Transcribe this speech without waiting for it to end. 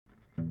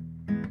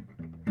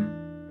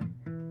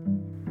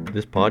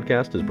This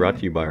podcast is brought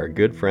to you by our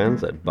good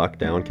friends at Buck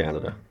Down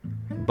Canada.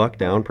 Buck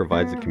Down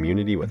provides the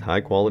community with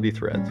high-quality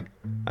threads.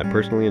 I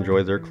personally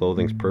enjoy their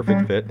clothing's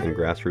perfect fit and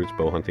grassroots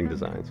bow hunting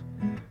designs.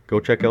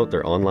 Go check out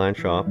their online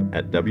shop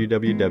at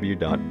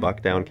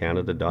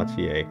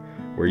www.buckdowncanada.ca,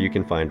 where you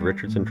can find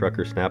Richardson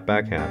Trucker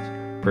snapback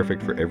hats,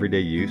 perfect for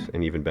everyday use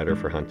and even better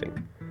for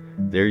hunting.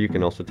 There you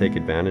can also take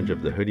advantage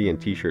of the hoodie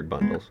and t-shirt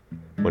bundles.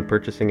 When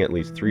purchasing at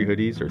least 3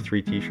 hoodies or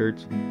 3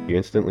 t-shirts, you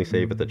instantly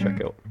save at the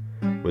checkout.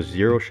 With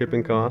 0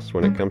 shipping costs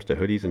when it comes to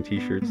hoodies and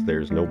t-shirts,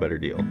 there's no better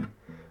deal.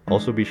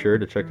 Also be sure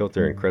to check out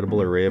their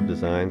incredible array of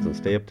designs and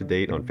stay up to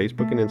date on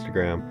Facebook and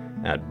Instagram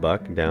at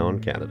Buck Down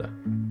Canada.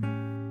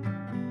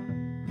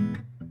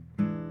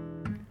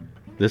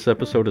 This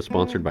episode is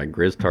sponsored by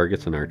Grizz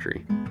Targets and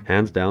Archery.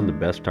 Hands down the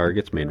best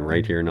targets made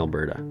right here in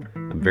Alberta.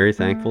 I'm very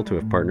thankful to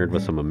have partnered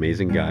with some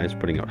amazing guys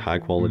putting out high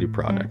quality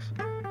products.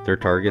 Their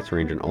targets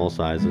range in all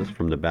sizes,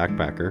 from the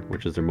backpacker,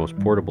 which is their most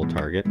portable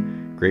target,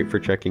 great for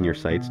checking your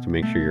sights to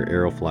make sure your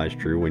arrow flies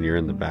true when you're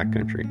in the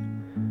backcountry.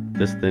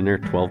 This thinner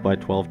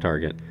 12x12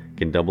 target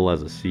can double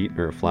as a seat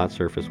or a flat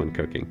surface when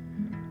cooking.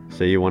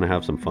 Say you want to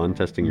have some fun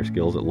testing your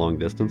skills at long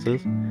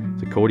distances?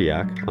 The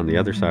Kodiak, on the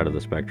other side of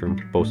the spectrum,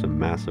 boasts a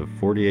massive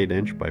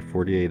 48-inch by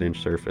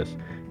 48-inch surface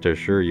to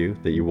assure you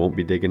that you won't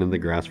be digging in the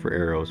grass for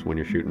arrows when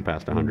you're shooting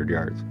past 100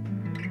 yards.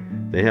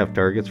 They have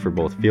targets for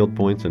both field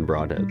points and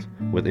broadheads,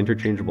 with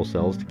interchangeable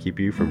cells to keep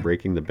you from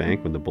breaking the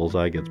bank when the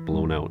bullseye gets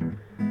blown out.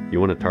 You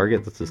want a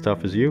target that's as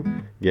tough as you?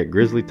 Get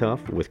grizzly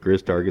tough with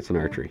Grizz Targets and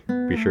Archery.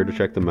 Be sure to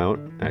check them out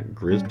at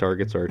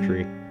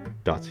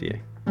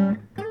grizztargetsarchery.ca.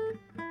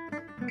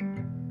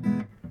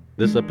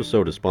 This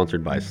episode is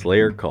sponsored by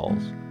Slayer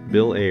Calls.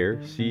 Bill Ayer,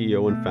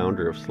 CEO and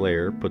founder of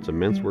Slayer, puts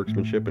immense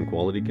workmanship and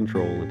quality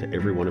control into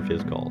every one of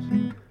his calls.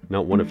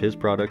 Not one of his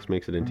products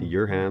makes it into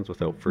your hands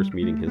without first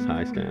meeting his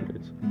high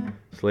standards.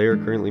 Slayer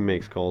currently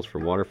makes calls for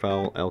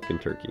waterfowl, elk, and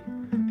turkey.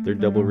 Their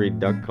double-reed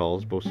duck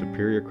calls boast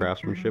superior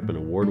craftsmanship and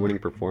award-winning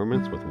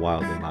performance with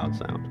wildly loud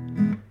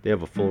sound. They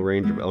have a full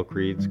range of elk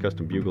reeds,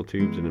 custom bugle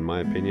tubes, and in my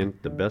opinion,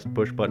 the best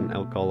push-button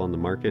elk call on the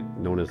market,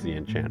 known as the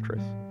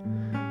Enchantress.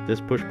 This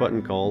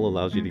push-button call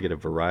allows you to get a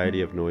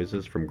variety of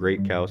noises from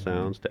great cow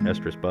sounds to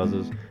estrus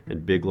buzzes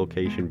and big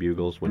location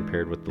bugles when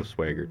paired with the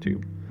Swagger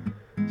tube.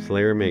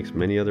 Slayer makes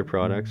many other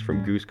products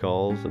from goose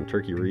calls and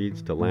turkey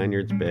reeds to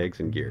lanyards,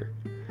 bags, and gear.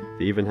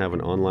 They even have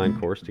an online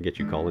course to get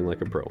you calling like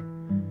a pro.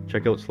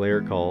 Check out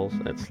Slayer Calls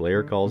at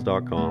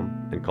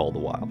slayercalls.com and call the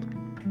wild.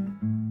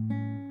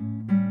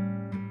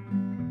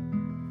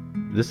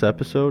 This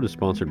episode is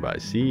sponsored by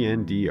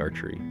C&D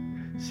Archery.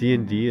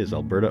 C&D is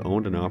Alberta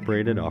owned and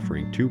operated,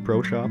 offering 2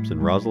 pro shops in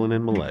Roslyn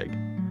and Mallaig.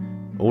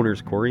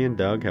 Owners Corey and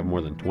Doug have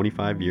more than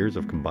 25 years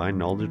of combined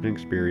knowledge and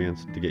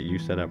experience to get you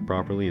set up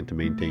properly and to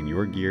maintain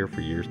your gear for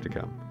years to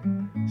come.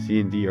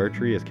 C&D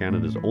Archery is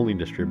Canada's only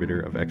distributor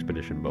of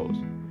expedition bows.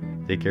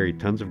 They carry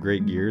tons of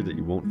great gear that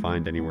you won't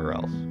find anywhere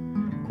else.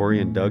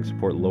 Corey and Doug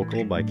support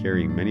local by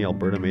carrying many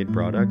Alberta-made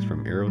products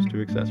from arrows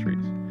to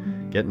accessories.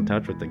 Get in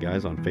touch with the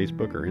guys on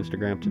Facebook or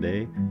Instagram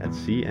today at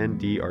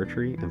C&D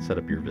Archery and set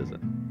up your visit.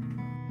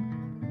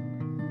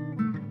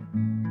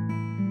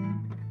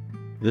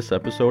 This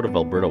episode of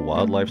Alberta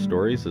Wildlife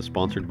Stories is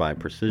sponsored by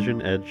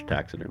Precision Edge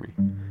Taxidermy.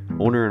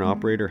 Owner and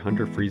operator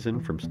Hunter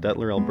Friesen from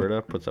Stettler,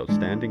 Alberta puts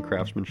outstanding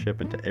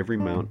craftsmanship into every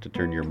mount to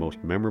turn your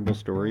most memorable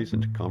stories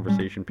into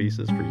conversation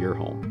pieces for your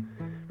home.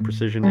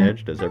 Precision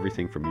Edge does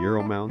everything from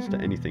Euro mounts to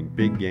anything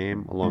big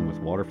game, along with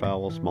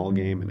waterfowl, small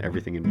game, and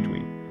everything in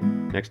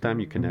between. Next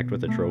time you connect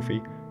with a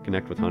trophy,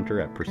 connect with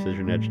Hunter at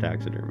Precision Edge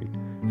Taxidermy.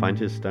 Find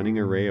his stunning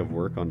array of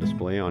work on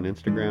display on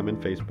Instagram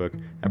and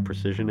Facebook at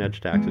Precision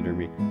Edge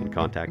Taxidermy and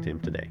contact him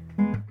today.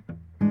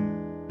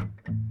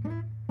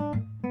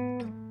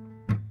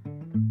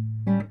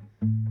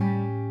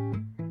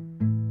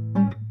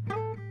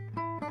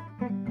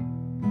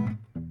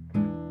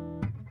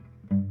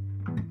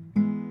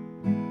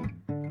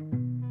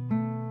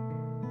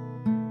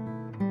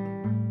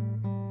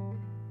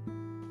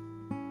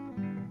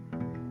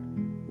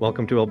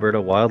 Welcome to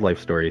Alberta Wildlife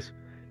Stories.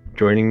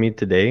 Joining me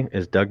today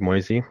is Doug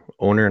Moisey,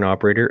 owner and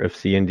operator of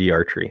C&D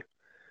Archery.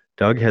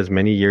 Doug has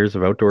many years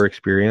of outdoor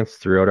experience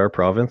throughout our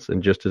province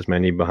and just as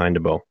many behind a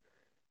bow.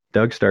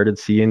 Doug started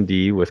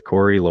C&D with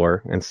Cory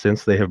Lohr, and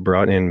since they have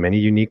brought in many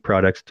unique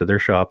products to their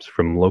shops,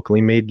 from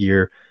locally made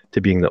gear to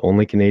being the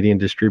only Canadian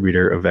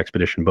distributor of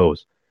expedition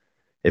bows.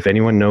 If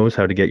anyone knows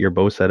how to get your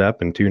bow set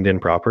up and tuned in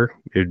proper,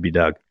 it would be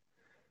Doug.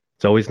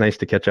 It's always nice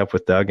to catch up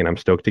with Doug, and I'm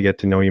stoked to get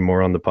to know you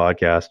more on the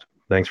podcast.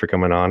 Thanks for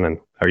coming on, and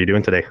how are you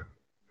doing today?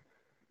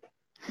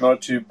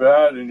 Not too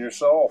bad. And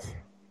yourself?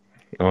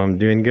 Oh, I'm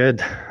doing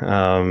good.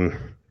 I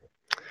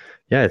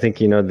think,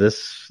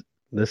 this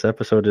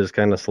episode is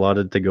kind of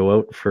slotted to go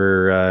out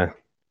for,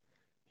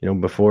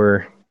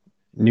 before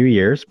New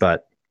Year's,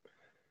 but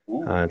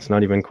it's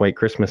not even quite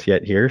Christmas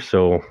yet here.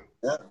 So,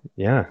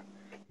 yeah,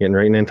 getting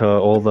right into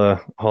all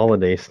the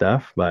holiday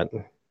stuff. But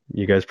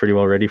you guys pretty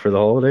well ready for the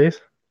holidays?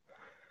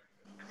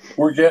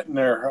 We're getting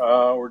there.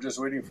 We're just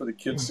waiting for the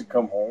kids to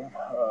come home.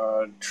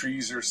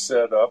 Trees are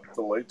set up,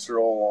 the lights are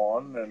all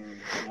on, and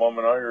Mom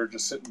and I are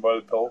just sitting by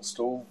the pellet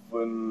stove,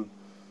 and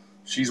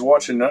she's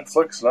watching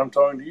Netflix, and I'm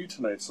talking to you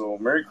tonight. So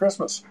Merry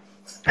Christmas.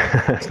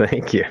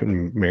 Thank you.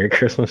 Merry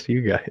Christmas to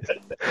you guys.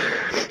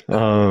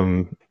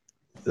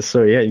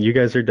 So yeah, you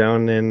guys are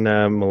down in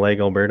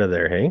Mallaig, Alberta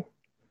there, hey?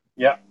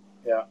 Yeah.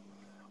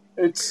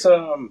 It's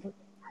my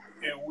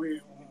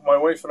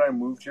wife and I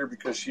moved here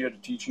because she had a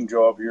teaching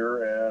job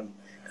here, and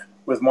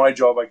with my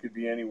job I could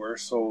be anywhere.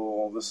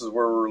 So this is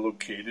where we're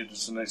located.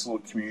 It's a nice little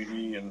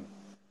community, and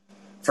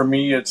for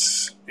me,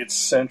 it's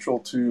central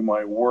to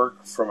my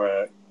work from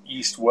a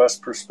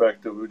east-west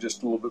perspective. We're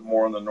just a little bit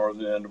more on the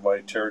northern end of my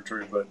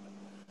territory, but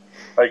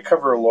I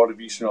cover a lot of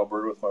eastern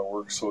Alberta with my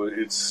work, so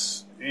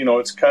it's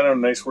kind of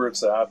nice where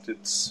it's at.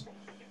 It's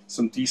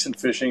some decent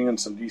fishing and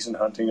some decent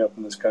hunting up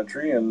in this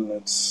country, and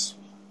it's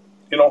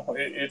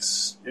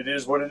it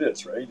is what it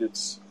is, right?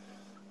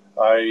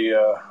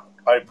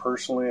 I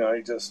personally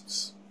I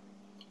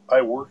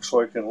work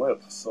so I can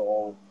live.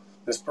 So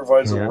this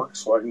provides the work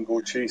so I can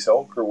go chase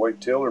elk or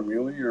whitetail or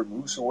muley or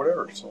moose or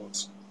whatever. So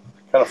it's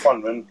kind of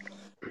fun. And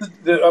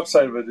the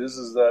upside of it is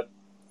that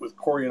with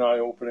Cory and I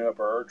opening up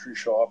our archery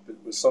shop, it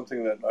was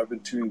something that I've been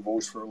tuning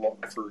bows for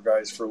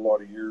guys for a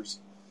lot of years,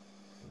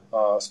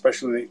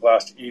 especially the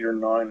last 8 or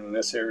 9 in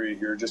this area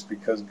here, just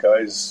because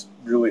guys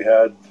really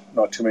had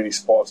not too many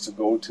spots to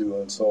go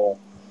to. And so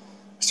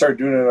I started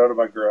doing it out of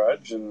my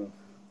garage, and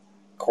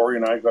Cory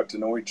and I got to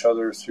know each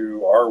other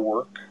through our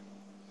work.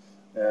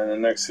 And the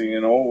next thing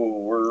you know,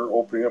 we're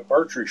opening up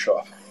archery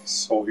shop.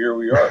 So here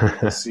we are,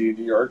 the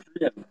C&D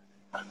Archery.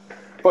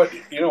 But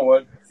you know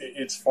what?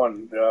 It's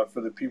fun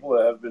for the people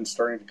that have been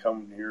starting to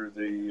come here.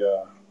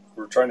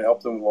 We're trying to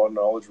help them with a lot of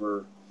knowledge.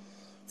 We're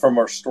from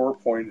our store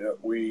point.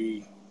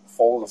 We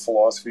follow the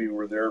philosophy.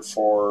 We're there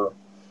for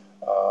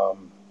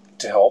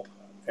to help,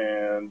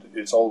 and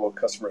it's all about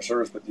customer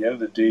service. But at the end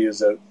of the day, is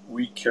that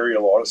we carry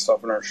a lot of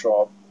stuff in our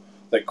shop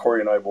that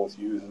Cory and I both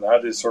use, and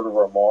that is sort of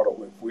our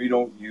motto. If we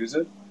don't use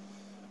it,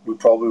 we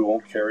probably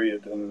won't carry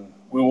it, and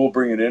we will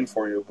bring it in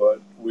for you.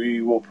 But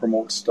we will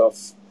promote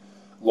stuff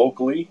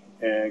locally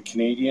and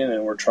Canadian,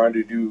 and we're trying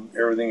to do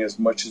everything as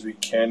much as we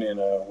can in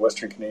a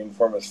Western Canadian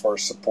form as far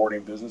as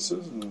supporting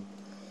businesses. And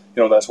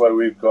that's why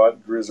we've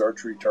got Grizz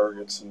archery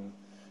targets. And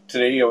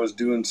today I was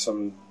doing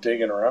some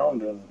digging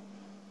around, and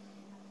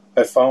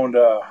I found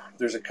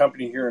there's a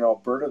company here in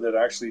Alberta that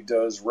actually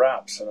does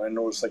wraps. And I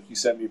noticed, like, you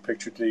sent me a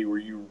picture today where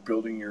you were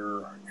building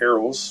your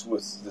arrows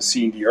with the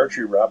C&D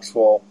archery wraps.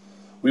 Well,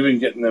 we've been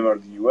getting them out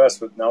of the U.S.,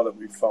 but now that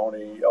we've found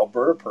a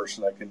Alberta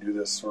person that can do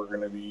this, we're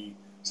going to be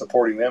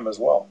supporting them as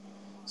well.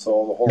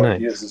 So the whole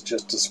idea is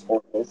just to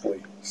support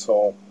locally.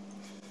 So,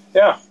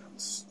 yeah,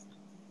 it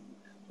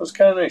was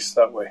kind of nice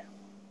that way.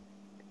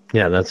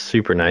 Yeah, that's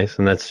super nice.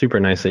 And that's super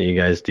nice that you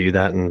guys do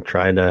that and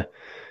try to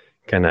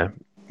kind of,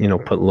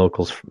 put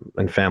locals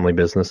and family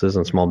businesses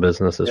and small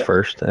businesses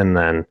first, and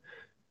then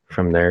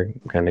from there,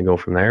 kind of go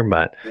from there.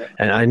 But,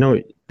 and I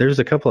know there's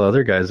a couple of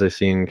other guys I've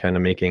seen kind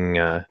of making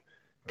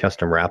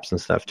custom wraps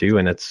and stuff too.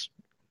 And it's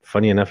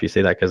funny enough you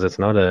say that, because it's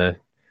not a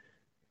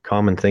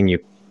common thing you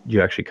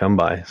actually come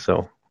by.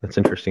 So it's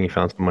interesting you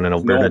found someone in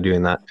Alberta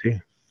doing that too.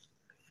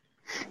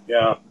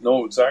 Yeah,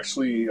 no, it's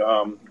actually,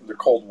 they're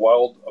called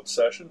Wild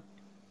Obsession.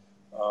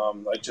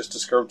 I just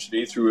discovered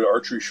today through an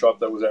archery shop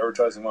that was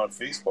advertising on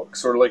Facebook,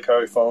 sort of like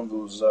how I found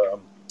those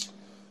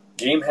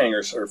game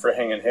hangers or for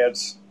hanging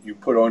heads you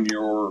put on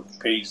your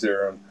page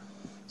there. And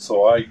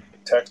so I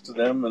texted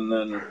them, and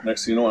then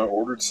next thing you know, I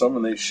ordered some,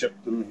 and they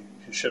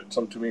shipped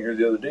some to me here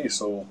the other day.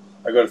 So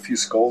I got a few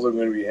skulls I'm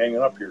going to be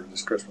hanging up here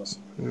this Christmas.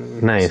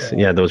 Nice. So,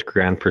 yeah, those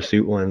Grand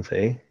Pursuit ones,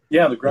 eh?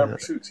 Yeah, the Grand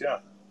Pursuits, yeah.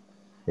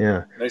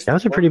 Yeah. Nice. I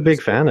was a pretty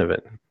big fan of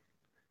it.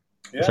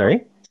 Yeah.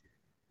 Sorry?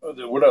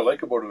 What I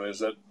like about them is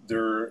that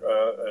they're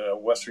a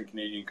Western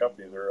Canadian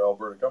company. They're an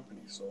Alberta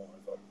company. So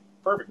I thought,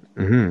 perfect.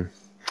 Mm-hmm.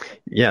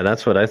 Yeah,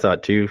 that's what I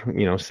thought too.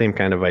 Same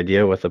kind of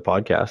idea with the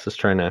podcast, is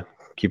trying to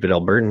keep it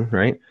Albertan,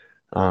 right?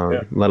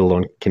 Let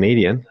alone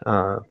Canadian.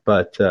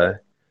 But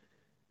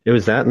it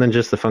was that, and then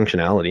just the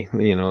functionality.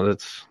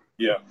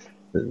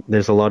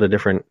 There's a lot of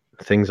different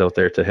things out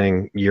there to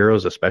hang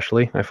Euros,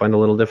 especially. I find a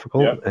little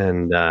difficult,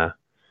 and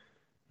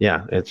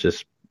it's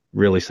just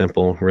really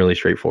simple, really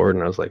straightforward.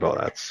 And I was like, oh,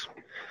 that's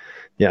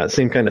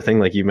same kind of thing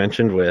like you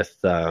mentioned with,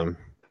 like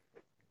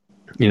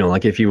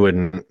if you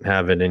wouldn't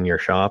have it in your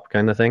shop,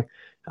 kind of thing,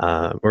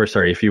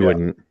 if you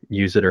wouldn't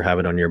use it or have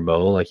it on your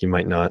bow, like you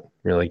might not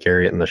really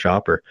carry it in the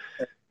shop or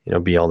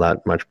be all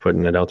that much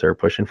putting it out there,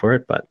 pushing for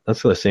it. But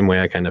that's the same way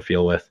I kind of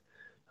feel with,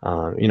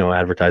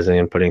 advertising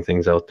and putting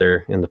things out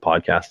there in the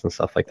podcast and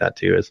stuff like that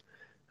too, is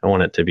I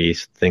want it to be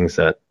things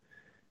that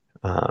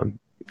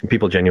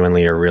people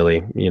genuinely are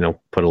really,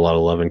 put a lot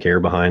of love and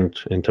care behind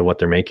into what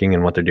they're making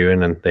and what they're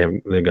doing, and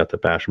they've got the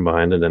passion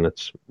behind it, and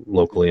it's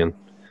locally and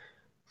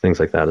things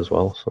like that as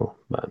well. So,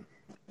 but.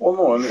 Well,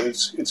 no, and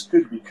it's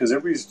good because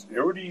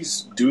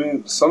everybody's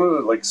doing, some of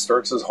it like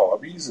starts as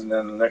hobbies, and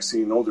then the next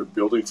thing you know, they're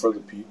building for the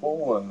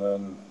people, and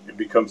then it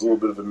becomes a little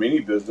bit of a mini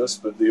business,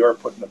 but they are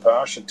putting a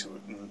passion to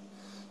it. And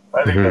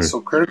I think that's so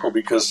critical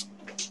because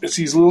it's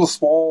these little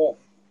small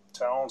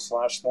towns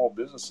 / small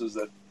businesses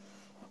that,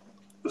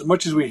 as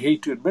much as we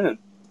hate to admit it,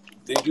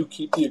 they do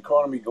keep the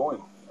economy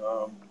going.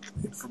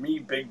 For me,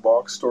 big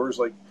box stores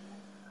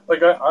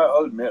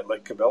I'll admit,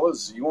 like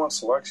Cabela's, you want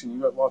selection,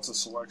 you got lots of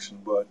selection,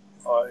 but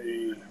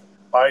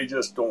I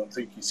just don't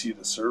think you see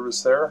the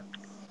service there.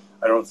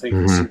 I don't think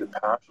you see the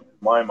passion in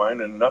my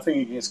mind, and nothing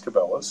against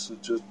Cabela's.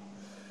 It's just,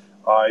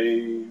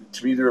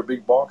 to me, they're a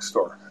big box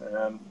store.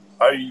 And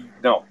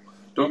no,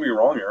 don't get me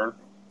wrong, Aaron.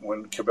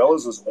 When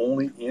Cabela's was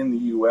only in the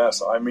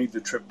U.S., I made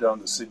the trip down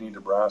to Sydney,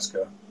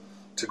 Nebraska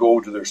to go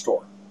to their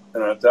store.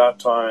 And at that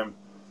time,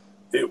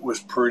 it was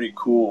pretty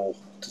cool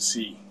to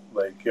see.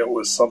 Like, it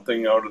was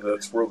something out of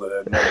this world that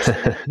I'd never seen.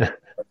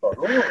 I thought,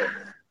 oh,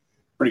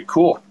 pretty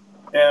cool.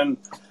 And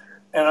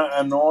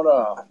I'm not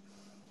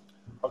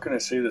how can I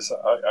say this?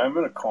 I'm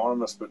an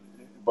economist, but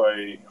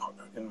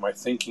in my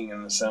thinking,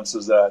 in the sense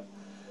is that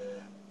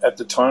at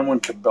the time when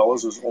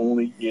Cabela's was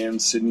only in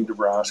Sydney,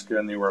 Nebraska,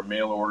 and they were a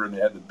mail order and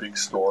they had the big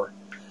store,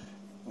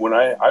 when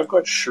I've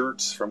got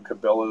shirts from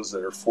Cabela's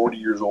that are 40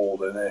 years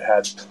old and it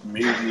had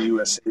made in the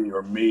USA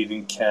or made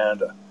in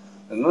Canada,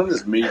 and none of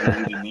this made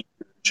in Indonesia,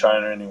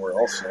 China, anywhere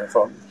else. And I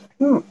thought,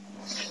 and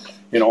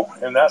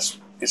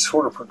it's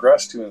sort of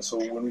progressed to. And so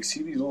when we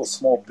see these little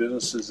small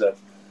businesses that,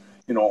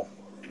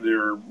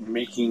 they're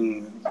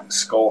making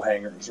skull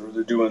hangers, or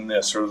they're doing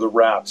this, or the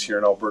wraps here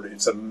in Alberta,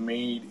 it's a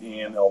made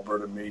in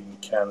Alberta, made in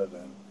Canada.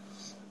 And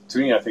to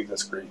me, I think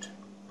that's great.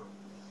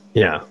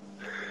 Yeah.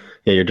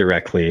 Yeah, you're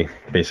directly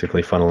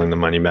basically funneling the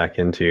money back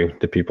into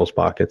the people's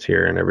pockets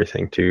here and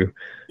everything too.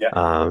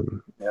 Yeah.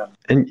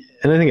 And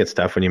I think it's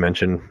tough when you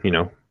mention,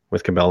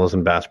 with Cabela's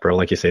and Bass Pro,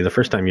 like you say, the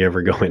first time you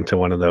ever go into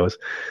one of those,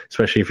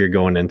 especially if you're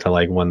going into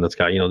like one that's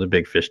got, the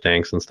big fish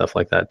tanks and stuff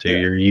like that too,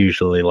 you're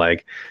usually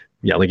like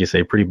you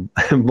say, pretty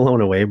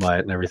blown away by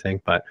it and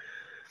everything. But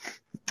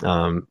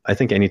I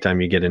think anytime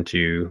you get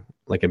into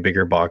like a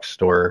bigger box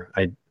store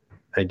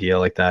idea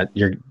like that,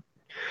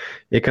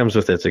 it comes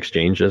with its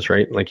exchanges,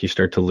 right? Like you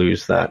start to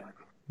lose that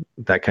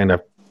kind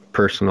of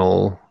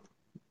personal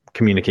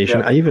communication.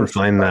 Yeah, I even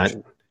find that,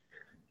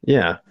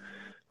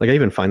 like I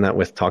even find that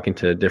with talking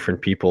to different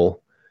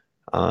people,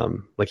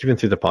 like even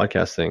through the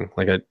podcast thing,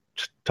 like I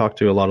talk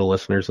to a lot of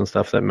listeners and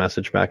stuff that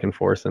message back and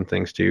forth and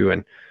things too.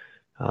 And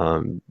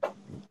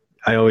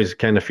I always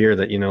kind of fear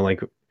that,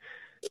 like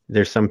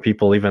there's some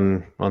people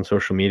even on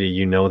social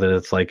media, that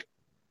it's like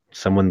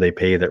someone they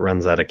pay that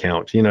runs that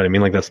account. You know what I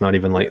mean? Like that's not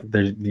even like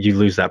you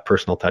lose that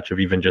personal touch of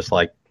even just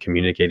like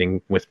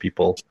communicating with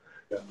people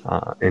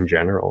in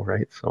general,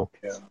 right? So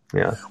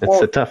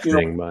it's a tough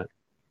thing, but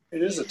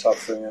it is a tough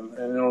thing.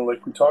 And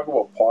like we talk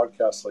about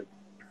podcasts, like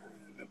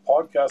the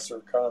podcasts are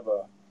kind of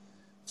a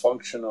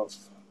function of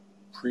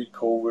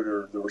pre-COVID,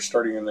 or they were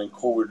starting, and then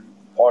COVID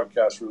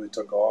podcasts really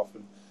took off.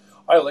 And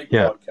I like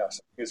podcasts.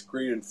 I think it's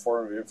great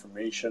informative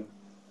information.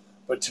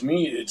 But to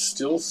me, it's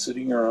still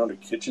sitting around a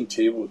kitchen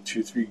table with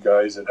 2-3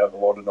 guys that have a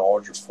lot of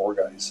knowledge, or 4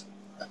 guys,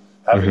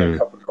 having a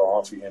cup of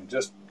coffee and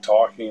just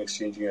talking,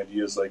 exchanging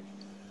ideas. Like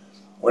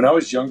when I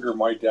was younger,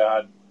 my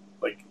dad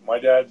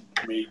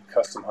made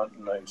custom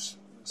hunting knives.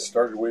 It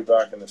started way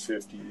back in the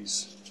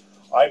 50s.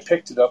 I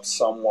picked it up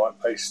somewhat.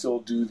 I still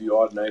do the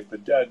odd knife,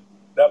 but Dad,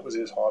 that was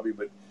his hobby.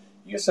 But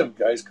you used to have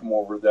guys come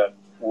over that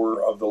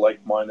were of the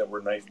like mind, that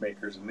were knife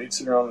makers, and they'd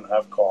sit around and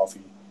have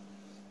coffee.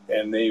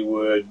 And they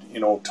would,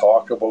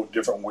 talk about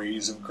different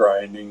ways of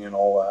grinding and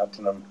all that.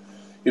 And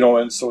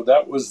and so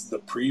that was the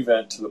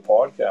prevent to the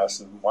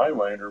podcast in my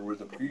mind, or was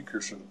the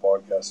precursor to the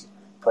podcast,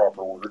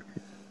 proper word.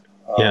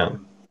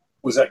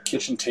 Was that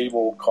kitchen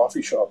table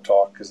coffee shop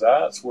talk, because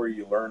that's where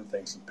you learn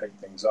things and pick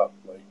things up.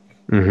 Like,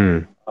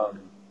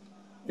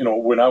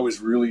 when I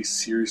was really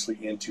seriously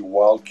into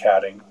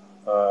wildcatting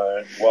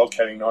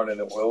not in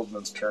a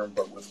wildman's term,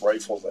 but with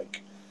rifles,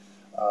 like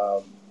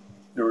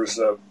there was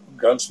a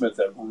gunsmith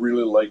that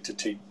really liked to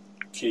take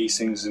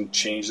casings and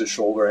change the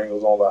shoulder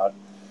angles and all that.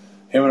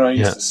 Him and I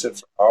used to sit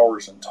for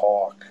hours and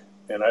talk,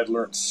 and I'd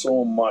learned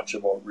so much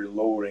about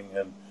reloading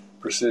and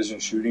precision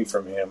shooting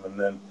from him. And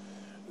then,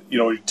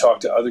 you talk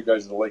to other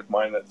guys that like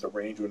mine at the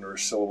range when they were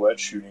silhouette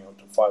shooting up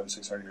to 500 and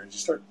 600 yards. You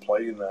start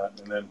playing that,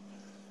 and then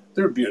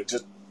there would be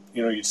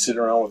you'd sit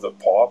around with a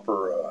pop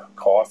or a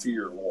coffee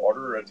or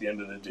water at the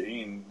end of the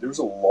day, and there was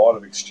a lot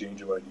of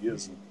exchange of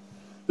ideas. And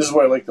this is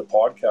why I like the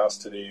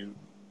podcast today.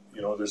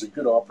 There's a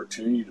good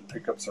opportunity to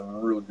pick up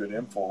some really good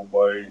info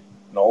by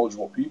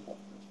knowledgeable people.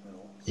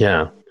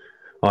 Yeah.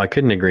 Well, I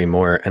couldn't agree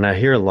more. And I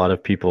hear a lot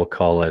of people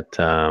call it,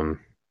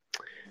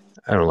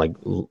 like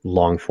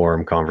long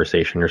form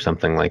conversation or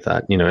something like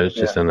that. It's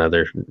just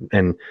another,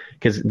 and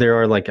because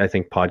there are I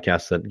think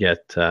podcasts that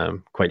get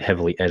quite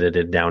heavily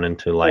edited down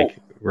into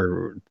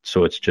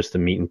so it's just the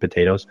meat and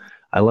potatoes.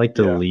 I like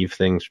to leave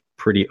things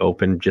pretty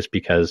open, just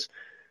because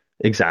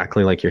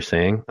exactly like you're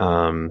saying.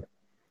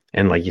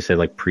 And like you said,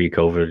 like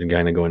pre-COVID,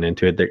 kind of going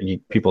into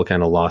it, people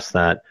kind of lost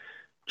that,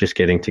 just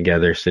getting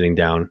together, sitting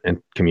down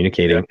and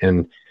communicating.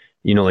 And,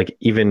 like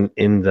even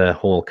in the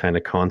whole kind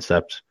of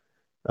concept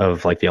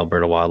of like the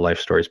Alberta Wildlife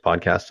Stories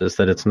podcast is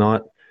that it's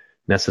not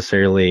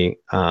necessarily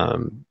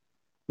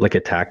like a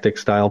tactic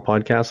style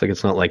podcast. Like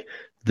it's not like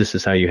this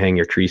is how you hang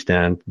your tree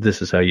stand, this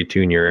is how you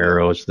tune your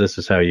arrows, this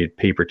is how you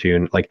paper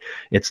tune. Like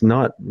it's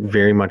not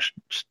very much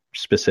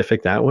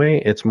specific that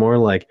way. It's more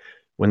like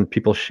when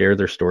people share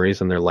their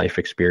stories and their life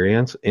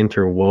experience,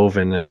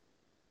 interwoven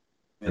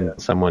and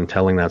someone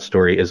telling that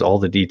story is all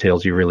the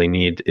details you really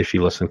need if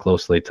you listen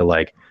closely to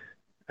like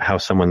how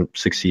someone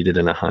succeeded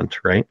in a hunt,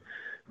 right?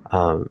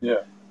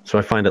 So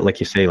I find it, like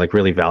you say, like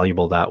really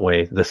valuable that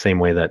way, the same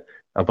way that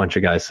a bunch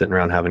of guys sitting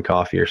around having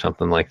coffee or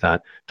something like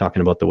that,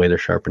 talking about the way they're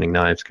sharpening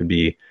knives could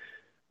be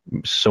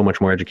so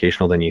much more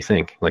educational than you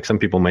think. Like some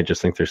people might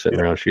just think they're sitting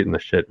around shooting the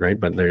shit, right?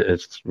 But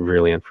it's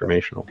really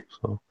informational.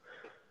 So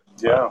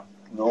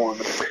no,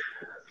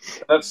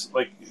 that's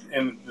like,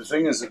 and the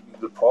thing is,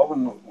 the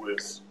problem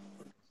with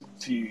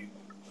TV,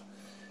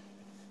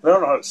 I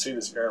don't know how to say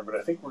this, Aaron, but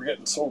I think we're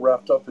getting so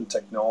wrapped up in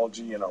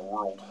technology in our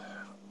world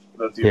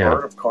that the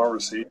art of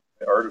conversation,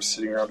 the art of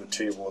sitting around a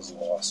table is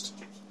lost.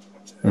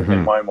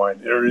 In my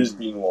mind, it is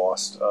being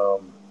lost.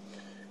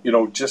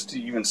 Just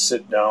to even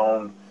sit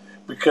down,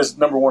 because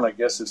number one, I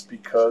guess it's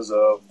because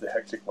of the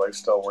hectic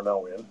lifestyle we're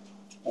now in.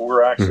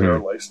 We're actually, our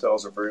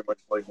lifestyles are very much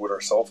like what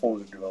our cell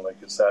phones are doing. Like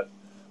it's that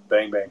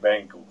bang, bang,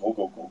 bang, go, go,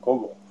 go, go, go,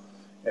 go.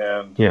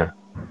 And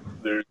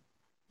there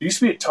used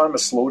to be a time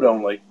of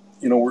slowdown. Like,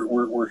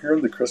 we're here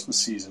in the Christmas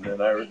season,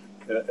 and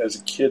as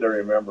a kid, I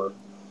remember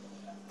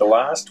the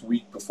last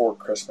week before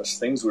Christmas,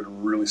 things would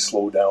really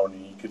slow down,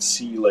 and you could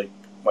see like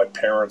my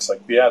parents,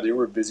 like, they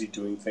were busy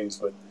doing things,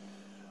 but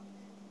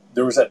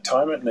there was that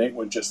time at night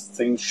when just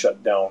things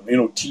shut down.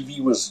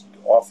 TV was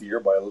off the air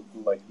by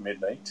like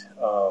midnight.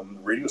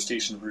 Radio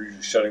stations were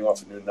usually shutting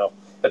off at noon. Now,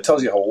 that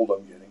tells you how old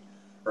I'm getting,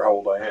 or how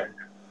old I am.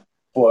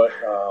 But,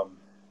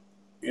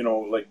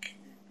 like,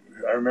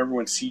 I remember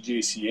when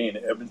CJCA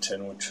in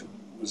Edmonton, which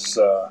was,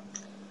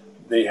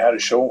 they had a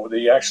show,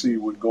 they actually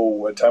would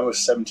go, at the time I was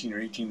 17 or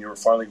 18, they were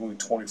finally going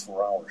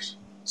 24 hours.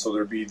 So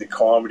there'd be the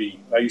comedy.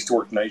 I used to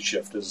work night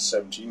shift as a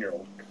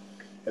 17-year-old,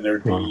 and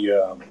there'd be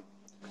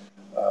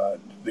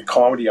the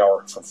comedy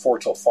hour from 4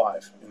 till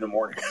 5 in the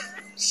morning.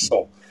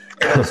 So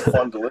it was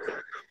fun to listen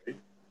to.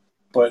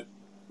 But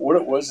what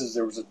it was is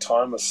there was a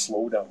time of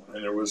slowdown,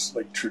 and there was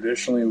like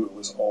traditionally it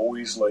was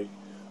always like,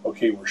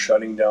 okay, we're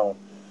shutting down.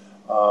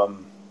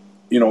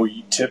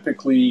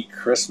 Typically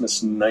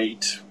Christmas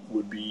night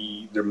would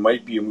be, there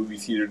might be a movie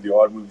theater, the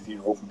odd movie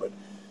theater open, but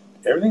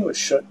everything was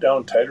shut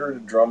down tighter at a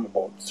drum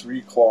about 3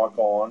 o'clock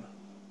on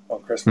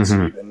Christmas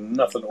Eve, and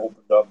nothing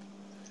opened up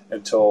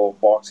until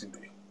Boxing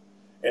Day.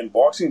 And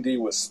Boxing Day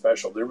was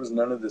special. There was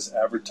none of this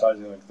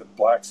advertising like the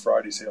Black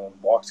Friday sale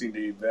and Boxing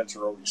Day events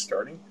are already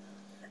starting.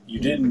 You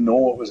didn't know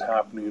what was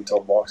happening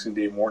until Boxing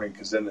Day morning,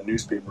 because then the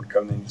newspaper would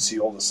come in and you'd see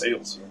all the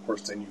sales. And of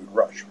course, then you would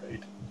rush,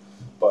 right?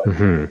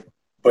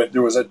 But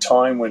there was a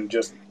time when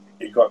just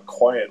it got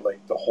quiet,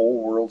 like the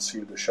whole world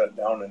seemed to shut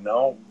down, and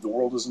now the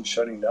world isn't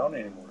shutting down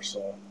anymore.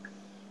 So,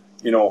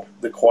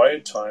 the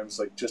quiet times,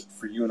 like just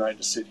for you and I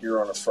to sit here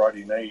on a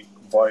Friday night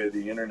via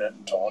the internet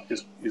and talk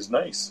is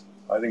nice.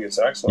 I think it's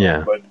excellent.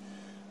 Yeah. But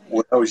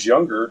when I was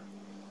younger,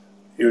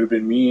 it would have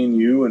been me and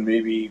you and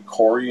maybe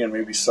Corey and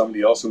maybe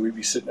somebody else, and we'd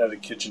be sitting at a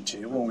kitchen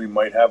table, and we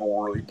might have a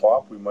whirly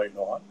pop, we might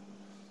not.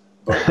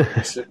 But we'd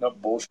be sitting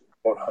up bullshit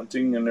about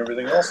hunting and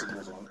everything else that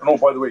goes on. Oh,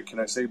 by the way, can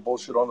I say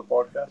bullshit on the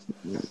podcast?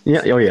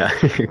 Yeah. Oh, yeah.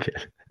 You're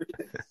good.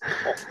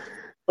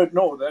 But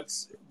no,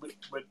 but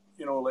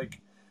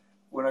like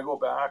when I go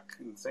back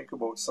and think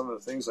about some of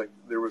the things, like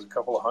there was a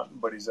couple of hunting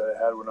buddies that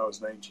I had when I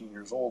was 19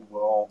 years old.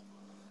 Well,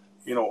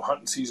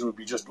 hunting season would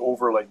be just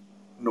over, like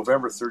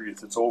November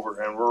 30th, it's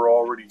over, and we're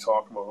already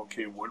talking about,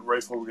 okay, what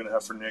rifle are we going to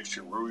have for next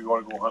year? Where are we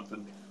going to go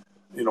hunting,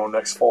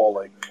 next fall?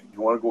 Like,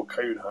 you want to go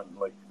coyote hunting?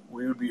 Like,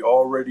 we would be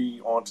already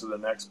on to the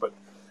next, but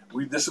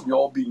this would be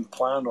all being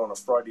planned on a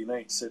Friday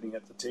night sitting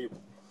at the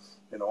table,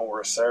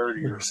 or a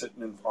Saturday, or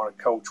sitting on a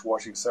couch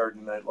watching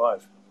Saturday Night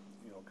Live,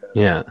 kind of.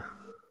 Yeah.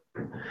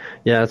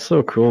 Yeah, it's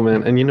so cool,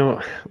 man.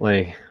 And,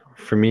 like,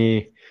 for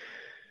me,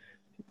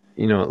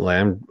 like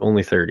I'm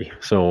only 30,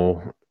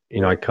 so,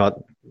 I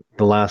caught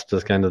the last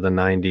of kind of the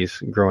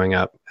 90s growing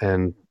up,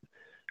 and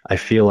I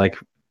feel like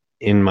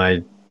in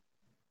my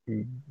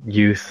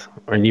youth,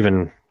 or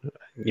even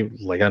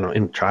like, I don't know,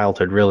 in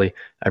childhood, really,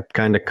 I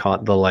kind of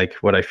caught the, like,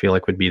 what I feel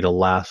like would be the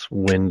last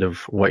wind of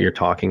what you're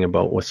talking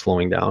about with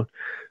slowing down.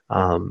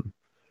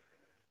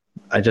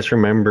 I just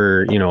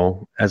remember,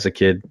 as a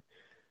kid,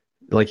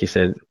 like you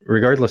said,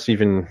 regardless,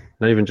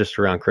 not even just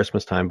around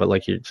Christmas time, but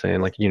like you're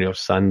saying, like,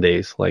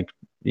 Sundays, like,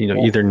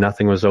 either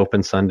nothing was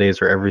open Sundays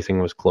or everything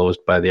was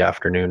closed by the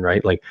afternoon,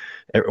 right? Like,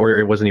 or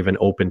it wasn't even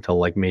open till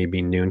like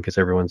maybe noon, because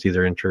everyone's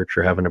either in church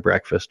or having a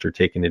breakfast or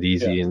taking it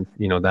easy. And,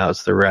 that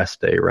was the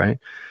rest day, right?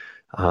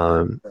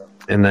 And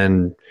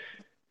then,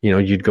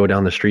 you'd go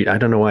down the street. I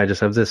don't know why I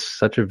just have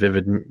such a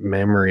vivid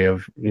memory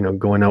of,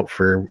 going out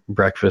for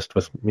breakfast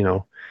with,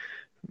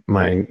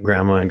 my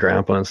grandma and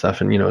grandpa and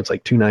stuff. And, it's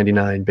like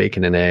 $2.99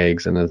 bacon and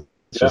eggs. And it's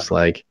just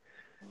like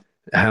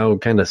how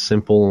kind of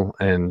simple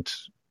and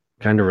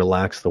kind of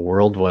relaxed the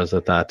world was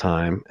at that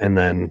time. And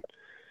then,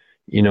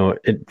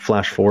 it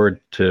flashed forward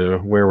to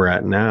where we're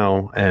at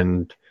now.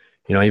 And,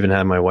 I even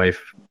had my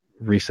wife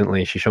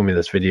recently, she showed me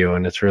this video,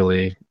 and it's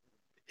really,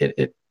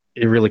 it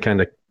really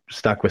kind of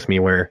stuck with me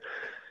where,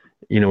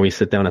 we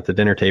sit down at the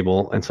dinner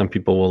table and some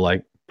people will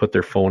like put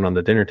their phone on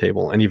the dinner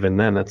table. And even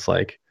then it's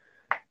like,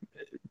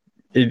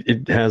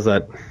 it has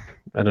that,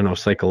 I don't know,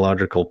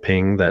 psychological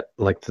ping that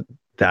like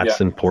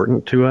that's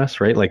important to us,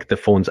 right? Like the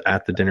phone's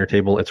at the dinner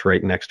table, it's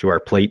right next to our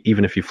plate.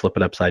 Even if you flip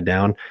it upside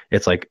down,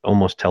 it's like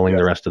almost telling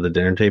the rest of the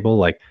dinner table,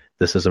 like,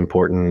 this is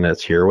important and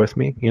it's here with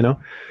me,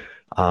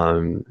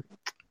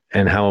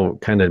 and how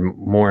kind of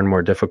more and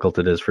more difficult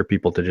it is for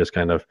people to just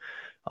kind of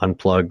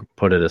unplug,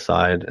 put it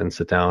aside, and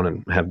sit down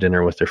and have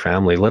dinner with their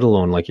family, let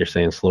alone, like you're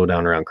saying, slow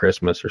down around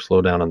Christmas or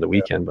slow down on the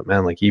weekend. But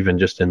man, like even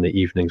just in the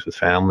evenings with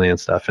family and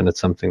stuff. And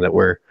it's something that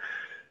we're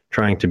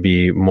trying to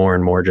be more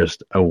and more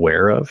just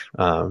aware of,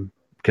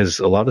 because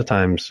a lot of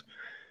times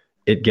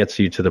it gets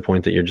you to the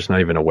point that you're just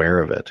not even aware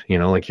of it.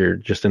 Like you're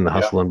just in the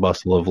hustle and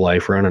bustle of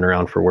life, running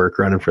around for work,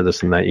 running for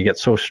this and that. You get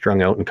so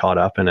strung out and caught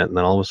up in it. And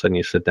then all of a sudden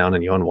you sit down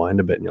and you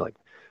unwind a bit and you're like,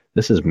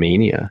 this is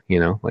mania,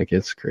 like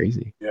it's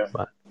crazy. Yeah.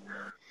 But,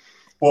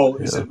 well,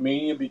 is it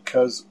mania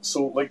because,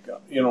 so like,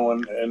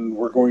 and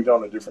we're going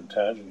down a different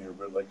tangent here,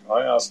 but like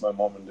I asked my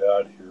mom and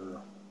dad here,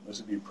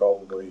 this would be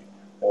probably,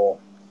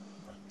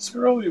 it's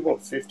probably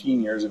about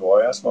 15 years ago.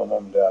 I asked my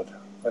mom and dad,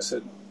 I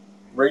said,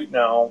 right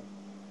now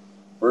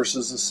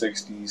versus the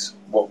 60s,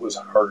 what was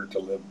harder to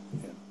live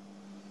in?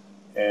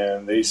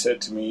 And they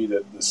said to me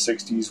that the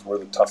 60s were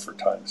the tougher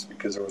times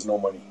because there was no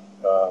money.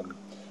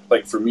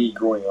 Like for me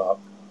growing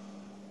up,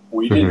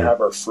 we didn't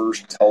have our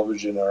first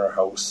television in our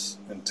house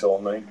until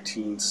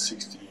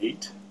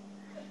 1968.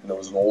 And it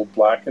was an old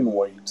black and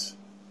white.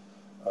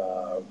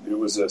 It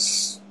was a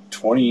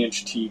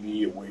 20-inch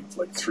TV. It weighed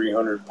like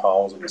 300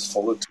 pounds. It was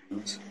full of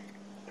tubes.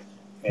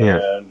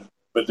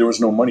 But there was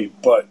no money.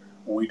 But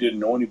we didn't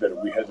know any better.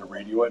 We had the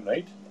radio at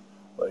night.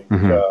 Like,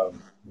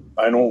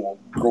 I know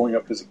growing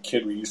up as a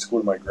kid, we used to go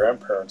to my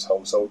grandparents'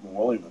 house out in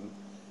Wellington.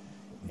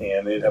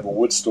 And they'd have a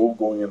wood stove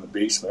going in the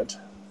basement,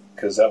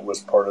 because that was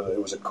part of it.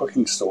 It was a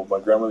cooking stove. My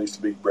grandmother used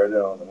to bake bread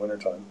out in the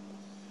wintertime.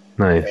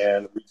 Nice.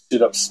 And we'd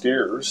sit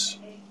upstairs,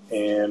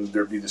 and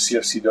there'd be the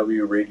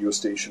CFCW radio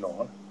station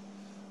on.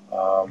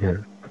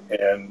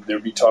 And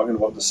they'd be talking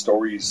about the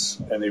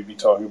stories, and they'd be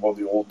talking about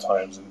the old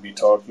times, and they'd be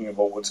talking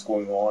about what's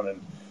going on.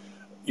 And,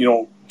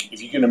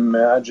 if you can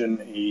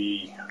imagine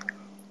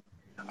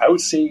I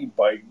would say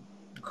by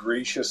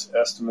gracious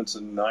estimates,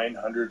 a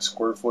 900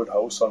 square foot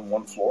house on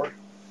one floor,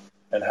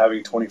 and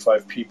having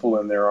 25 people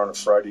in there on a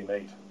Friday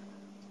night.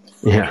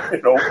 Yeah.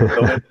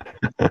 And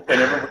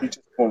everybody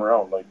just going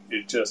around like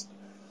it just.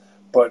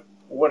 But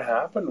what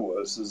happened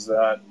is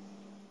that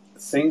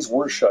things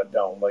were shut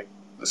down. Like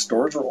the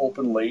stores were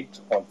open late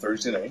on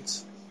Thursday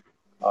nights.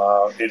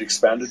 It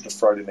expanded to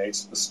Friday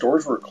nights. The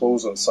stores were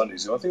closed on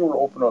Sundays. The only thing that were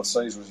open on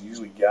Sundays was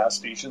usually gas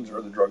stations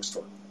or the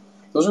drugstore.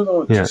 Those are the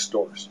only two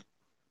stores.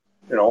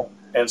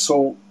 And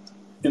so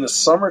in the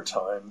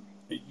summertime,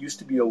 it used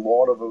to be a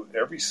lot of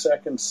every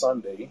second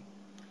Sunday,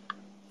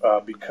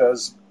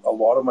 because a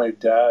lot of my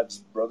dad's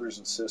brothers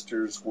and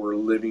sisters were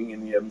living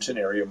in the Edmonton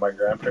area. My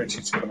grandparents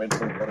used to come in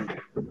from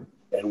Wellington,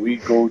 and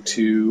we'd go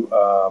to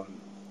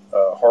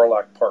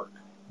Harlack Park,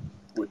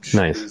 which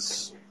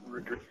is,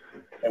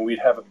 and we'd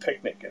have a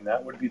picnic, and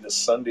that would be the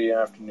Sunday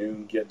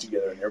afternoon get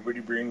together, and everybody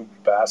bring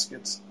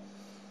baskets,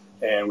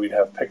 and we'd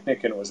have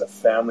picnic, and it was a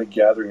family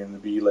gathering, and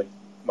it'd be like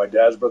my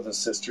dad's brothers and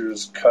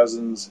sisters,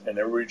 cousins, and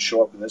everybody'd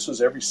show up, and this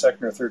was every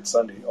second or third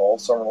Sunday all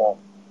summer long.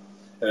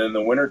 And in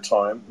the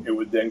wintertime, it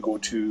would then go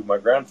to my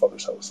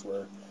grandfather's house,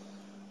 where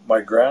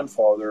my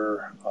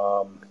grandfather,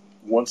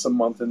 once a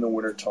month in the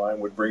wintertime,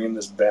 would bring in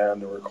this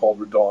band. They were called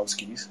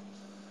Radomskis.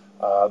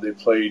 They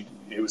played,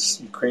 it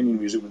was Ukrainian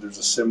music, but there was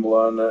a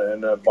cymbal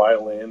and a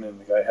violin, and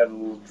the guy had a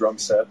little drum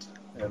set.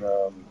 And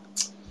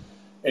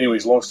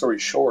anyways, long story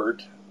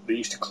short, they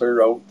used to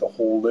clear out the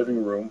whole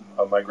living room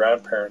of my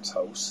grandparents'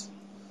 house,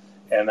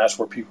 and that's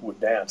where people would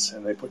dance.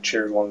 And they put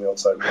chairs along the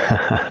outside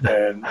wall.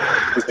 And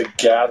it was a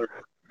gathering.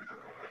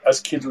 Us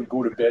kids would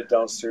go to bed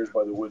downstairs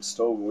by the wood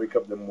stove and wake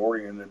up in the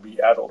morning, and there'd be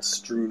adults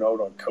strewn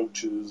out on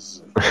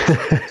couches.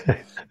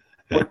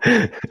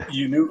 And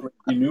you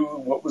knew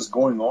what was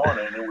going on,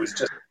 and it was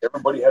just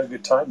everybody had a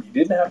good time. You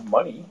didn't have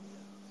money,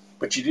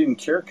 but you didn't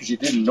care because you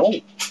didn't know.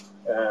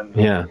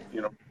 And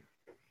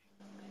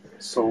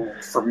so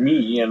for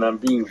me, and I'm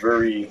being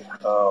very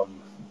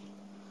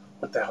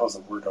what the hell's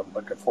the word I'm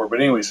looking for? But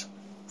anyways,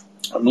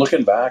 I'm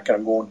looking back and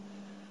I'm going.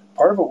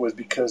 Part of it was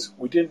because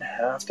we didn't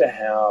have to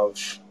have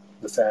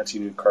the fancy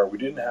new car. We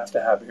didn't have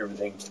to have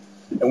everything,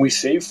 and we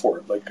saved for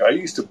it. Like I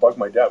used to bug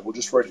my dad, we'll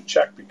just write a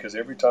check, because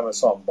every time I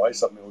saw him buy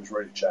something, I always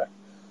write a check.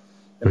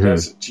 And Dad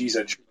said, geez,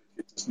 I should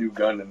get this new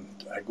gun. And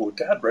I go,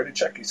 Dad, write a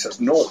check. He says,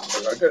 no,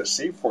 I got to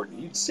save for it. And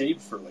he'd saved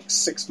for like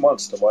 6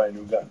 months to buy a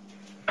new gun.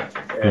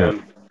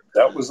 And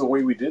that was the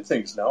way we did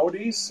things.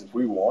 Nowadays, if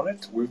we want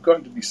it, we've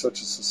gotten to be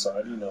such a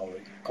society now.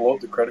 Like pull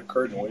out the credit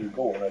card and away you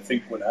go. And I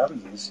think what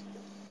happens is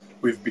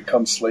we've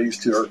become slaves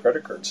to our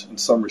credit cards in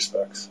some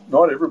respects.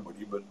 Not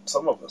everybody, but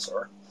some of us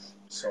are.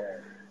 So,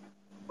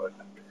 but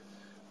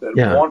that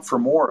want for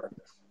more.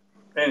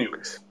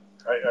 Anyways,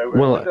 I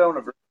went down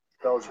a very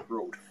nostalgic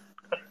road.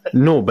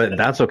 No, but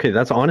that's okay.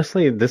 That's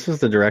honestly, this is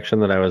the direction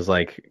that I was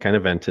like kind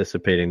of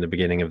anticipating the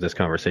beginning of this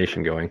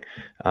conversation going.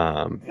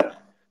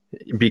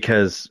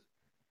 Because,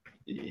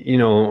 you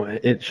know,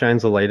 it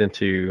shines a light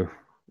into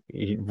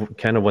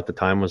kind of what the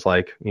time was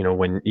like, you know,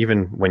 when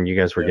you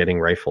guys were getting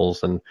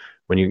rifles and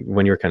when you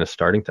were kind of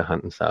starting to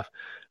hunt and stuff.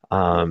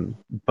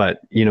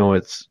 But, you know,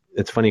 it's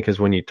funny because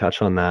when you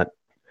touch on that,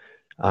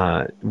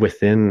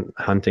 within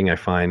hunting, I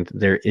find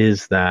there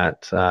is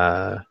that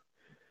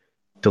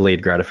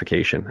delayed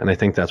gratification. And I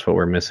think that's what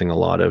we're missing a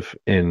lot of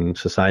in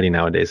society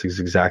nowadays. It's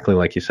exactly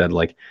like you said,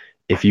 like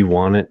if you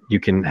want it, you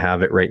can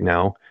have it right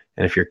now.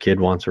 And if your kid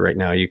wants it right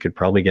now, you could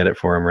probably get it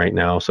for him right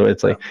now. So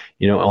it's like,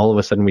 you know, all of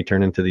a sudden we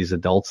turn into these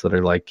adults that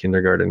are like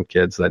kindergarten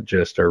kids that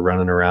just are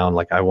running around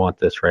like, I want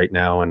this right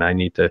now and I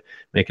need to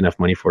make enough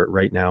money for it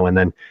right now. And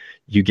then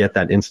you get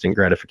that instant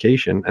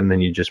gratification and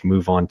then you just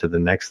move on to the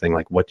next thing.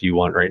 Like, what do you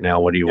want right now?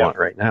 What do you want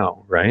right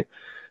now? Right.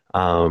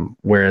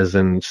 Whereas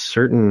in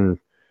certain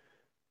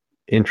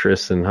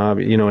interests and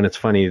hobby, you know, and it's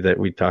funny that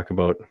we talk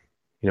about,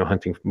 you know,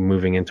 hunting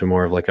moving into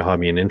more of like a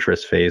hobby and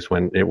interest phase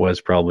when it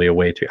was probably a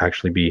way to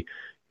actually be,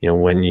 you know,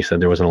 when you said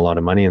there wasn't a lot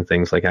of money and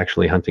things, like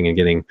actually hunting and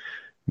getting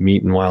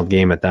meat and wild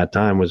game at that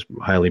time was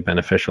highly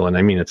beneficial. And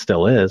I mean, it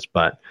still is,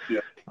 but,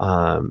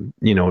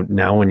 you know,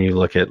 now when you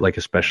look at like,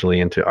 especially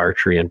into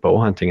archery and bow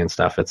hunting and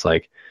stuff, it's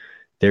like,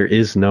 there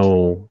is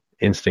no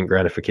instant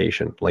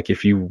gratification. Like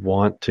if you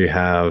want to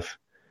have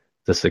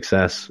the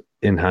success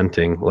in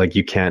hunting, like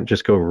you can't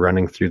just go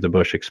running through the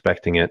bush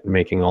expecting it,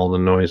 making all the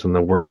noise in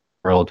the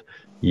world,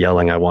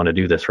 yelling, I want to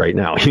do this right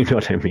now. You know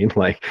what I mean?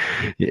 Like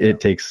it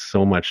takes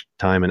so much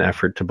time and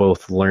effort to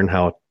both learn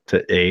how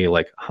to A,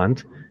 like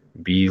hunt,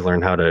 B,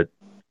 learn how to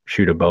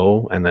shoot a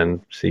bow, and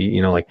then C,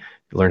 you know, like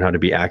learn how to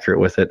be accurate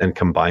with it and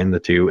combine the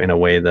two in a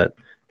way that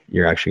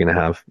you're actually going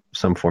to have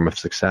some form of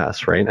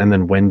success. Right. And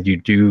then when you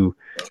do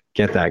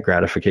get that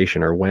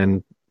gratification or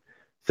when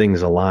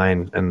things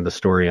align and the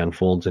story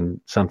unfolds and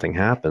something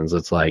happens,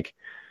 it's like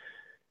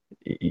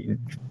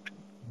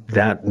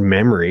that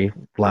memory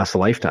lasts a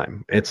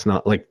lifetime. It's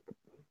not like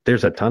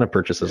there's a ton of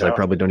purchases I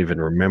probably don't even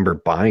remember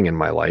buying in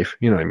my life.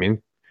 You know what I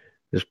mean?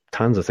 There's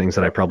tons of things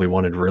that I probably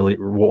really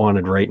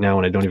wanted right now,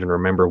 and I don't even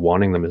remember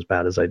wanting them as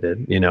bad as I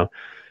did, you know?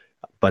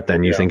 But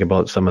then you think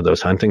about some of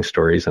those hunting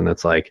stories and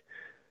it's like,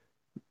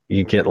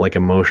 you get like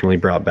emotionally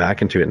brought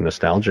back into it,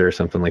 nostalgia or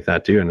something like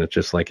that too. And it's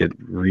just like, it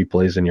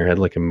replays in your head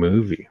like a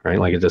movie, right?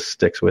 Like it just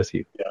sticks with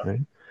you.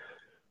 Right.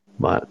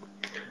 But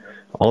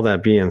all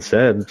that being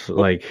said,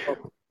 like,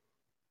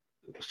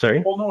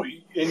 sorry? Well, no,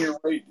 and you're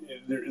right.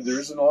 There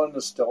is a lot of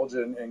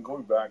nostalgia, and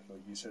going back,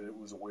 like you said, it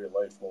was a way of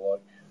life a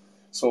lot.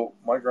 So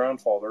my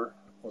grandfather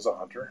was a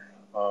hunter,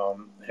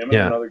 him and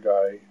another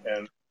guy,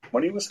 and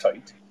money was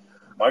tight.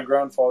 My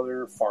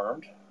grandfather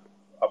farmed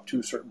up to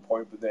a certain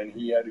point, but then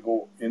he had to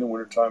go in the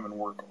wintertime and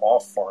work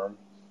off farm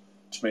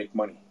to make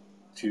money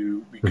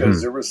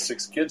because there was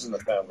 6 kids in the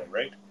family,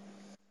 right?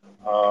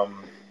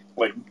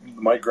 Like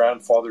my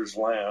grandfather's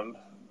land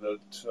that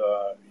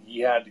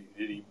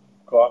he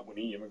got when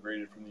he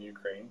immigrated from the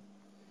Ukraine.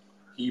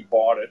 He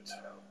bought it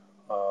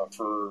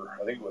for,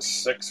 I think it was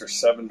 $6 or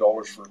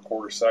 $7 for a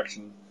quarter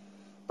section,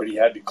 but he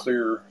had to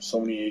clear so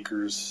many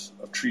acres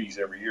of trees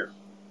every year.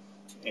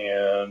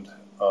 And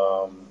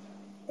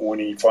when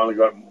he finally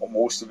got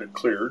most of it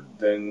cleared,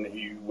 then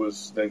he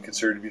was then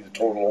considered to be the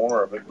total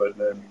owner of it. But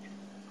then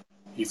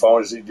he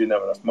found he didn't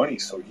have enough money,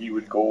 so he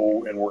would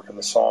go and work in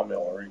the sawmill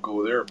or he'd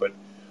go there. But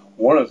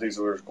one of the things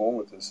that I was going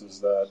with this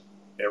is that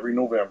every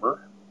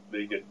November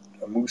they get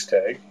a moose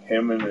tag,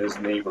 him and his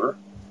neighbor,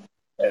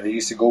 and they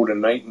used to go to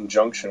Knighton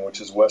Junction, which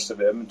is west of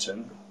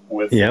Edmonton.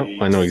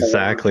 I know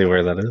exactly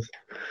where that is.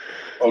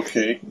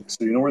 Okay,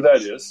 so you know where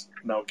that is.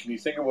 Now, can you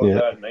think about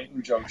that?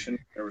 Knighton Junction,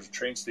 there was a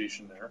train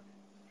station there,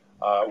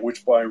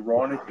 which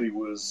ironically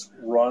was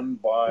run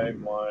by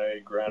my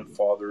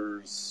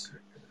grandfather's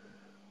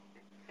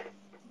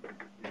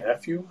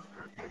nephew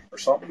or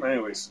something.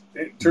 Anyways,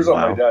 it turns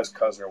out my dad's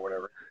cousin or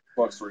whatever.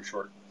 Long story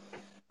short.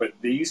 But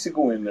they used to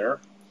go in there,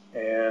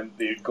 and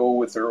they'd go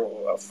with their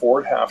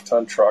Ford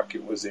half-ton truck.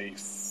 It was a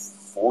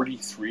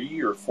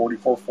 43 or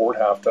 44 Ford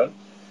half-ton.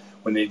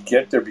 When they'd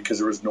get there, because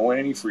there was no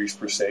antifreeze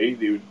per se,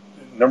 they would,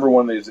 number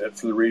one,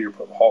 for the radiator,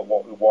 put hot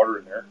water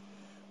in there.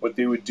 What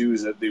they would do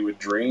is that they would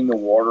drain the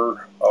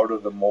water out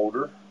of the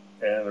motor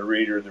and the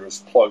radiator. There was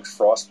plugs,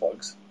 frost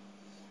plugs,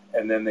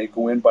 and then they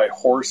go in by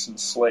horse and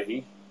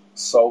sleigh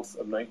south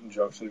of Knighton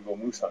Junction to go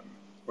moose hunting,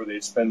 where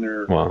they'd spend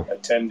their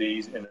 10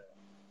 days in a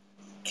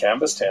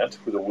canvas tent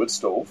with a wood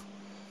stove.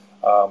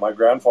 My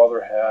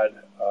grandfather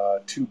had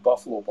 2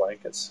 buffalo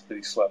blankets that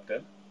he slept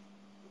in,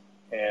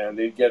 and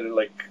they'd get it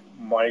like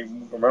I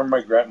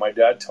remember my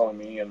dad telling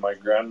me and my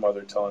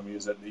grandmother telling me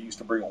is that they used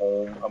to bring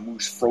home a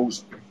moose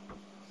frozen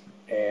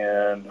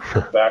and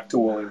back to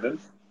Willingdon,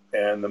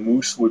 and the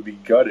moose would be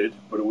gutted,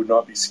 but it would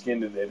not be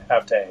skinned, and they'd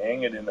have to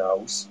hang it in the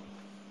house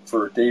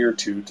for a day or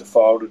two to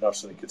thaw out enough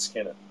so they could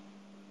skin it.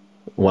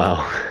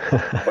 Wow.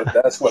 But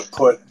that's what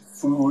put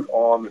food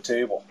on the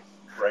table,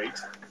 right?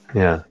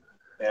 Yeah.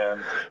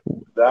 And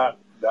that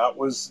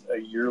was a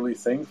yearly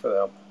thing for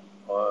them.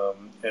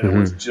 And it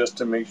was just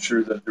to make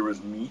sure that there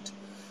was meat.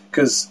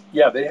 Because,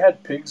 yeah, they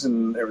had pigs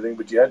and everything,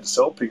 but you had to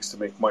sell pigs to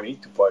make money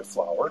to buy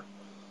flour.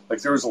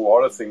 Like, there was a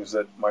lot of things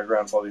that my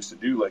grandfather used to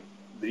do. Like,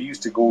 they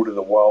used to go to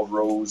the Wild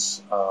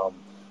Rose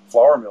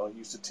flour mill and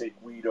used to take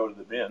wheat out of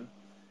the bin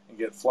and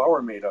get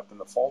flour made up in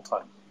the fall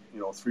time.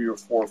 3 or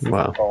 4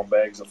 50-pound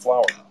bags of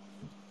flour.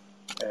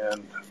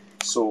 And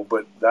so,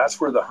 but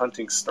that's where the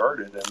hunting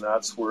started, and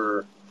that's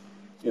where,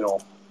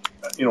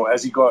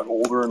 as he got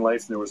older in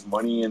life and there was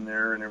money in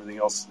there and everything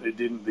else, they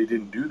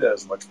didn't do that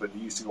as much, but he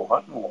used to go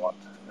hunting a lot.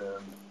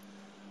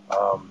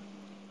 And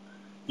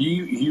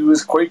he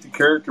was quite the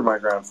character, my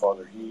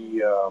grandfather.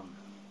 He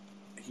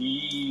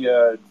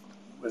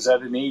was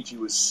at an age, he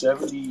was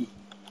 70,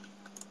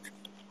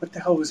 what the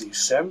hell was he,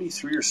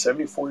 73 or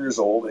 74 years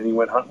old, and he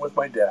went hunting with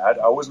my dad.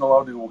 I wasn't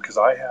allowed to go because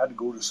I had to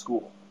go to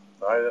school.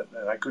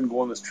 And I couldn't go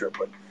on this trip,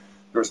 but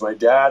there was my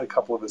dad, a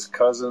couple of his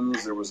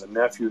cousins, there was a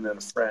nephew and then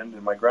a friend,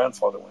 and my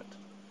grandfather went.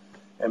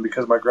 And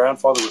because my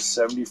grandfather was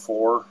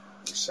 74 or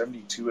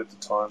 72 at the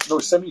time, no,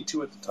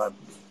 72 at the time,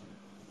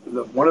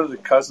 one of the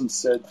cousins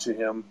said to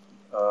him,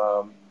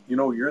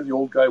 you're the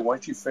old guy, why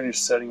don't you finish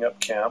setting up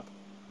camp?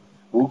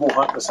 We'll go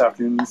hunt this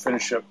afternoon, you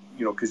finish up,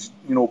 because,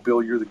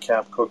 Bill, you're the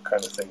camp cook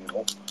kind of thing,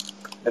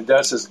 And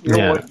Dad says,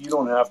 what, you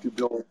don't have to,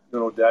 Bill,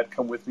 Dad,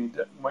 come with me.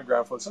 My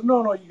grandfather said,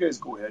 no, you guys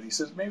go ahead. He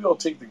says, maybe I'll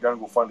take the gun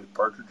and go find a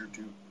partridge or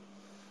two.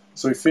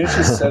 So he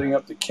finishes setting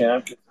up the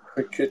camp, gets the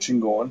quick kitchen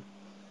going.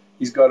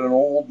 He's got an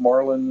old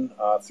Marlin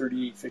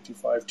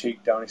 3855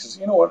 takedown. He says,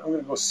 you know what, I'm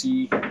going to go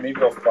see,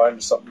 maybe I'll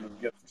find something to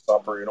get for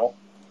supper,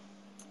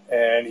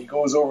 And he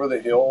goes over the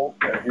hill,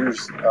 and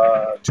here's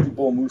 2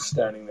 bull moose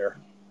standing there.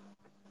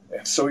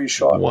 And so he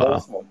shot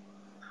both of them.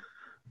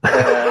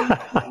 And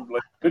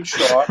good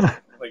shot,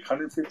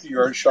 150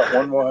 yards, shot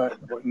one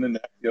in the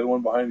neck, the other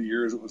one behind the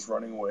ear as it was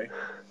running away.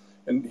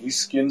 And he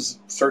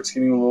starts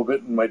skinning a little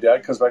bit, and my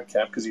dad comes back to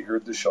camp because he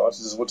heard the shots.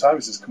 He says, what time?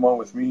 He says, come on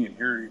with me. And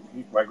here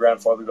my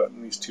grandfather got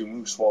in these 2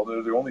 moose. Well,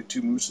 they're the only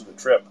 2 moose of the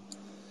trip.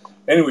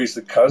 Anyways,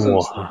 the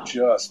cousins were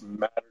just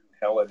mad as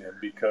hell at him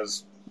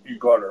because you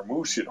got our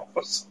moose,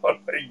 So my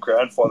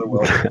grandfather,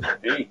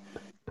 hey,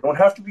 you don't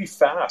have to be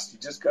fast. You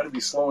just got to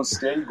be slow and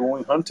steady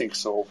going hunting.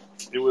 So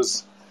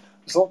there's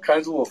all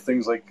kinds of little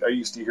things. Like I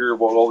used to hear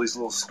about all these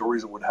little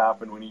stories that would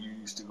happen when he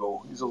used to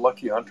go. He's a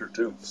lucky hunter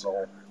too.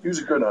 So he was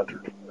a good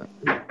hunter.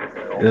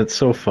 It's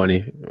so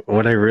funny.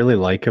 What I really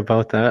like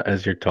about that,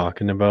 as you're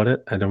talking about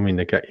it, I don't mean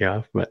to cut you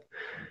off, but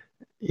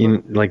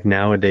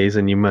nowadays,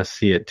 and you must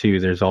see it too,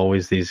 there's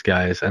always these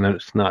guys, and I'm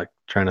just not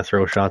trying to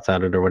throw shots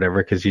at it or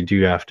whatever, because you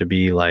do have to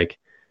be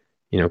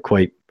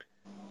quite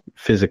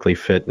physically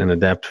fit and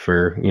adept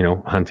for,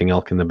 hunting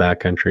elk in the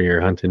backcountry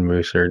or hunting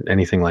moose or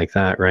anything like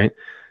that, right?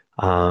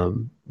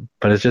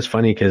 But it's just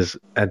funny because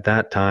at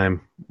that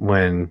time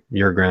when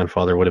your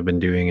grandfather would have been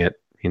doing it,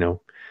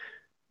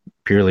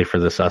 purely for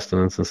the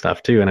sustenance and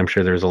stuff too, and I'm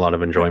sure there's a lot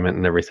of enjoyment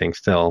and everything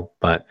still,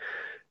 but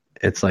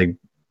it's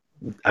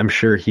I'm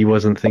sure he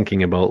wasn't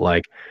thinking about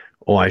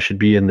I should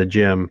be in the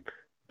gym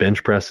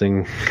bench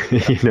pressing,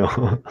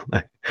 to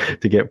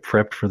get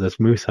prepped for this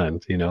moose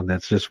hunt.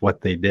 That's just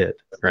what they did,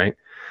 right?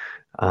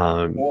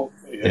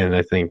 And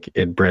I think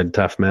it bred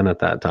tough men at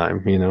that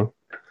time,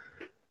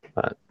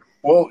 But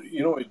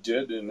it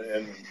did,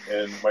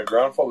 and my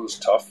grandfather was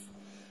tough.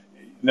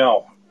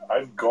 Now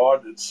I've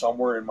got it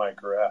somewhere in my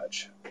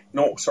garage.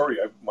 No, sorry,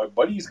 my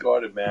buddy's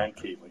got a man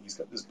cave. He's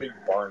got this big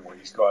barn where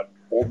he's got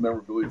old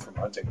memorabilia from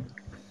hunting.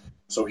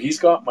 So he's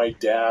got my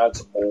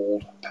dad's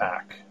old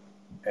pack,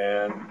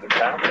 and the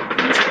pack that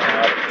he used to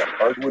have a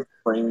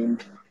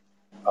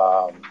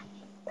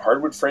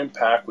hardwood frame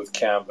pack with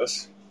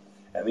canvas,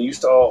 and they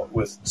used to all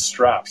with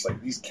straps.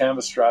 These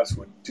canvas straps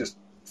would just,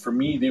 for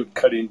me, they would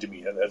cut into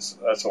me. And that's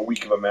how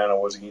weak of a man I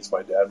was against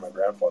my dad and my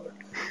grandfather.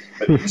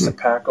 But he used to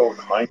pack out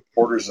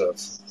hindquarters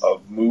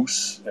of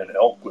moose and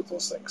elk with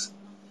those things.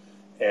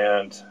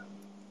 And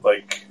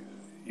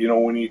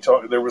when you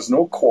talk, there was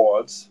no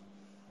quads.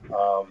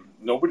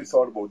 Nobody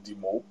thought about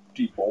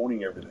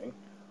deboning everything.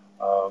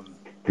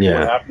 What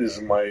happened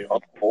is my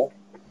uncle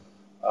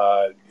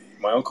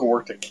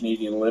worked at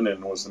Canadian Linen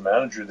and was the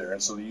manager there,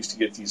 and so they used to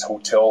get these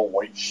hotel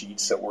white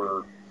sheets that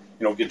were,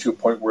 get to a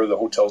point where the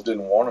hotels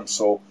didn't want them.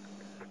 So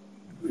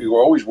we were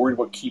always worried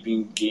about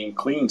keeping game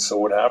clean. So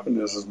what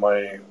happened is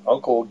my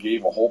uncle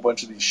gave a whole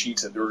bunch of these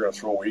sheets that they were going to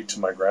throw away to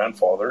my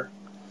grandfather,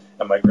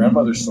 and my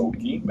grandmother sewed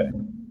game back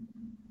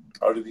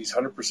out of these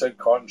 100%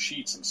 cotton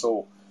sheets, and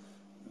so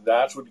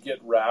that's what would get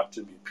wrapped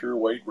and be pure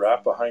white,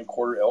 wrap behind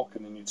quarter elk,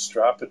 and then you'd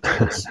strap it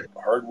to this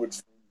hardwood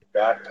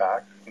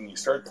backpack, and you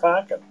start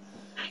packing.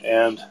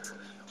 And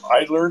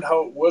I learned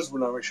how it was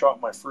when I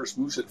shot my first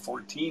moose at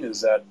 14,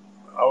 is that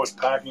I was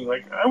packing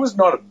I was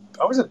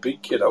a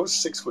big kid. I was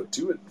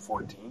 6'2" at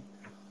 14.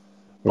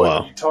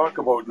 But you talk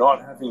about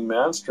not having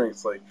man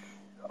strength. I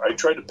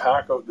tried to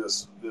pack out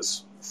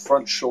this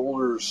front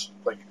shoulders,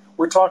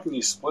 we're talking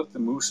you split the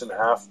moose in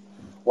half,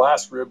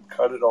 last rib,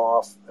 cut it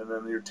off, and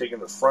then you're taking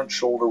the front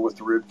shoulder with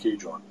the rib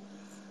cage on.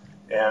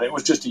 And it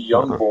was just a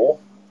young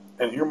bull.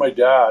 And here my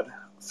dad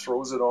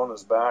throws it on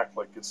his back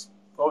like it's,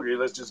 okay,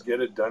 let's just get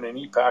it done. And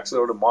he packs it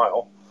out a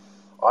mile.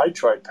 I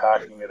tried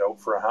packing it out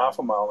for a half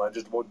a mile, and I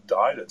just about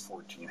died at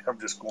 14. I'm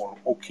just going,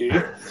 okay,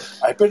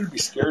 I better be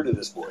scared of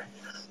this boy.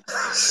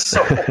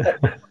 So,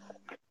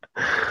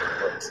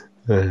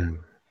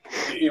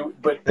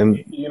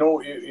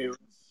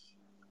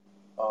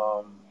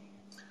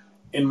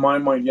 in my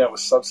mind, yeah, it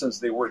was substance.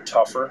 They were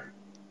tougher,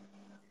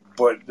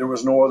 but there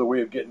was no other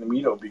way of getting the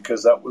meat out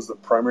because that was the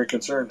primary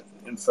concern.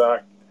 In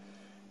fact,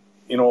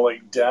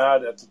 like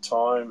Dad at the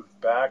time,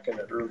 back in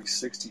the early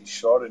 60s,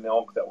 shot an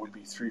elk that would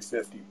be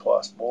 350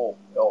 plus bull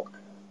elk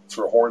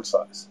for horn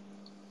size.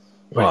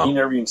 But he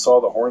never even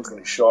saw the horns when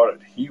he shot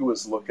it. He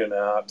was looking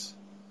at,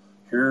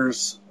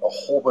 here's a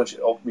whole bunch of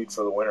elk meat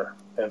for the winter.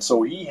 And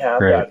so he had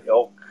that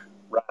elk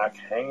rack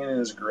hanging in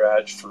his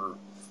garage for,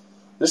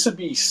 this would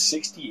be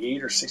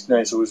 68 or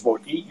 69, so it was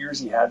about 8 years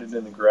he had it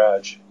in the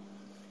garage.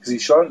 Because he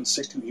shot it in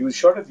 60, he was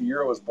shot at the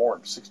year I was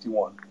born,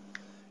 61.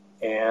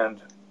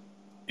 And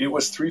it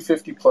was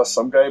 350 plus.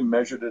 Some guy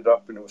measured it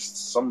up, and it was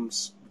some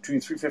between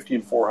 350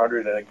 and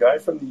 400. And a guy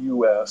from the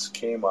U.S.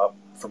 came up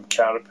from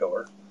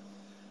Caterpillar,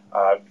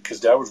 because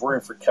Dad was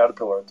working for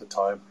Caterpillar at the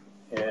time.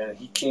 And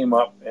he came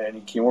up, and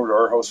he came over to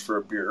our house for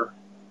a beer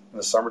in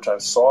the summertime,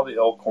 saw the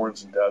elk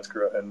horns in Dad's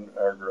in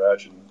our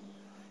garage, and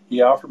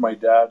he offered my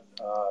dad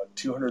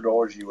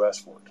 $200 US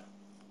for it.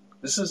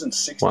 This is in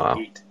 68.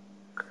 Wow.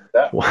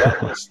 That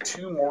was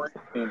 2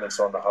 mortgage payments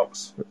on the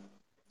house.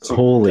 So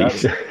holy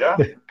shit. Yeah.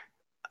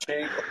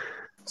 Okay.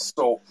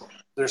 So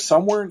they're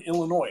somewhere in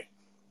Illinois,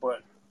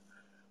 but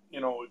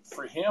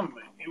for him,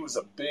 it was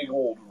a big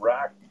old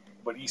rack.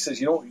 But he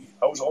says,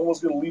 I was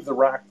almost going to leave the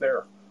rack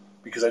there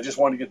because I just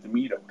wanted to get the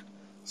meat out.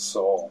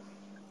 So,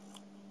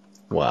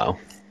 wow.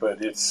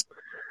 But it's,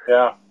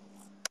 yeah.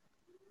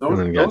 And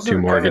then got 2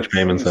 mortgage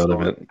payments out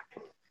of it.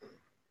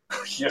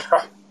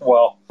 Yeah.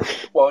 Well,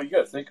 you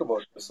got to think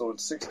about it. So in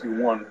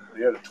 61,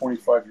 they had a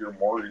 25-year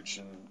mortgage,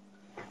 and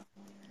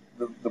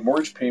the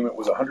mortgage payment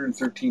was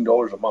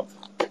 $113 a month.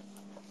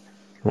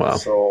 Wow.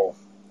 So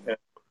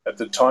at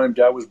the time,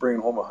 Dad was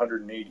bringing home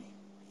 $180.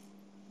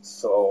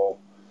 So,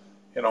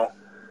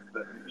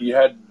 you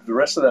had the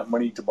rest of that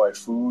money to buy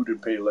food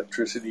and pay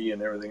electricity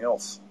and everything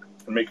else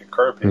and make a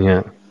car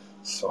payment. Yeah.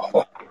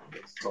 So,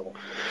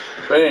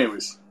 but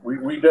anyways,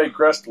 we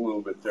digressed a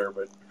little bit there,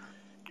 but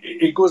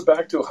it goes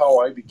back to how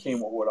I became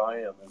what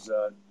I am. Is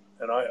that,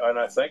 and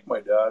I thank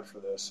my dad for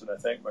this, and I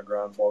thank my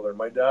grandfather.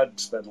 My dad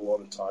spent a lot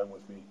of time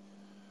with me.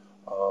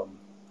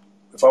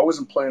 If I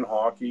wasn't playing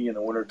hockey in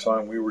the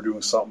wintertime, we were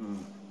doing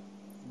something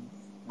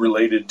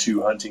related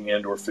to hunting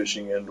and or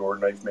fishing and or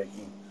knife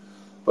making.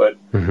 But,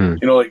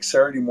 like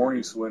Saturday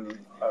mornings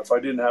if I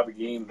didn't have a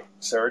game,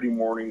 Saturday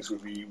mornings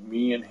would be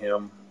me and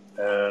him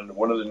and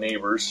one of the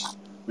neighbors.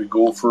 We'd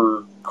go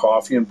for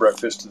coffee and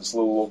breakfast to this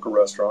little local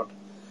restaurant.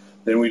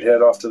 Then we'd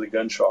head off to the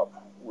gun shop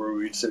where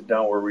we'd sit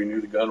down where we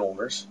knew the gun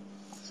owners.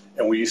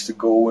 And we used to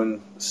go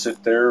and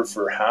sit there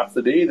for half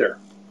the day there,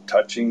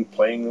 touching,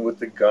 playing with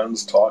the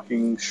guns,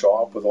 talking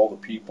shop with all the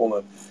people.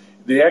 And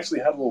they actually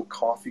had a little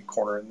coffee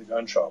corner in the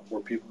gun shop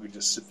where people could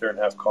just sit there and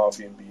have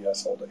coffee and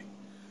BS all day.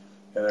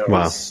 And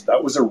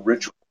that was a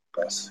ritual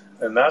for us.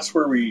 And that's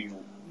where you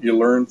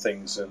learn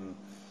things and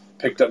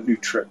picked up new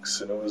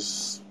tricks. And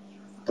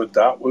but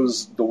that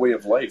was the way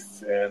of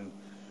life. And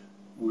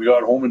we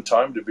got home in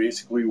time to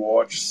basically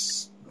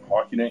watch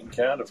Hockey Night in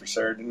Canada for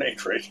Saturday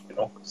night, right?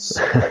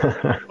 So,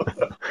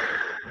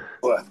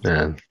 but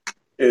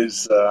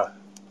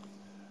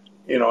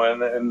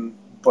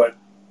but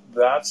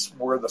that's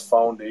where the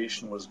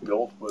foundation was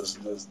built. Was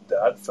this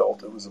Dad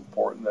felt it was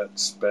important that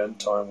spend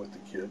time with the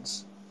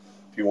kids.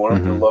 If you want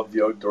them to love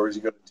the outdoors,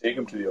 you got to take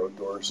them to the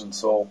outdoors. And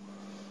so,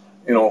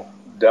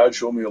 Dad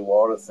showed me a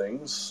lot of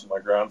things. My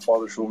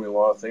grandfather showed me a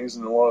lot of things,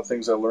 and a lot of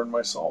things I learned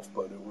myself.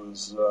 But it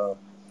was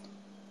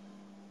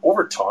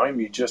over time,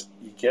 you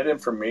get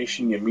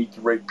information, you meet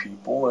the right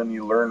people, and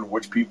you learn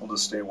which people to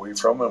stay away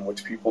from and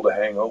which people to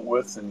hang out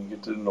with, and you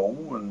get to know.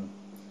 And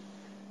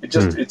it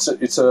just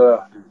it's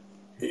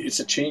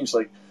a change.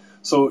 Like,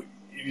 so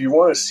if you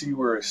want to see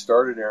where I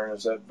started, Aaron,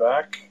 is that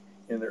back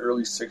in the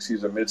early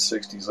 60s or mid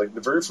 60s, like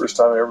the very first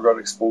time I ever got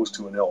exposed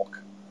to an elk.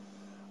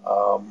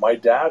 My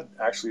dad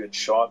actually had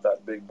shot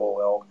that big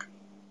bull elk.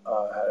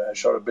 Had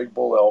shot a big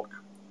bull elk,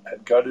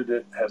 had gutted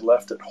it, had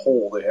left it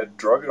whole. They had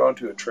drug it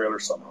onto a trailer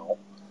somehow.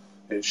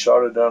 They had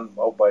shot it down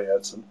out by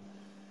Edson.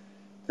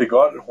 They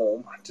got it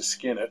home to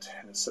skin it,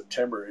 and it's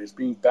September. It's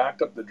being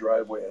backed up the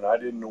driveway, and I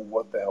didn't know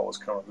what the hell was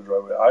coming up the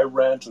driveway. I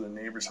ran to the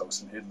neighbor's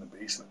house and hid in the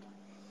basement.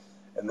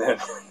 And then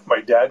my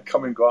dad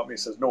come and got me and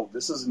says, "No,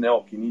 this is an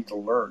elk. You need to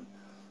learn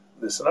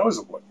this." And I was,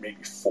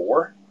 maybe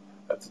 4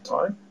 at the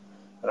time?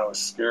 And I was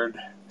scared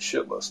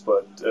shitless.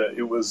 But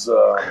it was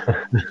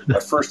my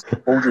first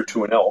exposure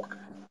to an elk.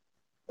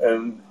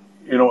 And,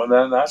 and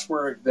then that's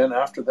where, then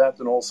after that,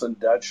 then all of a sudden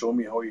Dad showed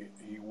me how he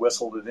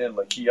whistled it in.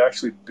 Like, he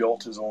actually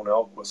built his own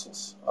elk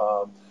whistles.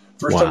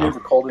 First time he ever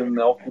called in an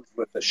elk was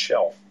with a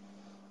shell,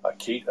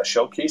 a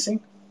shell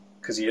casing,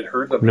 because he had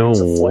heard that he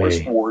was a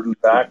forest warden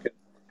back.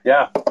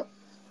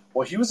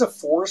 Well, he was a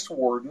forest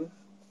warden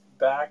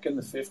back in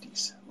the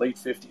 50s, late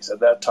 50s. At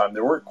that time,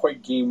 they weren't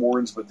quite game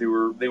wardens, but they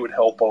would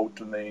help out,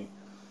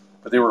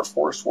 but they were a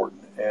forest warden.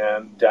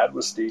 And Dad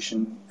was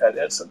stationed at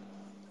Edson,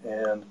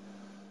 and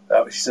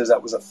he says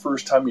that was the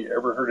first time he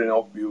ever heard an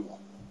elk bugle.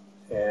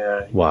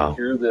 And he could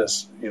hear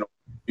this,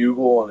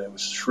 bugle, and it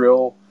was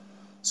shrill.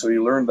 So he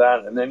learned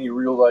that, and then he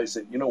realized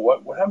that,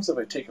 what happens if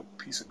I take a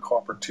piece of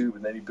copper tube?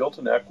 And then he built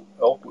an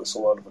elk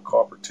whistle out of a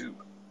copper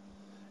tube.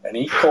 And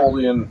he called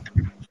in,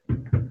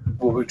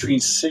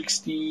 between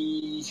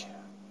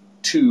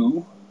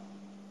 62,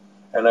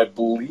 and I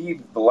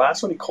believe the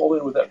last one he called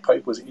in with that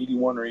pipe was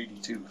 81 or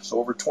 82. So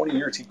over 20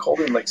 years, he called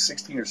in like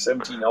 16 or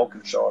 17 elk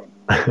and shot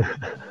them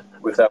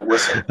with that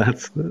whistle.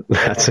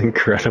 That's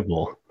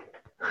incredible.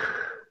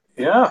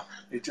 Yeah,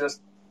 it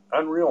just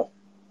unreal.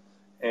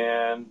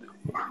 And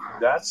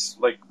that's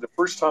like the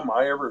first time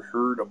I ever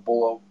heard a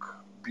bull elk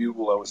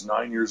bugle. I was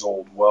 9 years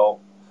old.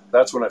 Well,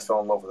 that's when I fell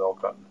in love with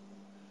elk hunting.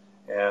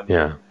 And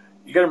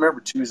you got to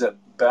remember too, is that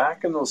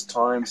back in those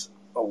times,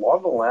 a lot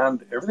of the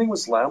land, everything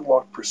was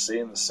landlocked per se,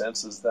 in the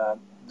sense is that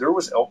there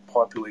was elk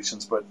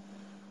populations, but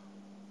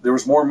there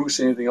was more moose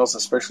than anything else,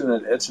 especially in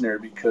that Edson area,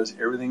 because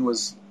everything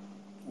was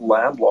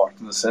landlocked,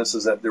 in the sense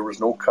is that there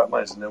was no cut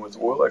lines. And then with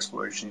oil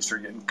exploration, you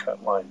start getting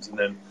cut lines, and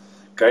then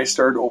guys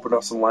started to open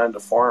up some land to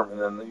farm, and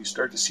then you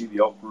start to see the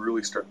elk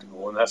really start to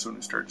go, and that's when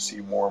we start to see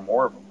more and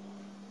more of them.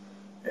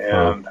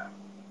 And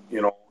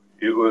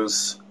it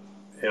was,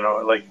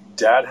 like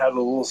Dad had a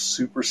little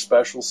super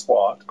special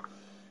spot,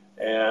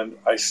 and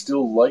I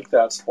still like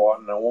that spot,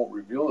 and I won't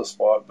reveal the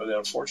spot, but the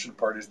unfortunate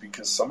part is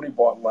because somebody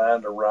bought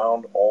land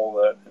around all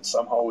that and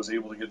somehow was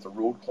able to get the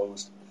road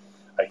closed,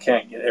 I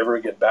can't ever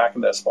get back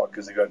in that spot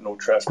because they got no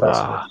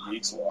trespassing and the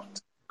gates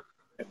locked.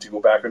 I have to go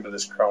back into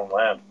this crown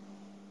land.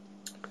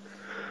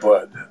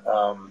 But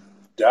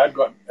Dad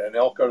got an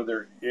elk out of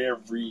there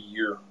every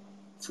year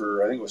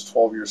for, I think it was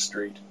 12 years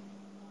straight.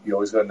 He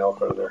always got an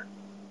elk out of there.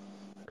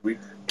 We'd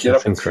get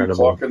up at 3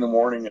 o'clock in the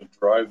morning and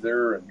drive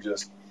there, and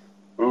just,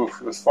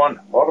 it was fun.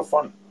 A lot of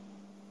fun.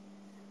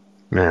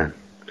 Man.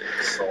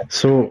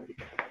 So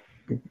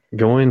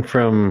going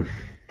from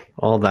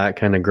all that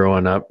kind of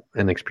growing up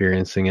and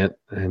experiencing it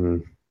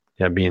and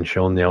being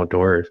shown the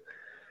outdoors,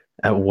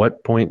 at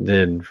what point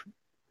did,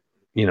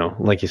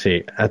 like you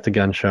say, at the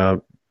gun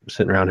shop,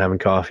 sitting around having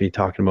coffee,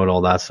 talking about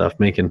all that stuff,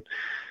 making,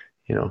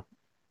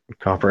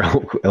 copper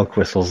elk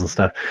whistles and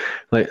stuff.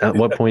 Like, at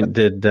what point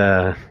did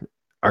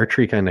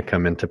archery kind of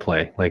come into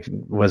play? Like,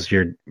 was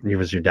your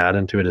dad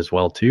into it as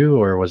well too,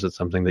 or was it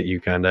something that you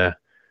kind of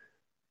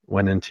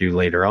went into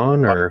later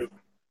on? Or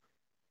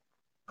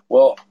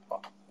well,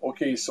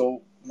 okay,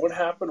 so what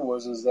happened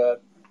is that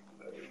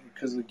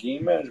because of the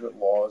game management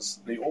laws,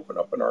 they opened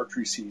up an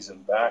archery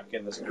season back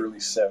in the early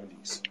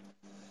 70s.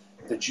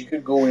 That you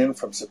could go in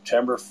from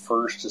September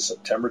 1st to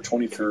September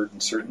 23rd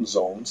in certain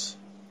zones,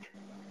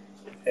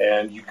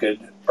 and you could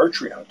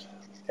archery hunt.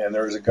 And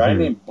there was a guy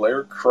named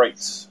Blair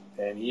Kreitz,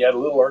 and he had a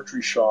little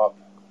archery shop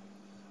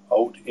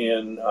out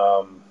in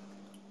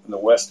the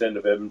west end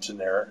of Edmonton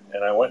there.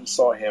 And I went and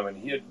saw him, and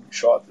he had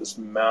shot this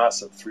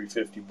massive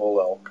 350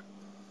 bull elk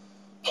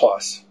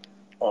plus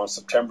on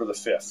September the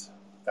 5th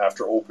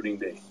after opening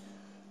day.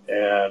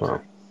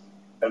 And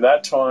at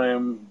that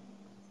time,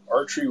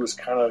 archery was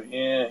kind of,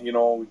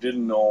 we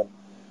didn't know.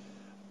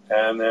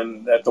 And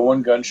then at the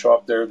one gun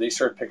shop there, they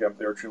started picking up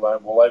the archery line.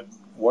 Well,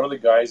 one of the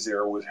guys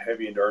there was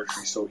heavy into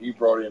archery, so he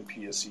brought in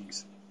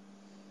PSEs.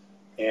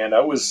 And I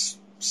was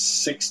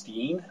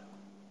 16,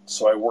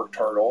 so I worked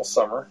hard all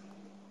summer,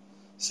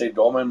 saved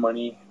all my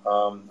money.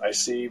 I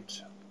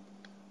saved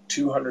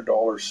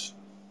 $200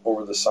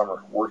 over the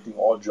summer, working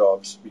all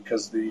jobs,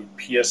 because the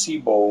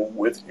PSE bow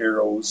with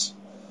arrows,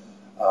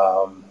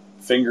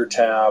 finger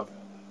tab,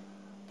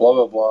 blah,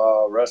 blah,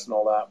 blah, rest and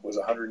all that was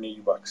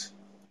 $180.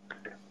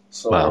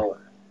 So,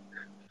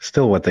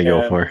 still what they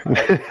go for.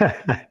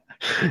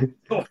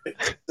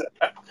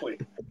 Exactly.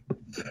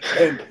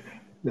 And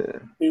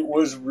it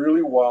was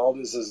really wild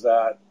is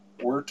that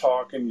we're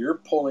talking, you're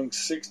pulling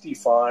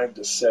 65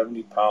 to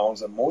 70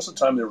 pounds, and most of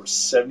the time there were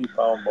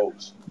 70-pound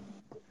bows.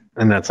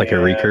 And that's like a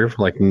recurve?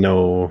 Like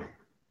no,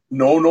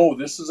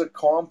 this is a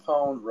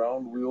compound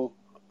round wheel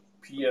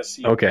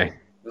PSE. Okay.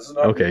 This is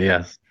not okay,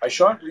 yes. I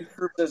shot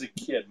recurves as a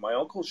kid. My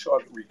uncle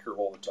shot recurve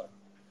all the time.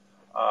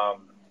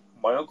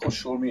 My uncle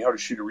showed me how to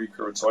shoot a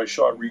recurve, so I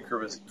shot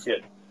recurve as a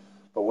kid.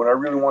 But when I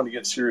really wanted to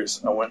get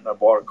serious, I went and I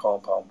bought a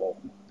compound bow.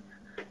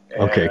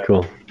 Okay,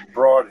 cool.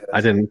 Broadhead.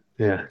 I didn't,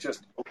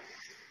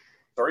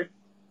 Sorry?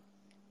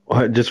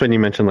 Well, just when you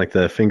mentioned like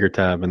the finger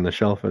tab and the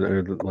shelf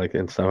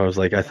and stuff, I was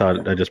like,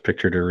 I just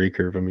pictured a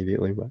recurve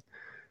immediately, but.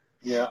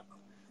 Yeah,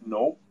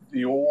 no.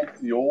 The old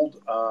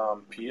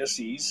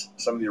PSEs,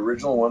 some of the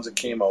original ones that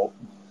came out,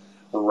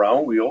 were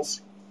round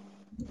wheels.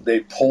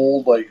 They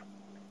pulled like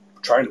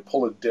trying to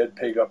pull a dead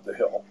pig up the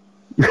hill.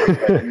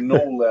 Had no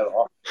lead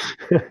off.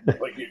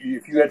 Like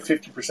if you had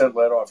 50%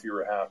 lead off, you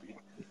were happy.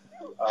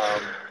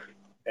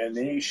 And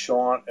and they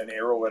shot an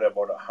arrow at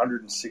about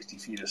 160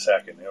 feet a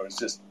second. It was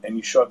just, and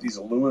you shot these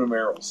aluminum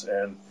arrows,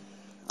 and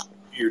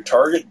your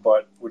target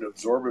butt would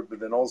absorb it, but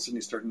then all of a sudden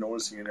you start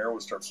noticing an arrow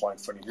would start flying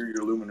funny. Here,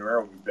 your aluminum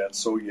arrow would be bent,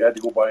 so you had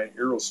to go buy an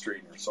arrow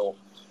straightener. So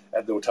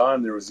at the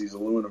time, there was these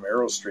aluminum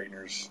arrow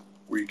straighteners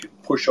where you could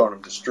push on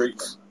them to straighten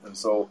them. And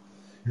so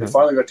it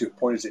finally got to a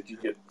point is that you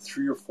get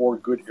 3 or 4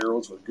 good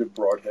arrows with good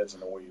broadheads,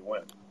 and away you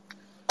went.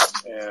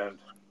 And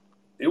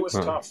it was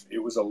tough. It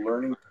was a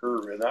learning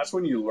curve, and that's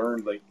when you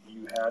learned, like,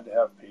 you had to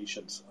have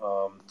patience.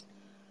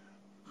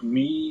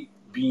 Me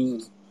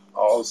being,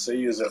 I'll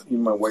say, is that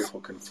even my wife will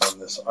confirm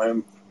this,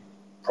 I'm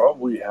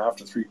probably half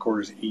to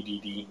 3/4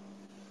 ADD.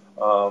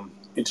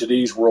 In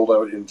today's world,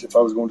 if I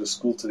was going to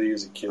school today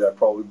as a kid, I'd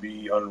probably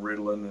be on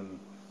Ritalin, and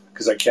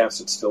because I can't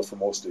sit still for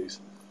most days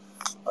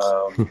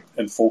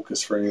and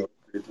focus for any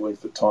great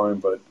length of time.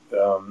 But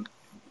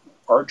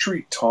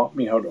archery taught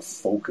me how to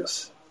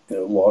focus in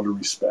a lot of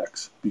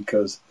respects,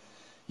 because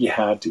you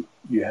had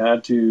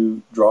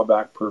to draw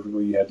back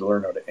perfectly. You had to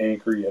learn how to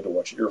anchor. You had to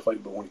watch air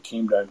flight. But when it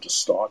came down to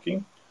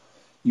stalking,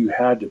 you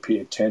had to pay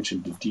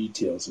attention to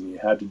details, and you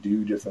had to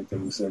do different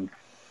things. And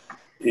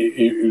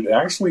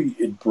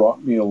it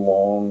brought me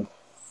along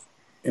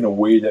in a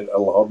way that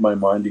allowed my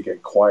mind to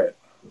get quiet.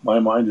 My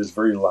mind is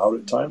very loud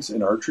at times,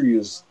 and archery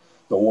is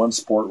the one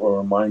sport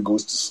where my mind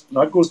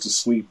not goes to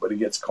sleep, but it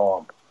gets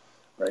calm,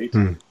 right?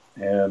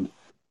 And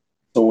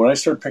so when I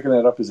started picking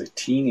that up as a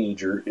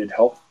teenager, it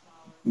helped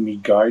me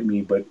guide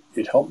me, but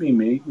it helped me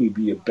make me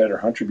be a better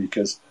hunter,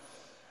 because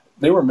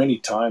there were many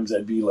times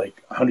I'd be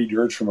like 100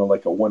 yards from a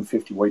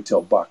 150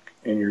 whitetail buck,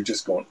 and you're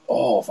just going,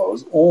 oh, if I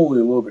was only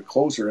a little bit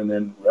closer. And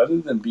then rather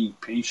than being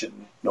patient,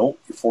 no,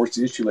 you force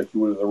the issue like you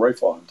would with a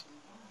rifle hunt.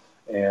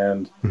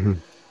 And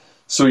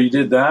so you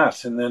did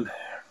that, and then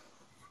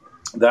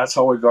that's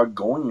how I got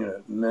going in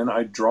it. And then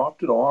I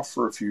dropped it off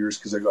for a few years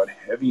because I got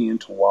heavy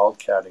into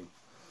wildcatting.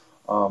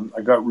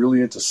 I got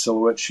really into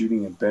silhouette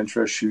shooting and bench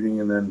rest shooting,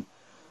 and then,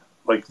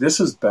 like, this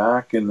is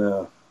back in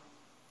the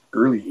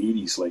early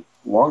 80s. Like,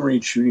 long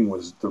range shooting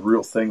was the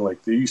real thing.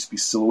 Like, there used to be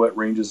silhouette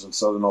ranges in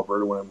southern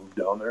Alberta when I moved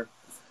down there,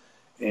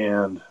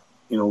 and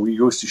we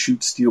used to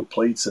shoot steel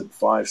plates at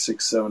 500,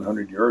 600,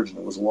 700 yards, and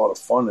it was a lot of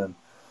fun. And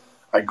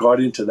I got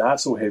into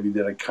that so heavy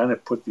that I kind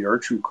of put the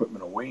archery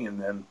equipment away.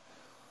 And then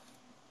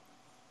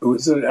it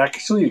was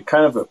actually a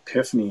kind of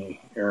epiphany,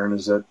 Aaron,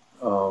 is that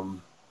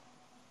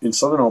in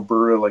southern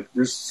Alberta, like,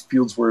 there's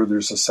fields where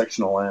there's a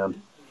section of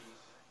land,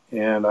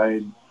 and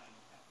I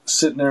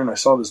sitting there and I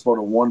saw this about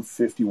a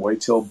 150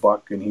 whitetail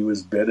buck, and he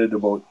was bedded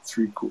about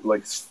probably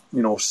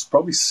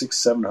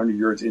 600-700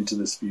 yards into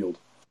this field.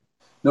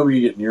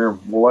 Nobody could get near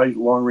him. Well, I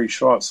long range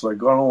shot, so I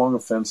got along a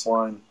fence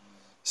line,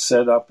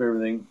 set up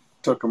everything,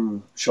 took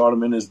him, shot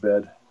him in his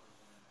bed,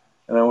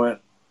 and I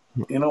went,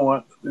 you know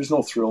what? There's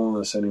no thrill in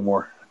this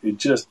anymore. It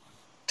just,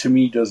 to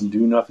me, doesn't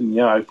do nothing.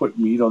 Yeah, I put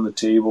meat on the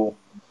table,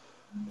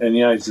 and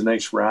yeah, it's a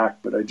nice rack,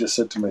 but I just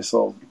said to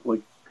myself,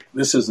 like,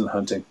 this isn't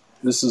hunting.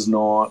 This is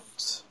not,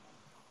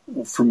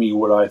 for me,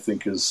 what I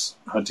think is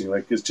hunting.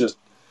 Like, it's just,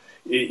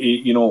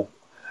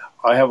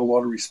 I have a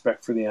lot of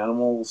respect for the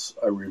animals.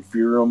 I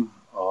revere them.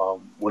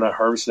 When I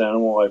harvest an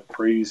animal, I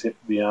praise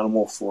the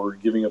animal for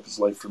giving up his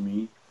life for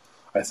me.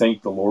 I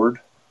thank the Lord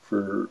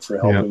for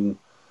helping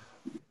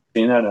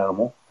train that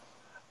animal.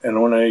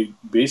 And when I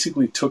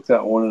basically took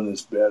that one in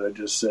his bed, I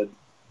just said,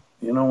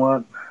 you know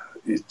what?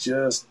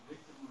 It's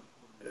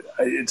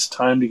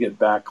time to get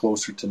back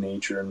closer to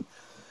nature. And,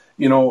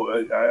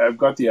 I've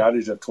got the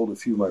adage I've told a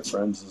few of my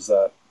friends is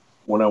that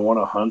when I want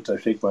to hunt, I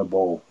take my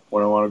bow.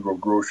 When I want to go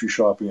grocery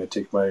shopping, I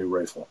take my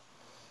rifle.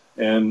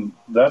 And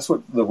that's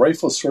what the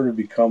rifle sort of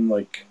become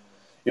like.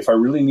 If I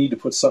really need to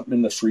put something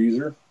in the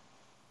freezer,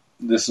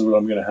 this is what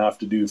I'm going to have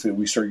to do if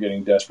we start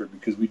getting desperate,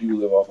 because we do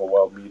live off of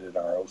wild meat at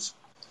our house.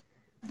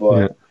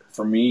 But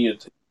for me,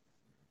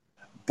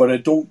 but I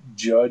don't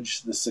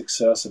judge the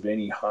success of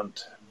any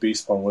hunt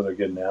based on whether I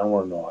get an animal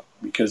or not,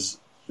 because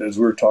as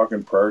we were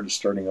talking prior to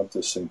starting up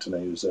this thing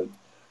tonight, is that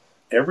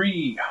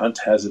every hunt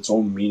has its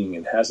own meaning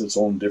and has its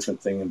own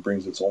different thing and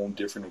brings its own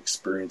different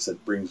experience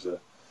that brings a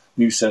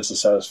new sense of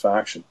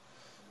satisfaction.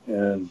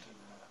 And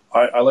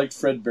I like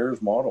Fred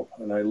Bear's motto,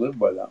 and I live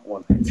by that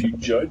one. If you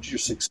judge your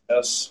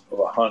success of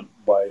a hunt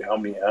by how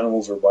many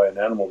animals or by an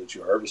animal that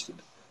you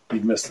harvested,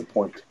 you've missed the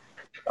point.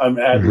 I'm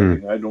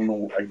ad-libbing. I don't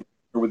know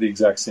what the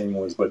exact saying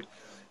was, but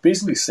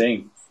basically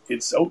saying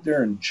it's out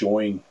there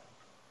enjoying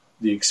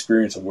the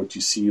experience of what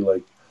you see.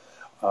 Like,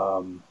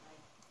 I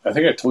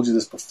think I told you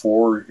this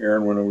before,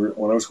 Aaron, when I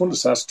was going to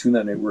Saskatoon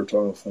that night, we were talking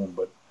on the phone,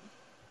 but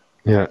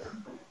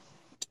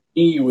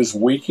he was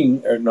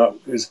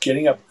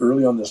getting up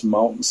early on this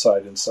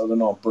mountainside in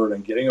southern Alberta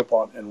and getting up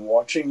on and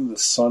watching the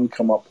sun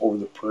come up over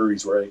the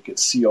prairies where I could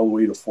see all the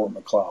way to Fort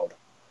McLeod.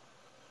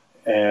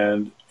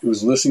 And it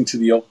was listening to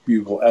the elk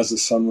bugle as the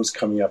sun was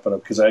coming up, and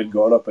because I had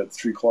got up at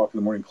 3 o'clock in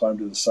the morning, climbed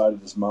to the side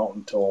of this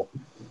mountain till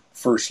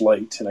first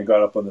light, and I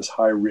got up on this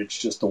high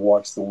ridge just to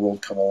watch the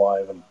world come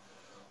alive. And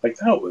like,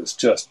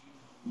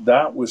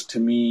 that was to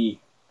me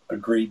a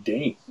great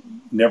day.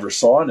 Never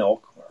saw an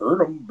elk, heard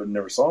them, but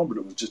never saw them. But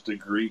it was just a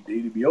great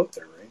day to be out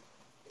there, right?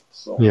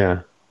 So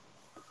Yeah.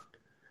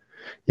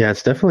 Yeah,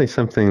 it's definitely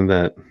something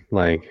that,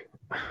 like,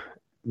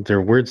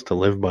 they're words to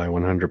live by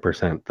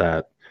 100%,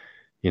 that,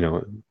 you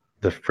know,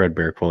 the Fred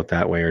Bear quote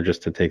that way, or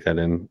just to take that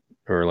in,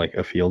 or like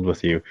a field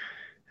with you.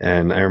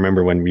 And I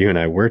remember when you and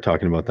I were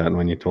talking about that, and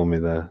when you told me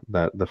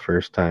that the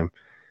first time,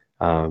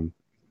 um,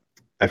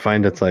 I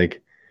find it's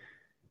like,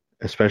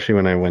 especially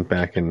when I went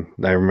back, and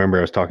I remember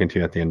I was talking to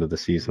you at the end of the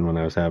season when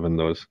I was having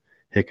those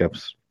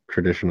hiccups,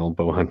 traditional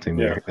bow hunting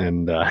yeah, there,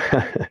 and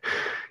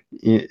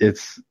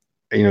it's,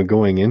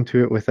 going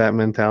into it with that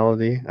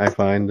mentality, I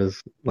find,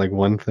 is like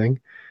one thing,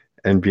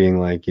 and being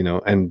like,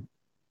 and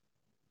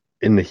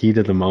in the heat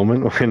of the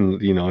moment, when,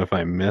 if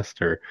I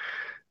missed, or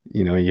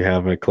you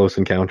have a close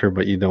encounter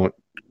but you don't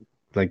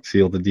like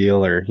seal the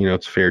deal, or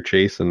it's fair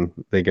chase and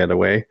they get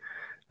away.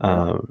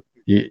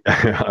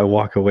 yeah, I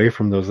walk away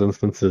from those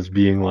instances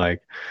being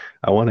like,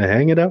 I want to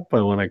hang it up.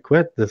 I want to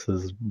quit. This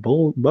is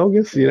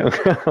bogus,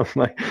 I'm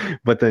like,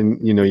 but then,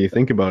 you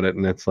think about it,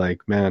 and it's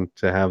like, man,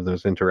 to have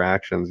those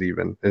interactions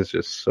even is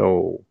just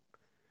so,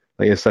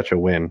 like, it's such a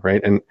win,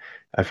 right? And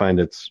I find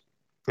it's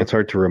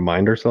hard to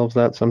remind ourselves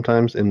that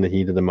sometimes in the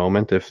heat of the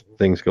moment, if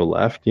things go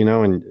left,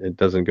 and it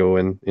doesn't go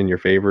in your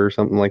favor or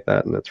something like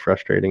that, and it's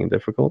frustrating and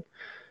difficult.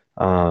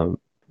 Um,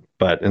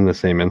 but in the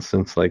same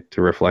instance, like,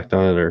 to reflect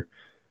on it, or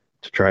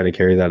to try to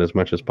carry that as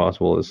much as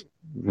possible, is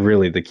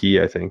really the key,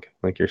 I think,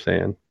 like you're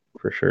saying,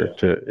 for sure, yeah.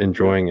 to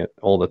enjoying it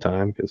all the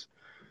time. Because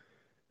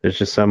there's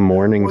just some Well,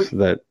 mornings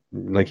that,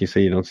 like you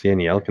say, you don't see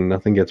any elk, and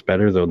nothing gets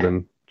better though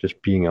than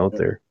just being out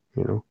there.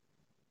 you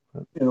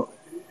know,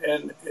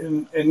 and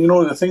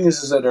the thing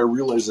is that I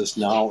realize this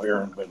now,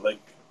 Aaron, but like,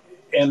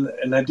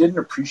 and I didn't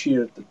appreciate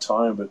it at the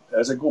time, but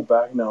as I go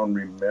back now and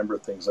remember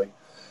things, like,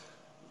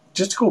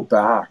 just to go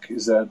back,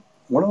 is that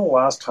one of the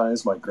last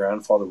times my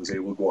grandfather was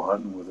able to go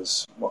hunting with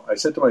us. Well, I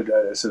said to my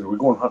dad, I said, "We're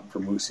going hunting for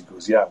moose." He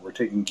goes, "Yeah, we're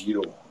taking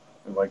Guido."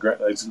 And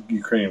it's a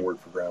Ukrainian word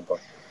for grandpa.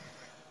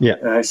 Yeah.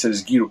 And I said,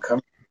 "Is Guido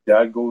coming?"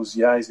 Dad goes,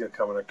 "Yeah, he's going to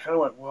come." And I kind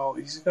of went, "Well,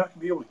 he's not going to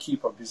be able to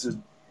keep up." He says,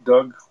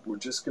 "Doug, we're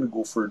just going to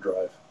go for a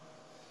drive."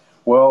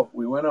 Well,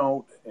 we went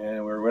out,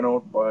 and we went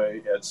out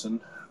by Edson,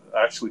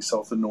 actually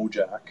south of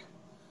Nojack.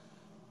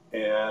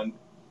 And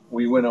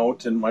we went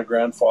out, and my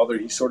grandfather,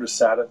 he sort of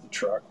sat at the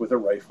truck with a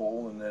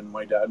rifle, and then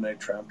my dad and I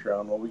tramped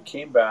around. Well, we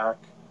came back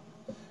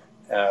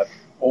at,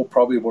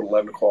 probably about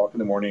 11 o'clock in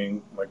the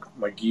morning.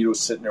 My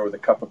Guido's sitting there with a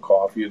cup of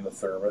coffee in the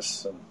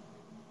thermos, and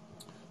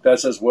Dad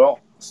says,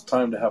 "Well, it's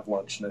time to have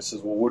lunch." And I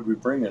says, "Well, what did we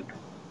bring in?"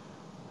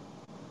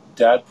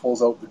 Dad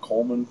pulls out the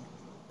Coleman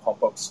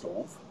pump-up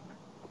stove,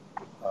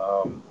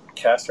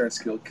 cast iron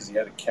skillet, because he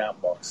had a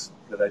camp box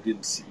that I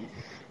didn't see.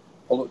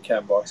 Pulled out the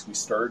camp box. We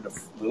started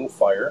a little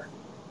fire,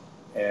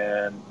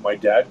 and my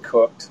dad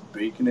cooked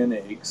bacon and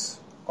eggs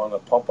on a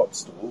pump-up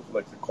stove,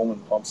 like the Coleman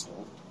pump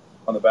stove,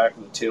 on the back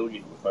of the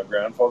tailgate with my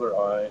grandfather,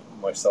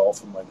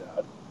 myself, and my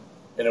dad.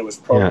 And it was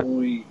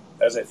probably,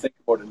 as I think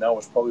about it now, it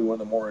was probably one of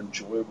the more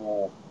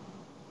enjoyable,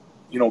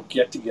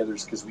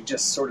 get-togethers, because we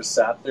just sort of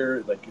sat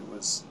there. Like, it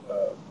was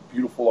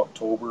beautiful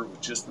October. It was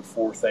just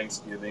before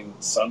Thanksgiving.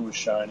 The sun was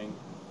shining.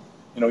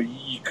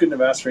 You couldn't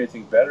have asked for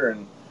anything better.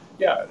 And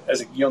yeah,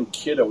 as a young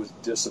kid, I was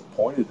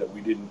disappointed that we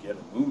didn't get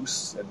a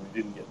moose, and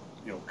we didn't get,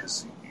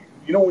 because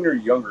when you're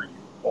younger,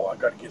 I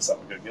got to get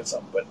something.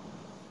 But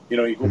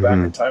you go back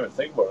in time and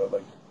think about it,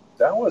 like,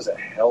 that was a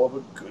hell of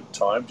a good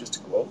time just to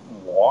go out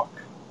and walk,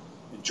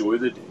 enjoy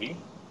the day,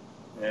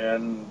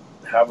 and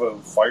have a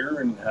fire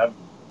and have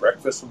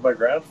breakfast with my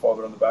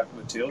grandfather on the back of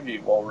the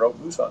tailgate while we're out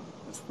moose hunting.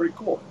 It's pretty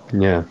cool.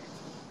 Yeah.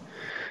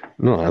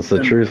 No, that's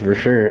the truth for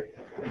sure.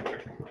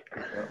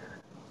 Yeah.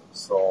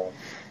 So,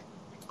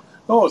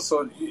 no,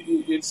 so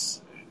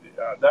it's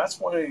that's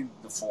why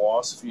the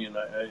philosophy, and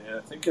I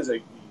think as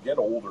you get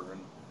older,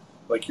 and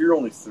like, you're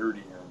only 30,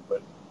 Aaron,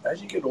 but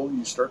as you get older,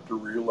 you start to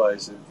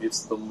realize that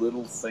it's the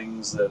little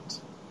things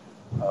that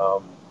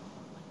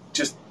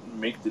just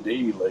make the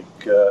day.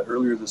 Like,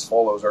 earlier this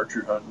fall, I was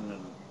archery hunting,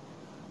 and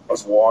I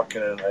was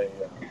walking, and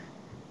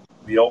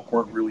the elk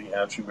weren't really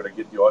answering, but I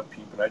get the odd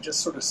peep, and I just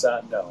sort of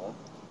sat down,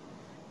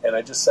 and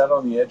I just sat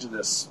on the edge of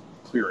this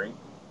clearing,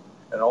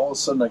 and all of a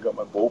sudden I got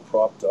my bow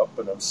propped up,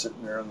 and I'm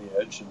sitting there on the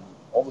edge, and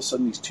all of a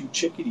sudden these two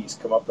chickadees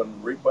come up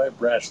and right by a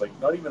branch, like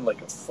not even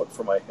like a foot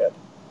from my head,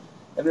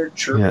 and they're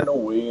chirping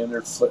away, and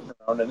they're flitting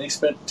around, and they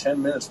spent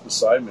 10 minutes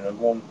beside me, and I'm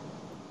going,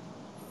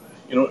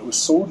 it was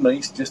so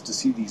nice just to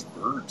see these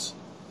birds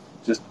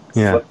just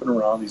flipping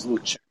around, these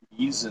little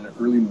chickadees in the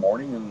early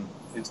morning, and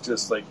it's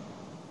just like,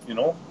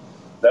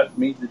 that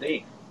made the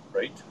day,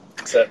 right?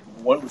 It's that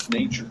one with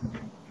nature.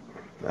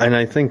 And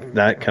I think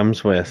that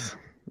comes with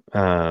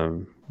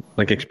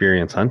like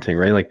experience hunting,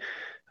 right? Like,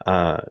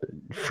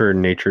 for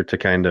nature to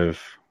kind of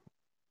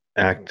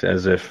act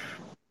as if,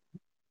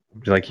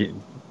 like,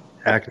 you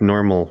act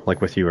normal,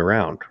 like, with you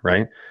around,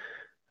 right?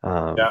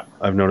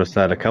 I've noticed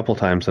that a couple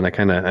times, and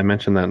I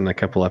mentioned that in a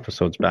couple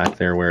episodes back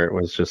there, where it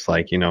was just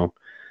like,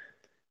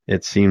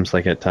 it seems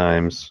like at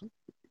times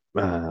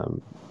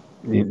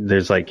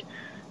there's like,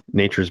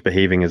 nature's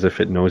behaving as if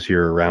it knows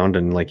you're around,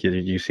 and like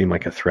you seem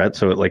like a threat.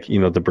 So it, like,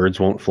 the birds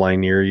won't fly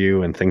near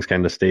you and things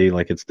kind of stay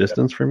like its Yeah.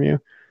 distance from you.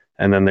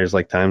 And then there's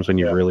like times when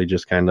you've Yeah. really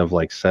just kind of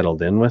like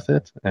settled in with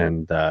it,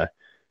 and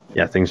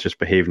yeah, things just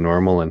behave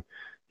normal, and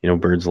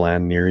birds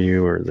land near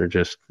you, or they're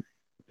just,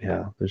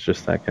 yeah, there's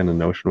just that kind of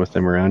notion with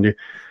them around you.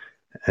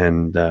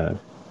 And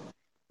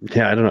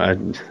yeah, I don't know. I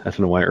don't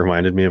know why it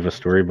reminded me of a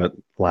story, but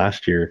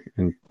last year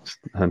in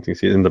hunting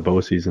season, in the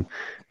bow season,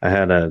 I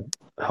had a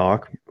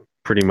hawk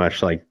pretty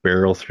much like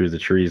barrel through the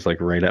trees, like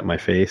right at my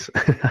face.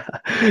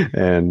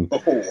 And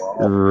Oh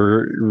wow.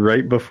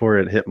 right before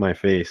it hit my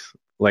face,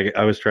 like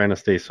I was trying to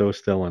stay so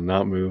still and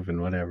not move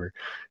and whatever.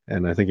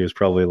 And I think it was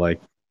probably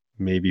like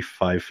maybe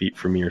 5 feet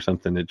from me or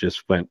something. It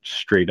just went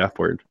straight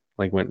upward,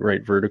 like went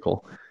right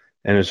vertical.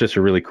 And it was just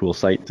a really cool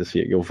sight to see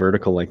it go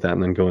vertical like that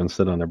and then go and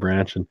sit on a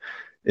branch. And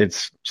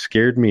it's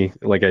scared me.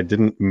 Like I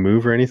didn't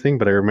move or anything,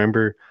 but I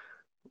remember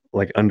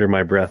like under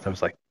my breath, I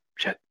was like,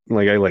 shit.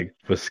 Like I like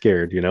was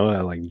scared,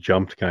 I like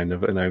jumped kind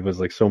of, and I was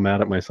like so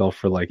mad at myself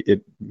for like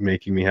it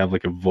making me have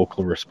like a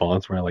vocal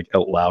response where I like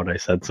out loud I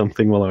said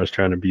something while I was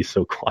trying to be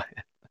so quiet.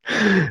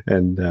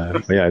 And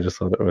but yeah, I just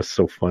thought it was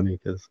so funny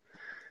because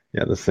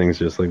yeah, this thing's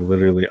just like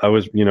literally, I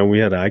was, we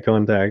had eye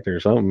contact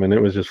or something, and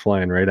it was just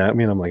flying right at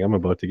me, and I'm like, I'm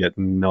about to get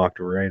knocked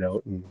right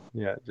out, and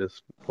yeah,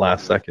 just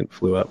last second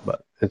flew up.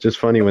 But it's just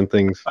funny when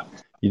things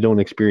you don't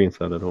experience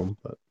that at home.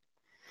 But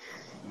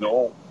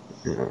No,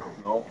 yeah,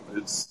 no,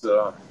 it's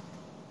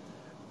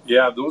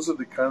yeah. Those are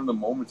the kind of the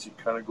moments you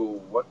kind of go,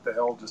 "What the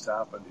hell just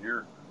happened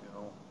here?"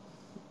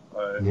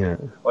 yeah,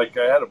 Like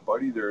I had a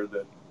buddy there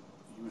that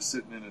he was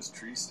sitting in his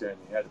tree stand.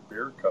 He had a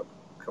bear cub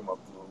come up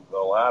the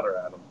ladder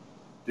at him.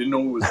 Didn't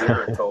know it was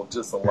there until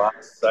just the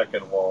last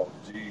second. Well,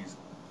 geez.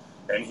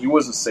 And he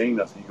wasn't saying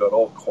nothing. He got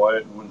all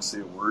quiet and wouldn't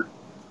say a word.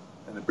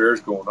 And the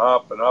bear's going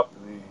up and up.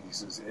 And he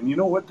says, and you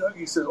know what, Doug?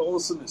 He says, all of a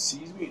sudden it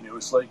sees me. And it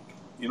was like,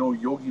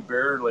 Yogi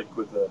Bear, like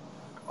with the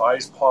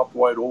eyes popped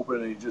wide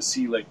open. And you just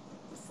see like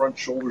the front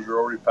shoulders are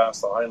already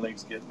past the hind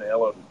legs, getting the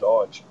hell out of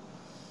Dodge.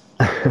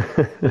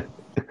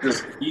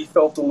 Because he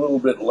felt a little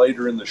bit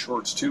lighter in the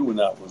shorts too when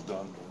that was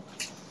done.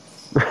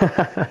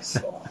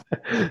 So,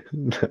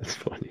 that's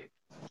funny.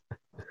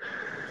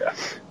 yeah.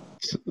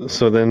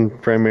 So then,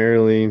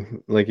 primarily,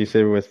 like you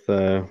said, with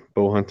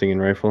bow hunting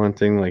and rifle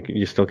hunting, like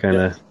you still kind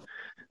of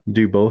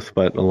do both,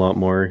 but a lot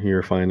more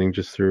you're finding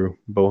just through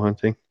bow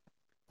hunting,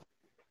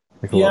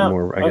 like a lot Yeah,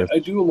 more, I guess, I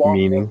do a lot more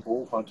meaning.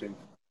 bull hunting.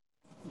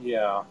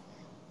 Yeah.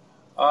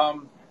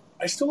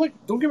 I still like,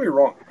 don't get me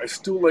wrong, I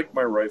still like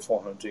my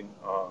rifle hunting.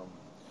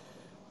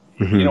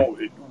 Hmm.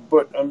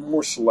 But I'm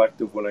more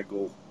selective when I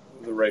go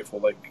with the rifle.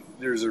 Like,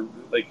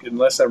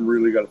 unless I'm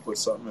really got to put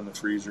something in the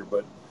freezer.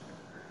 But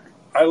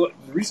the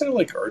reason I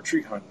like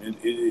archery hunting,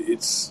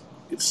 it's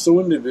so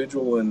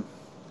individual, and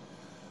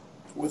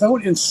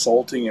without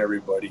insulting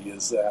everybody,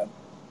 is that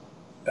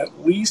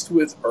at least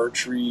with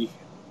archery,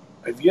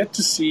 I've yet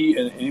to see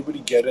anybody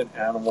get an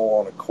animal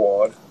on a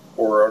quad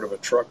or out of a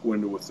truck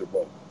window with their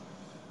bow.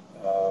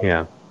 Um,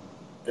 Yeah.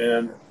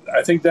 and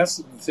I think that's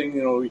the thing.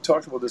 We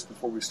talked about this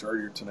before we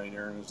started here tonight,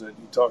 Aaron. Is that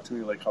you talked to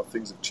me like how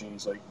things have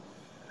changed. Like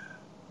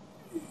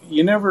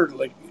you never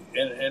like,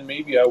 and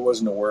maybe I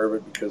wasn't aware of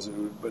it because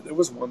but it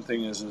was one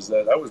thing is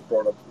that I was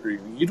brought up.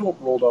 You don't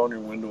roll down your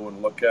window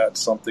and look at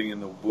something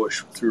in the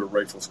bush through a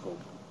rifle scope.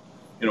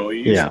 You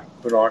use Yeah.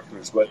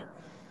 binoculars, but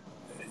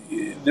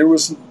there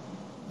was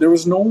there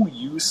was no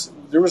use.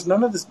 There was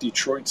none of this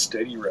Detroit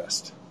steady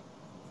rest.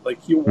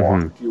 Like you Hmm.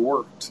 walked, you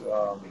worked.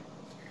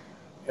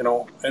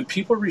 And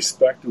people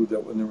respected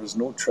that when there was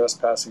no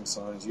trespassing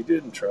signs, you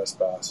didn't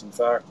trespass. In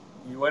fact,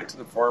 you went to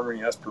the farmer and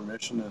you asked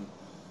permission and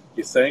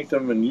you thanked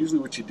them. And usually,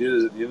 what you did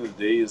is at the end of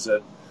the day is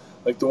that,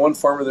 like the one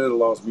farmer there that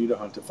allows me to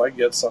hunt, if I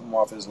get something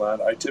off his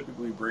land, I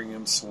typically bring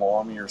him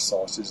salami or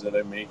sausage that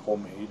I make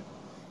homemade,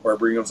 or I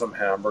bring him some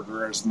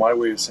hamburger. And it's my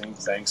way of saying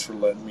thanks for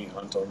letting me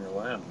hunt on your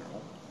land.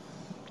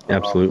 Um,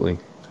 Absolutely.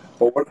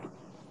 but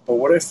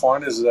what I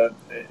find is that,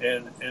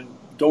 and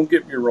don't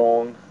get me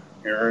wrong,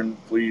 Aaron,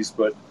 please,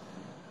 but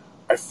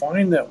I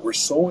find that we're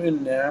so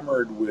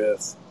enamored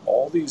with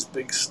all these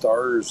big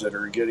stars that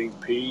are getting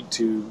paid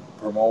to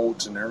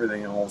promote and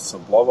everything else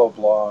and blah blah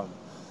blah. And,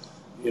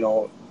 you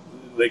know,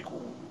 like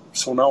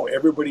so now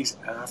everybody's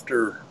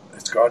after.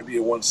 It's got to be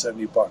a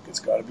 170 buck. It's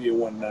got to be a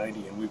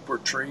 190, and we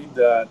portrayed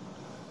that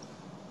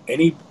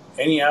any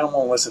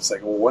animal unless it's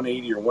like a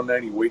 180 or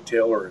 190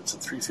 whitetail or it's a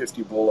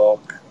 350 bull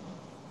elk.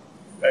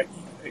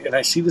 And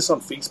I see this on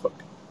Facebook.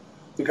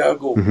 The guy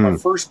will go, my Hmm.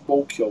 first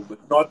bow killed, but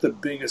not the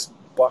biggest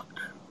buck.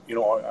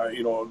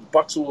 The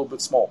buck's a little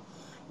bit small.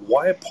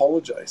 Why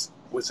apologize?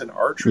 With an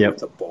archery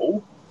with Yep. a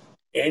bow,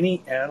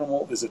 any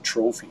animal is a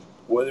trophy.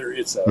 Whether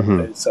Hmm.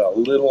 it's a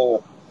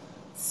little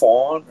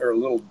fawn or a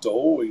little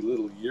doe, a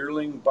little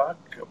yearling buck,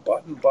 a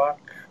button buck,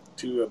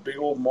 to a big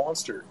old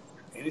monster.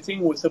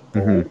 Anything with a Hmm.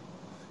 bow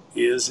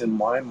is, in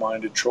my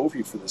mind, a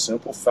trophy for the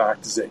simple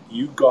fact is that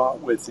you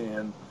got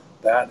within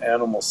that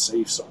animal's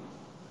safe zone.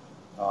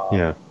 Um,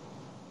 Yeah.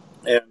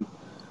 and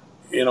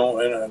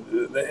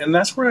and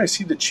that's where I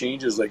see the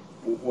changes. Like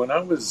when I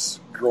was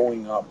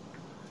growing up,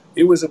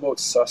 it was about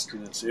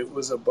sustenance. It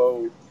was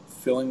about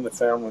filling the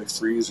family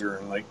freezer.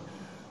 And like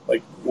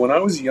when I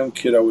was a young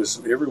kid, I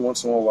was every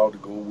once in a while allowed to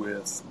go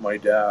with my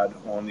dad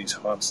on these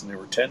hunts, and they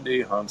were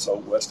 10-day hunts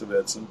out west of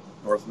Edson,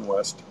 north and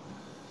west.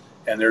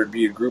 And there would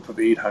be a group of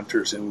 8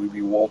 hunters, and we'd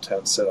be wall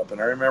tents set up.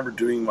 And I remember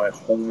doing my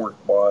homework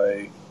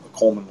by a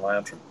Coleman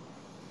lantern,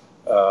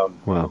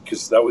 Wow.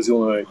 because that was the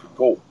only way I could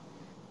go.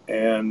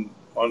 And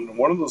on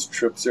one of those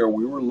trips there,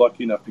 we were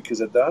lucky enough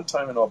because at that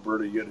time in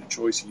Alberta, you had a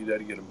choice. You had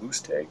to get a moose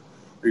tag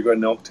or you got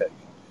an elk tag.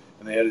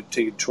 And they had to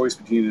take a choice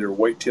between either a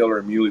whitetail or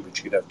a muley, but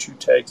you could have 2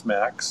 tags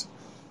max,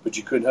 but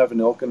you couldn't have an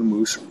elk and a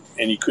moose,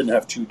 and you couldn't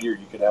have 2 deer.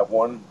 You could have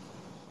one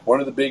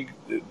of the big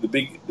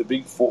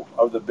four,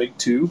 of the big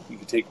 2. You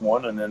could take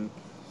one, and then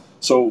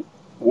so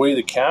the way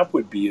the cap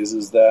would be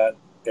is that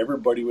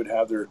everybody would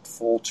have their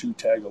full 2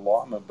 tag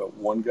allotment, but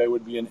one guy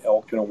would be an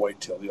elk and a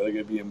whitetail, the other guy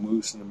would be a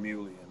moose and a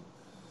muley,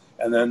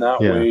 and then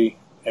that way,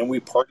 and we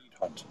partied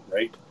hunt,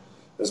 right?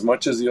 As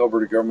much as the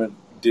Alberta government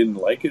didn't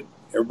like it,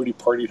 everybody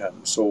partied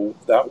hunting. So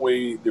that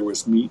way there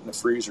was meat in the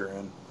freezer.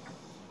 And,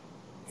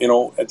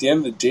 at the end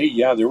of the day,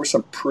 yeah, there were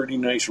some pretty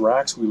nice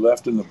racks we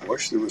left in the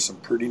bush. There were some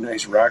pretty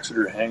nice racks that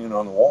are hanging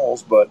on the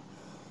walls. But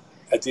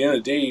at the end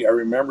of the day, I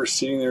remember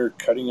sitting there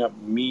cutting up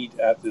meat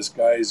at this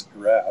guy's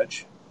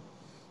garage.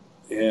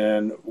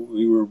 And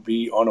we would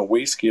be on a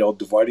weigh scale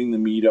dividing the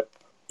meat up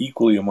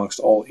equally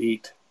amongst all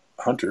 8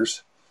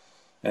 hunters.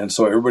 And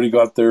so everybody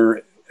got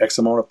their X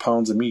amount of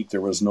pounds of meat. There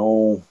was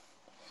no,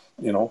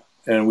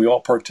 and we all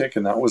partook,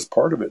 and that was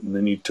part of it. And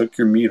then you took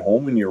your meat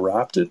home and you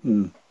wrapped it,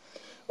 and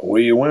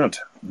away you went.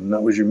 And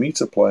that was your meat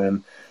supply.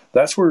 And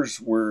that's where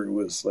it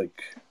was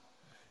like,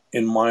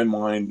 in my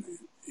mind,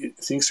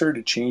 things started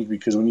to change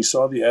because when you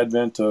saw the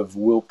advent of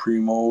Will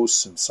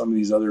Primos and some of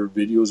these other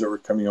videos that were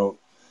coming out,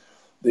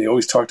 they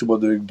always talked about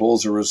the big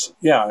bulls. There was,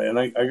 and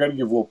I got to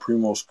give Will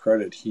Primos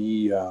credit.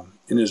 He,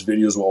 in his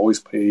videos, will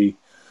always pay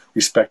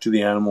respect to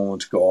the animal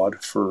and to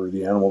God for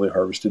the animal they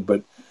harvested.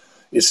 But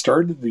it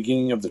started at the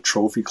beginning of the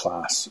trophy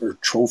class or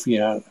trophy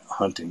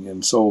hunting.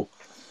 And so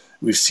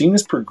we've seen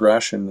this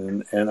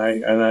progression. And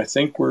I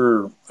think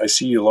I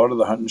see a lot of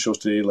the hunting shows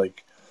today,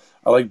 like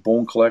I like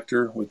Bone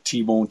Collector with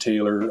T-Bone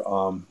Taylor.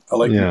 I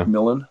like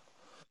McMillan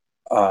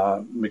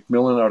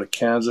out of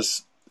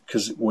Kansas,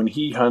 because when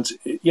he hunts,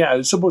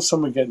 it's about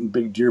someone getting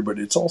big deer, but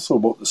it's also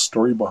about the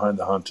story behind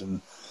the hunt.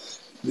 And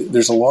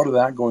there's a lot of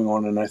that going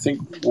on. And I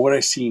think what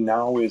I see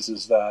now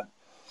is that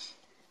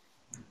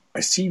I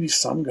see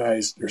some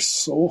guys, they're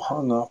so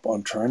hung up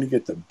on trying to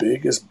get the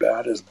biggest,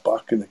 baddest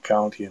buck in the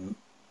county. And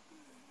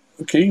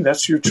okay,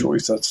 that's your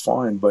choice. That's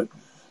fine. But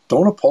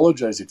don't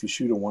apologize if you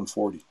shoot a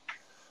 140.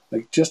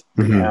 Like, just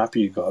be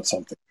happy you got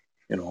something,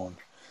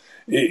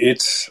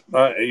 It's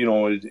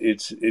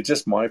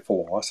just my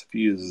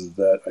philosophy is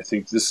that I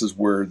think this is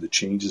where the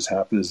changes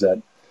happen, is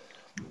that,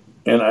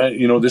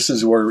 and this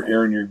is where,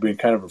 Aaron, you're being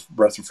kind of a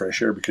breath of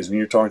fresh air, because when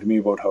you're talking to me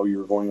about how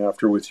you're going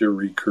after with your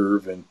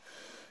recurve and,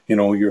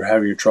 you're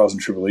having your trials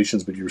and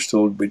tribulations, but you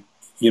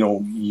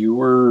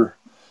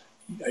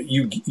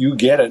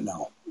get it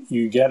now.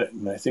 You get it.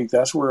 And I think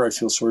that's where I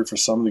feel sorry for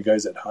some of the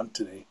guys that hunt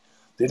today.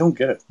 They don't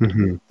get it.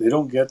 They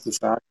don't get the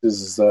fact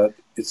is that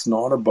it's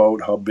not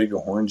about how big a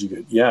horns you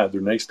get. Yeah,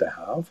 they're nice to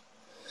have.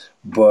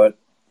 But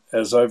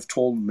as I've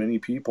told many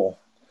people,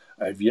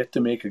 I've yet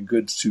to make a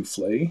good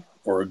souffle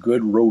or a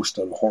good roast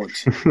out of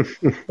horns.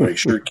 But I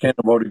sure can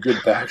about a good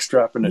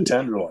backstrap and a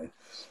tenderloin.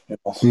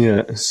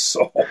 Yeah.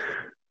 So.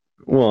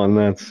 Well, and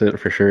that's it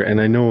for sure.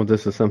 And I know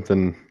this is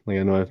something, like,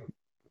 I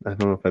don't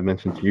know if I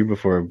mentioned to you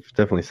before, I've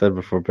definitely said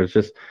before, but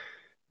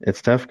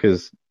it's tough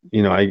because,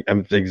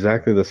 I'm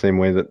exactly the same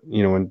way that,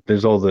 when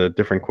there's all the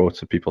different quotes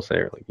that people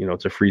say, like,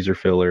 it's a freezer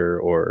filler,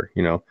 or,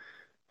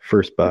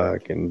 first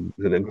buck, and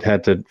it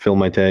had to fill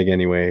my tag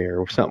anyway,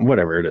 or something,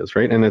 whatever it is,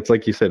 right? And it's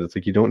like you said, it's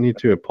like you don't need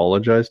to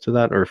apologize to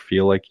that or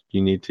feel like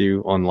you need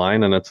to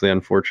online. And that's the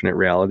unfortunate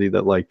reality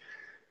that, like,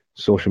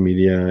 social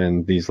media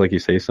and these, like you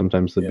say,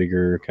 sometimes the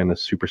bigger kind of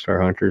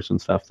superstar hunters and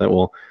stuff that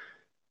will,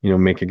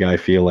 make a guy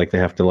feel like they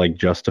have to, like,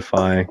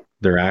 justify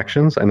their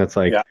actions. And it's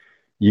like,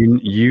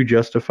 you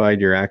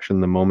justified your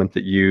action the moment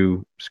that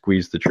you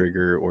squeezed the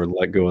trigger or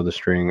let go of the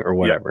string or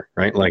whatever,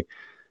 right? Like,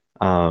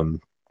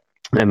 and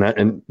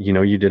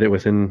you did it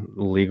within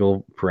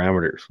legal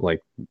parameters.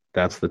 Like,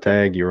 that's the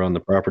tag, you're on the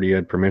property you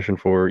had permission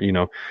for,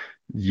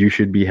 you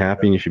should be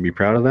happy and you should be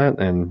proud of that.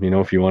 And,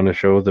 if you want to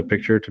show the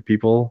picture to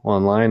people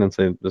online and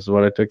say, this is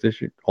what I took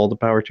this year, all the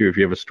power to you. If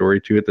you have a story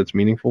to it that's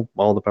meaningful,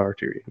 all the power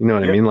to you. You know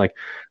what I mean? Like,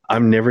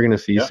 I'm never going to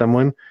see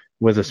someone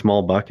with a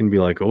small buck and be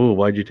like, oh,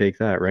 why'd you take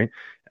that? Right.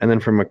 And then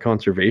from a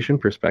conservation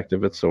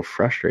perspective, it's so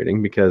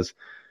frustrating because,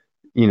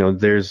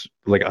 there's,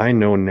 like, I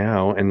know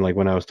now, and like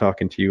when I was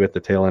talking to you at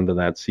the tail end of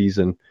that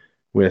season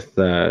with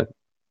the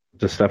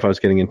stuff I was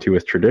getting into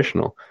with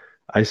traditional,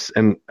 I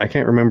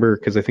can't remember,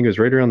 because I think it was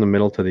right around the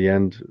middle to the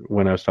end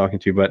when I was talking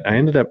to you, but I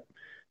ended up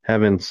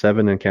having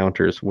 7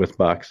 encounters with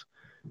bucks,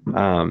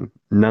 none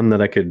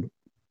that I could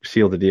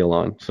seal the deal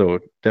on. So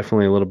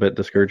definitely a little bit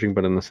discouraging,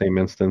 but in the same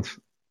instance,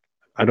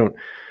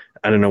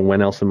 I don't know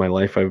when else in my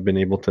life I've been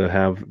able to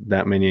have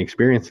that many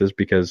experiences,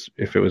 because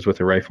if it was with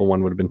a rifle,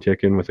 one would have been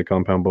taken, with a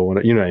compound bow,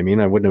 you know what I mean?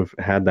 I wouldn't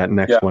have had that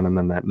Yeah, next one and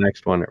then that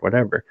next one or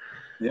whatever.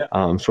 yeah,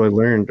 So I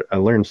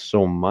learned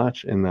so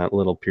much in that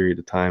little period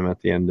of time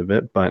at the end of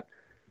it. But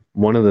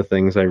one of the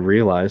things I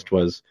realized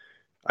was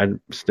I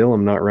still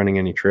am not running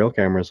any trail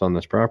cameras on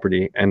this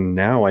property, and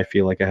now I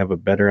feel like I have a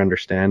better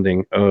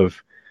understanding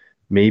of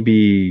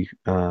maybe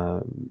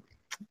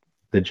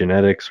the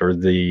genetics or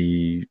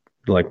the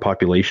like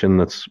population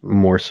that's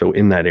more so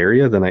in that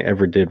area than I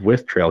ever did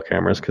with trail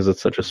cameras, because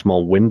it's such a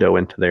small window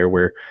into there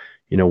where,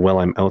 while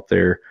I'm out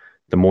there,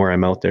 the more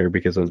I'm out there,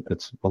 because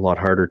it's a lot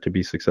harder to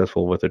be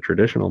successful with a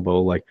traditional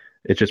bow. Like,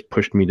 it just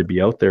pushed me to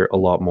be out there a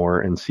lot more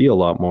and see a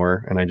lot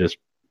more, and I just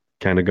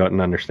kind of got an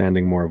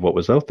understanding more of what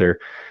was out there.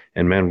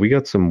 And man, we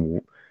got some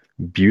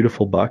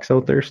beautiful bucks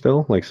out there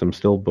still, like some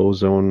still bow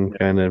zone yeah,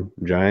 kind of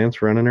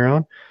giants running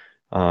around,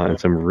 yeah, and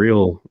some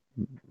real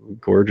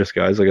gorgeous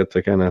guys I got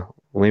to kind of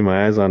lay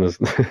my eyes on, as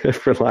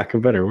for lack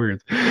of better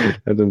words.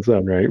 That didn't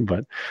sound right,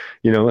 but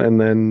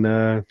and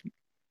then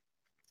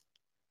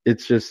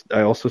it's just,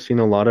 I also seen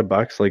a lot of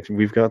bucks. Like,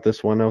 we've got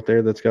this one out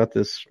there that's got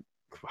this,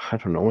 I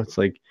don't know, it's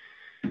like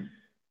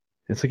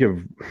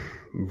a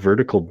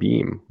vertical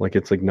beam. Like,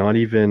 it's like not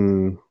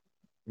even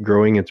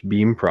growing its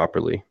beam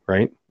properly,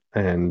 right?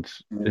 And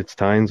yeah, its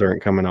tines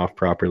aren't coming off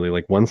properly.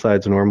 Like, one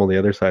side's normal, the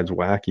other side's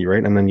wacky,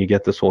 right? And then you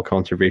get this whole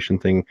conservation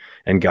thing,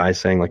 and guys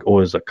saying like, "Oh,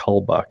 it's a cull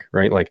buck,"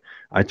 right? Like,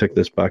 I took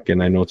this buck,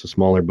 and I know it's a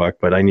smaller buck,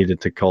 but I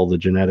needed to cull the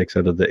genetics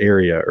out of the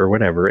area or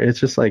whatever. It's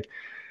just like,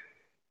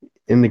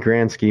 in the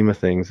grand scheme of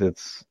things,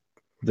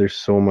 there's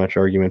so much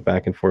argument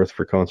back and forth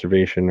for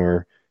conservation,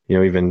 or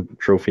even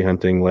trophy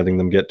hunting, letting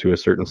them get to a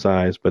certain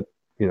size. But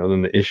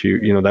then the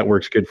issue, yeah, that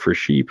works good for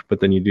sheep, but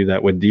then you do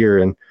that with deer,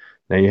 and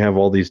now you have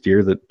all these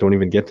deer that don't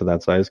even get to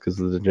that size because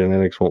the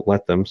genetics won't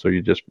let them. So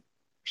you just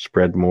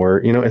spread more.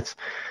 It's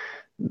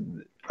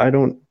I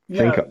don't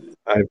think yeah.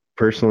 I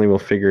personally will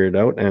figure it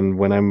out. And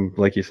when I'm,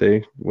 like you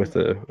say, with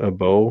a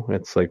bow,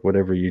 it's like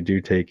whatever you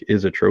do take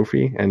is a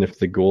trophy. And if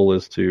the goal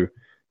is to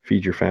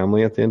feed your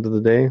family at the end of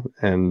the day,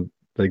 and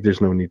like,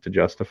 there's no need to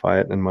justify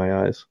it in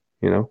my eyes.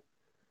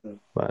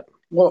 But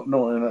Well,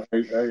 no, and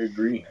I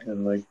agree.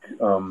 And like,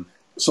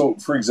 so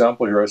for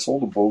example, here I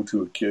sold a bow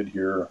to a kid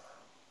here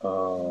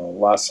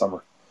last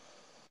summer,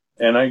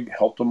 and I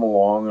helped him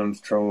along and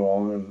thrown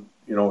along,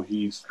 and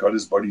he's got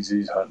his buddies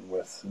he's hunting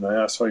with, and I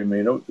asked how he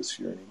made out this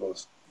year, and he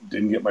goes,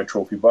 "Didn't get my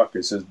trophy buck."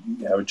 I said,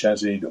 "You have a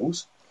chance at any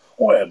does?"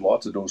 "Oh, I had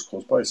lots of does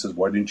close by." I says,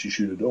 "Why didn't you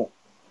shoot a doe?"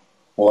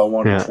 "Well, I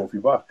wanted a yeah, trophy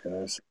buck." And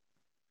I said,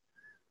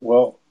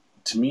 "Well,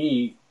 to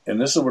me, and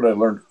this is what I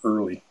learned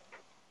early,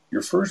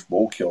 your first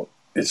bow kill,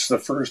 it's the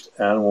first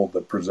animal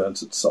that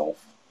presents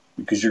itself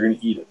because you're going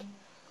to eat it.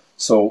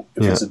 So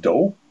if yeah, it's a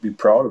doe, be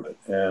proud of it."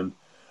 And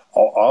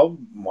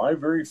my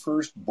very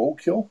first bow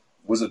kill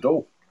was a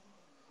doe,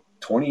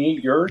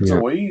 28 yards yeah,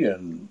 away,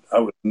 and I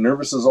was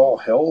nervous as all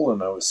hell,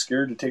 and I was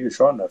scared to take a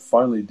shot, and I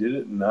finally did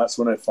it, and that's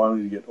when I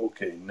finally get,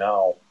 okay,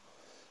 now.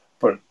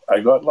 But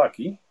I got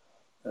lucky.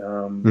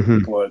 hmm,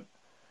 But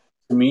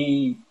to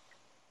me,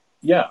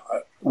 yeah,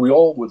 we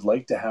all would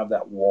like to have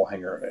that wall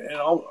hanger, and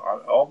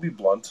I'll be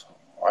blunt.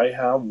 I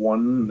have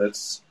one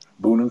that's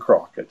Boone and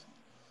Crockett.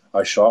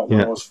 I shot when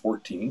I yeah, was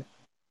 14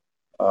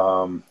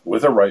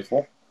 with a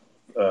rifle,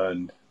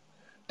 and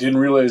didn't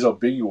realize how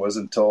big he was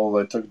until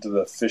I took it to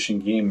the Fish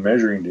and Game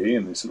measuring day,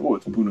 and they said, "Oh,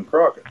 it's Boone and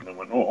Crockett," and I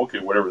went, "Oh, okay,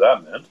 whatever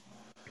that meant."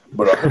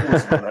 But I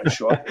was when I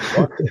shot the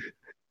buck,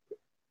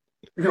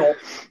 you know,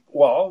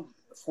 well,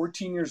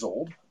 14 years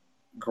old,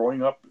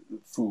 growing up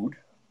food,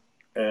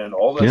 and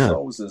all I yeah,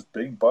 saw was this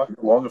big buck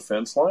along a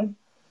fence line.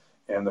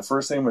 And the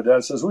first thing my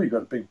dad says, "Oh, you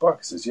got a big buck."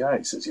 He says, "Yeah."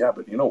 He says, "Yeah,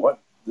 but you know what?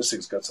 This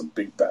thing's got some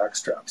big back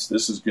straps.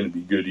 This is going to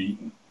be good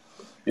eating."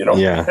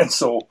 yeah, And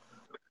so,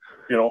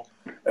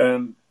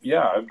 and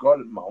yeah, I've got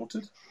it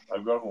mounted.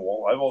 I've got it on the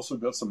wall. I've also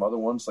got some other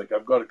ones. Like,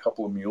 I've got a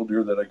couple of mule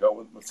deer that I got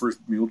with my first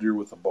mule deer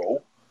with a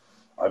bow.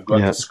 I've got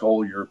the yeah,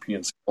 skull,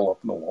 European skull, up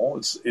on the wall.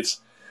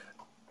 It's.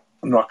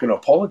 I'm not going to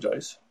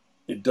apologize.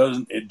 It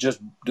doesn't. It just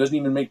doesn't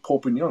even make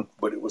Pope and Young.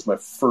 But it was my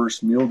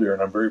first mule deer,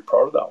 and I'm very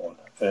proud of that one.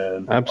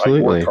 And I worked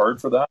absolutely.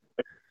 hard for that.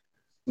 I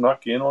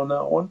snuck in on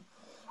that one.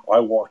 I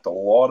walked a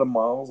lot of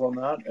miles on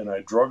that, and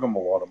I drug him a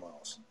lot of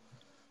miles.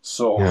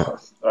 So Yeah,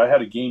 I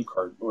had a game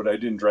card, but I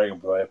didn't drag him,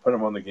 but I put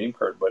him on the game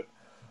card. But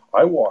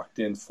I walked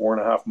in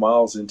 4.5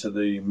 miles into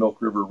the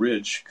Milk River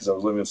Ridge because I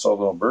was living in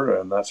Southern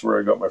Alberta, and that's where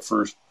I got my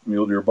first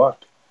mule deer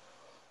buck.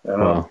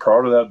 And I'm wow.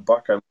 proud of that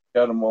buck. I look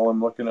at him while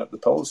I'm looking at the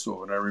pellet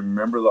stove, and I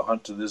remember the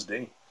hunt to this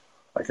day.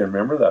 I can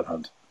remember that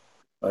hunt.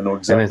 I know And I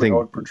exactly how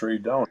think it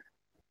portrayed down.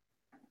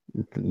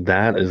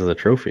 that is the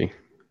trophy.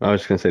 I was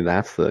just gonna say,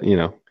 that's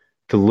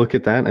to look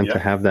at that and to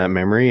Yeah, have that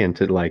memory, and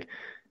to like,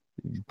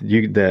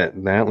 the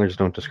antlers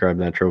don't describe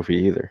that trophy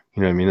either.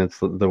 You know what I mean? It's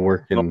the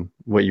work no, and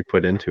what you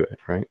put into it,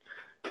 right?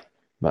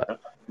 But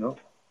no.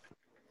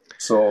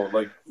 So,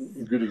 like,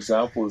 a good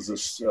example is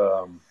this.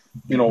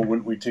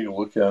 When we take a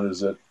look at it,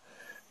 is that,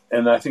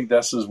 and I think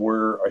this is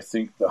where I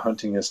think the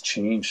hunting has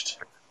changed.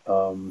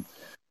 Um,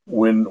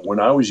 when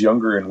I was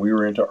younger and we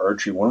were into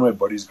archery, one of my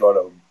buddies got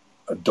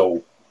a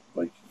doe.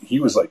 Like he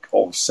was like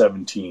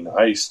 17.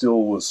 I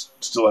still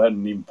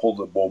hadn't even pulled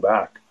the bow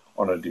back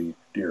on a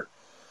deer.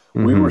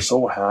 Mm-hmm. We were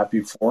so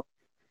happy for him.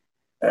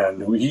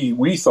 And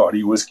we thought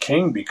he was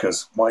king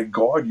because, my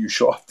God, you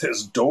shot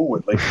this doe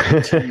at like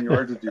 18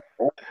 yards of your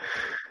bow.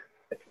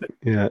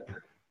 Yeah.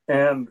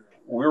 And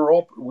we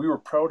were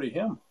proud of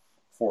him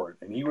for it.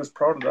 And he was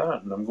proud of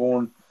that. And I'm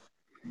going,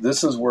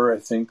 this is where I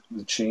think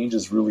the change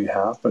has really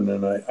happened.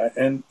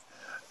 And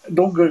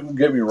don't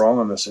get me wrong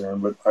on this, Aaron,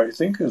 but I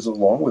think as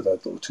along with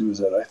that, though, too, is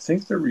that I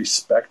think the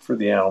respect for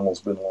the animal has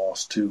been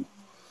lost, too,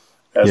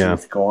 as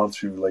we've gone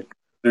through. Like,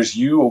 there's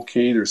you,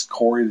 okay, there's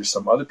Corey, there's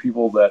some other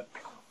people that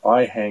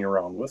I hang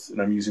around with,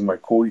 and I'm using my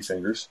quotey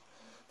fingers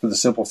for the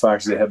simple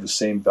fact that they have the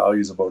same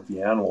values about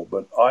the animal.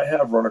 But I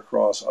have run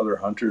across other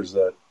hunters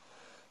that,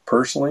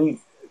 personally,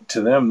 to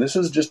them, this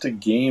is just a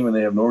game, and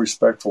they have no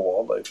respect for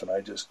wildlife. And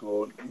I just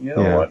go, you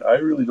know what? I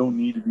really don't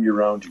need to be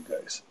around you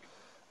guys.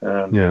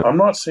 And I'm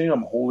not saying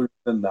I'm holier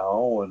than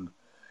thou, and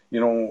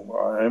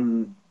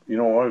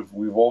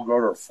we've all got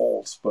our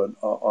faults, but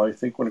I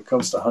think when it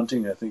comes to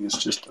hunting, I think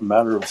it's just a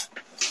matter of,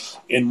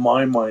 in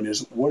my mind,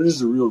 is what is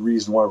the real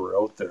reason why we're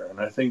out there? And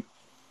I think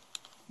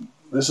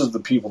this is the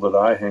people that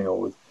I hang out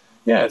with.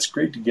 Yeah, it's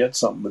great to get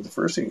something, but the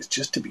first thing is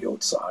just to be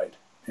outside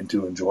and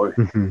to enjoy.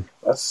 Mm-hmm.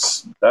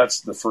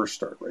 That's the first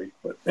start, right?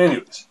 But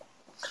anyways,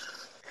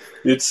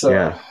 it's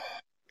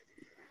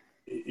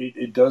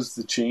it does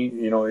the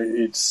change.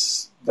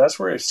 That's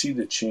where I see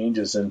the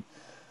changes, and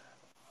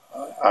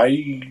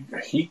I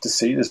hate to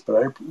say this, but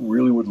I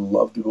really would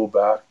love to go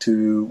back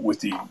to, with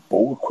the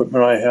bow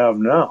equipment I have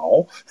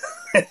now.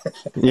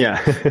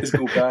 Is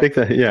go back.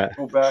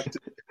 Go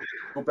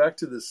back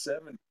to the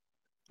 70s.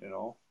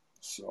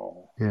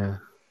 So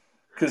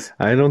because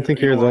I don't think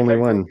you're the only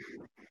one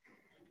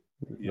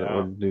that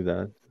would do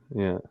that.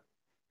 Yeah.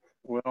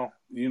 Well,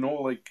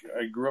 like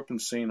I grew up in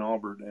St.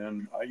 Albert,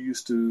 and I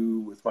used to,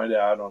 with my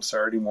dad, on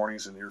Saturday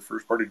mornings in the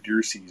first part of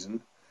deer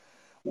season,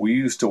 we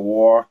used to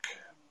walk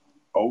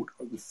out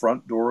the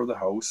front door of the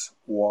house,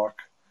 walk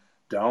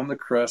down the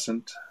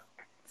crescent,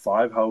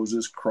 5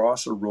 houses,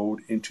 cross a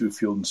road into a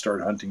field and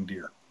start hunting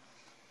deer.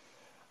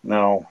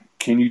 Now,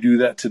 can you do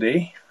that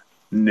today?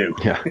 No.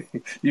 Yeah.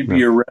 You'd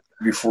be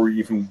arrested before you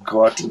even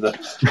got to the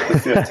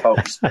 5th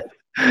house.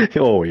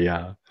 Oh,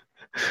 yeah.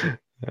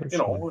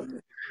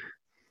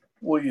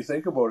 Well, you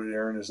think about it,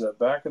 Aaron, is that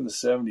back in the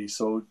 70s,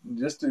 so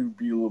just to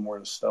be a little more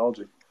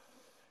nostalgic,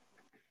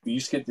 we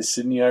used to get the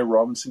Sidney I.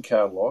 Robinson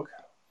catalog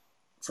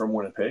from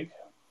Winnipeg.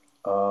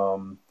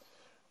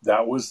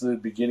 That was the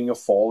beginning of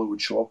fall. It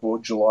would show up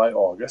about July,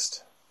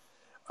 August.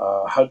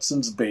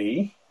 Hudson's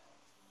Bay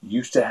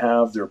used to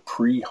have their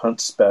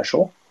pre-hunt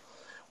special,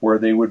 where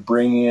they would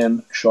bring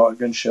in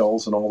shotgun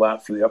shells and all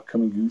that for the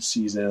upcoming goose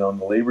season. And on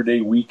the Labor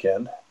Day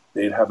weekend,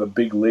 they'd have a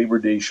big Labor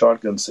Day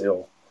shotgun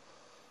sale,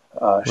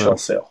 shell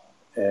sale.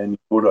 And you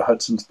go to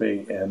Hudson's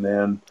Bay, and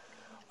then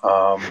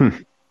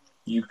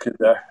you could,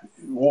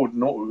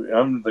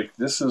 I'm like,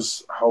 this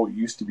is how it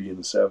used to be in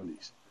the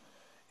 70s.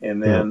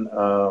 And then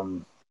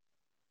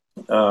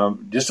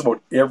just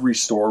about every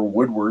store,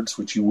 Woodward's,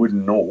 which you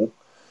wouldn't know,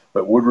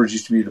 but Woodward's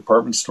used to be a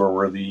department store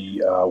where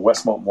the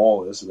Westmount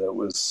Mall is. That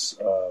was,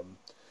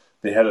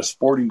 they had a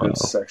sporting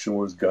goods section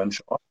where it was gun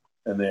shop,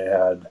 and they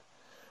had,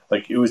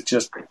 like, it was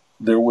just,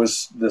 there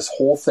was this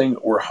whole thing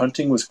where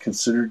hunting was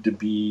considered to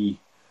be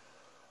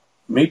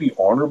maybe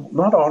honorable,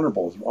 not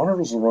honorable.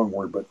 Honorable is the wrong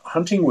word, but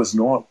hunting was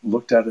not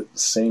looked at it the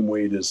same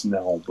way it is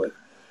now. But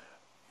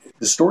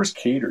the stores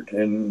catered,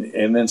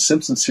 and then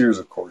Simpson Sears,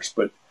 of course.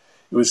 But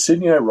it was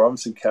Sidney I.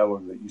 Robinson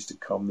catalog that used to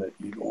come. That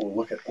you'd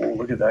look at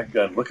that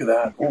gun, look at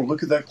that,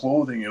 look at that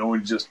clothing, and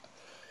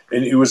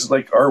it was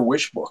like our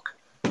wish book,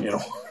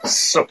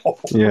 So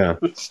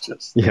it's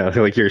just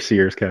like your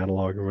Sears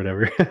catalog or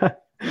whatever.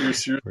 Your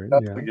Sears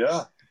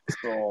catalog,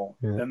 So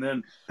and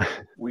then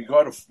we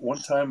got one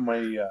time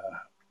my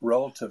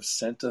relative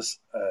sent us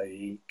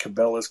a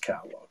Cabela's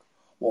catalog.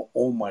 Well,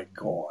 oh my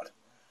God,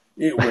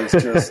 it was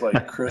just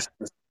like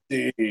Christmas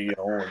Day,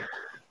 and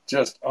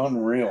just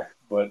unreal.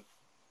 But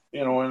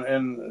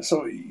and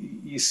so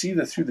you see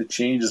that through the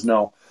changes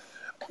now.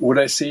 Would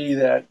I say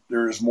that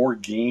there's more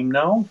game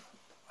now?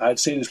 I'd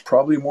say there's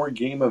probably more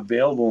game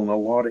available in a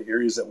lot of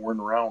areas that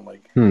weren't around.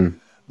 Like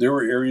there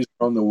were areas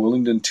on the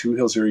Willingdon Two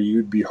Hills area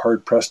you'd be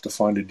hard pressed to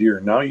find a deer.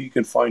 Now you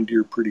can find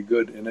deer pretty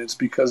good, and it's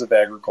because of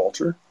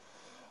agriculture.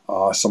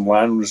 Some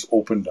land was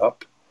opened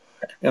up,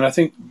 and I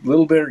think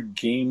little better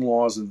game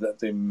laws that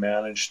they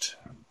managed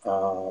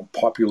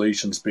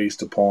populations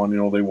based upon.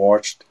 They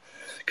watched,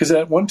 because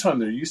at one time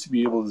there used to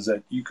be able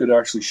that you could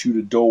actually shoot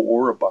a doe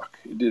or a buck.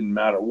 It didn't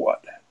matter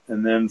what.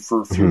 And then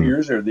for a few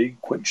years there, they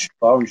quit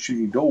allowing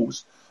shooting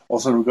does. All of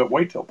a sudden we got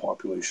whitetail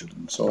populations,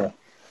 and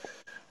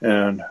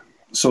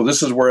so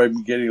this is where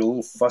I'm getting a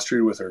little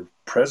frustrated with our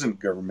present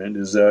government.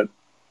 Is that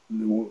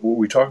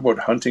we talk about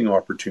hunting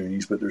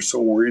opportunities, but they're so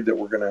worried that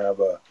we're going to have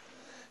a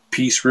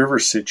Peace River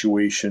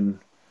situation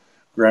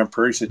Grand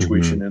Prairie Mm-hmm.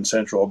 situation in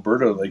central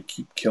Alberta. They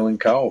keep killing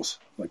cows,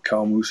 like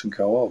cow moose and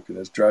cow elk, and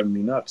it's driving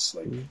me nuts.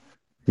 Like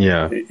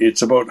Yeah.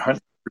 it's about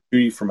hunting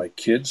opportunity for my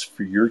kids,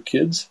 for your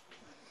kids,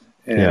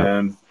 Yeah.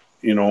 and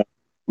you know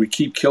we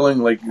keep killing.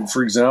 Like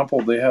for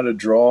example, they had a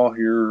draw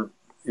here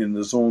in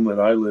the zone that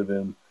I live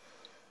in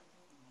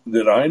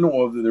that I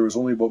know of. That there was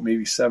only about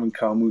maybe 7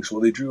 cow moose.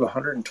 Well, they drew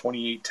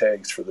 128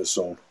 tags for this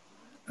zone,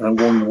 and I'm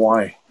going,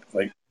 why?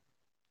 Like,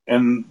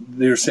 and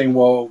they're saying,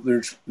 well,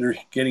 they're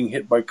getting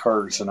hit by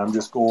cars, and I'm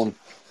just going,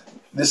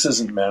 this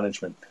isn't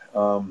management.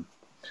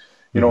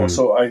 Mm-hmm.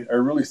 So I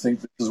really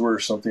think this is where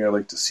something I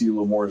like to see a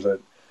little more is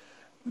that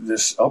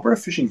this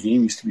Alberta Fish and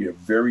Game used to be a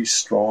very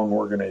strong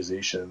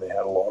organization, and they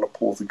had a lot of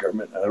pull with the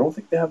government. And I don't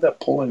think they have that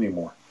pull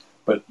anymore.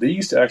 But they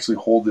used to actually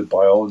hold the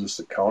biologists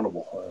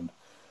accountable,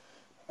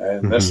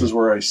 and this Mm-hmm. is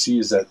where I see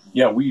is that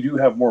we do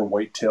have more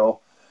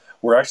whitetail.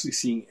 We're actually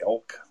seeing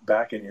elk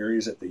back in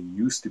areas that they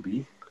used to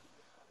be.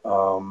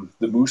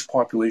 The moose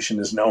population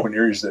is now in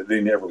areas that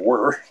they never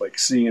were, like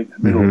seeing in the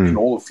middle of Mm-hmm.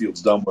 canola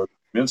fields down by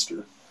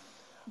Minster.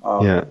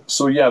 Yeah.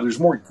 So there's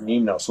more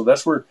game now. So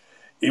that's where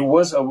it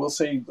was. I will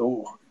say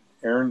though,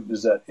 Aaron,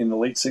 is that in the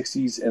late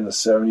 '60s and the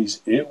 '70s,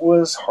 it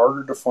was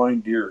harder to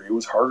find deer. It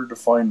was harder to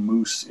find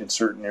moose in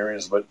certain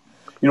areas. But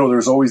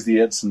there's always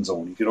the Edson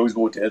zone. You could always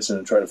go to Edson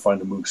and try to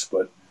find a moose.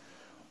 But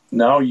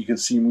now you can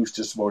see moose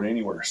just about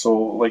anywhere. So,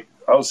 like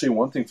I would say,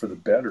 one thing for the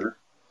better,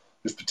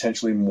 there's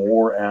potentially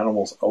more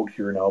animals out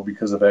here now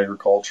because of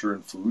agriculture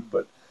and food.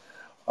 But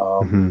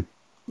um, Mm-hmm.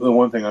 the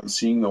one thing I'm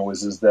seeing though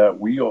is that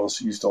we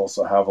also used to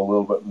also have a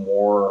little bit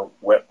more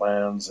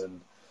wetlands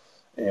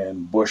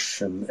and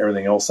bush and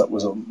everything else that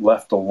was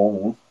left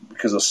alone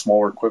because of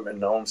smaller equipment.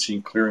 Now I'm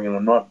seeing clearing, and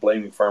I'm not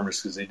blaming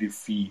farmers because they do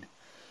feed,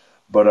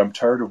 but I'm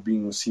tired of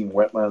seeing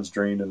wetlands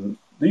drained. And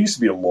there used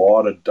to be a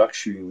lot of duck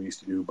shooting we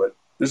used to do, but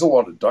there's a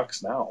lot of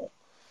ducks now.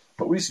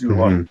 But we used to do a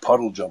lot Mm-hmm. of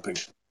puddle jumping,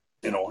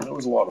 and it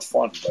was a lot of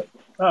fun.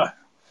 But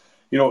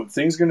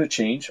things are going to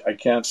change. I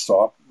can't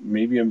stop.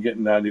 Maybe I'm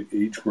getting that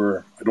age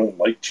where I don't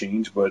like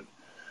change, but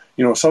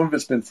some of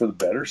it's been for the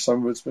better,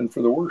 some of it's been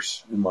for the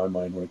worse in my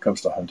mind when it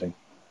comes to hunting.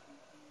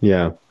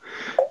 Yeah.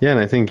 Yeah. And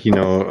I think,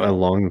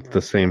 along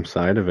the same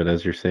side of it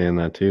as you're saying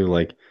that too,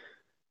 like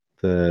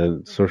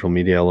the social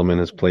media element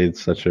has played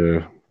such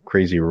a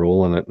crazy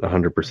role in it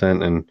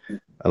 100%. And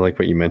I like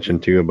what you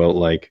mentioned too about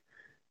like,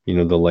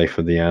 the life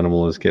of the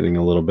animal is getting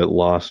a little bit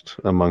lost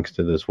amongst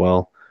it as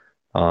well.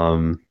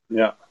 Um,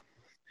 Yeah,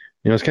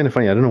 it's kind of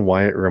funny. I don't know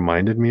why it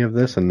reminded me of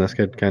this, and this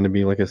could kind of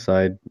be like a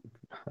side.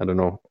 I don't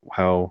know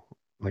how,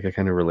 like, I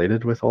kind of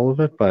related with all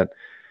of it, but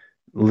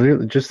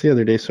literally just the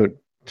other day. So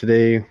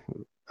today,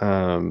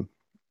 um,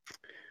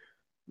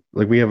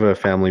 like we have a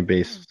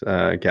family-based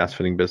gas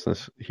fitting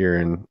business here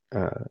in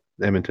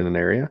Edmonton and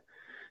area,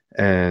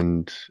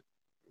 and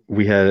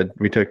we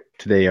took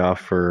today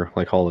off for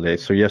like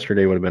holidays. So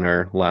yesterday would have been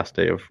our last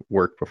day of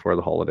work before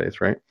the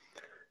holidays, right?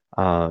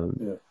 Um,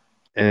 yeah,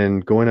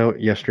 and going out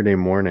yesterday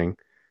morning,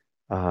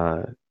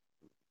 uh,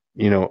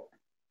 you know,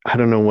 I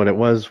don't know what it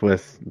was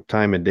with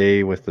time of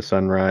day, with the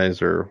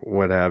sunrise or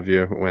what have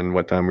you,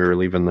 what time we were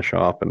leaving the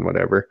shop and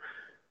whatever.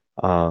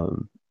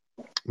 Um,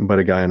 but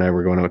a guy and I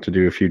were going out to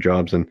do a few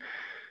jobs, and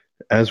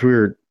as we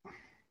were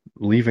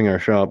leaving our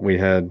shop, we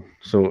had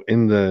so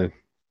in the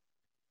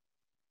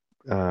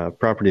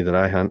property that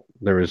I hunt,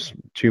 there was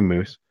 2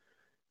 moose,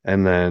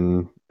 and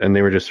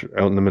they were just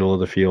out in the middle of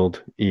the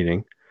field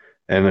eating.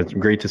 And it's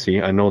great to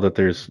see. I know that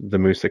there's the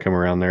moose that come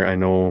around there. I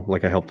know,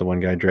 like I helped the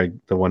one guy drag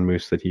the one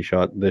moose that he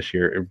shot this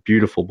year, a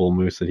beautiful bull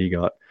moose that he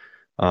got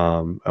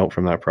out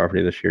from that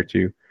property this year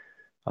too.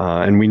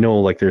 And we know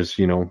like there's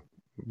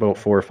about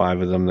 4 or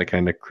 5 of them that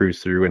kind of cruise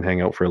through and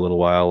hang out for a little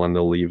while, and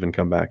they'll leave and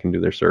come back and do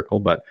their circle.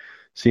 But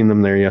seen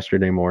them there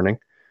yesterday morning.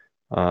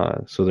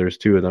 So there's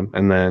 2 of them,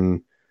 and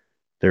then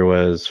there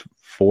was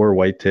 4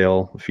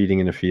 whitetail feeding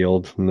in a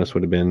field, and this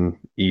would have been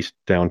east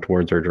down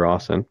towards our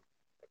Drawson.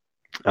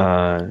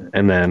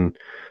 And then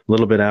a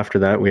little bit after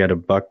that, we had a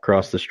buck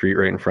cross the street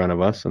right in front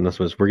of us, and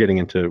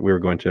we were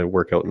going to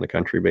work out in the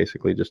country,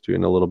 basically just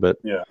doing a little bit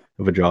yeah,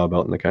 of a job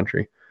out in the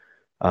country.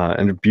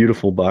 And a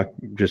beautiful buck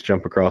just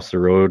jump across the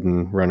road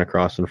and run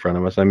across in front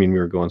of us. I mean, we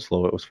were going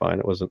slow; it was fine.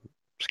 It wasn't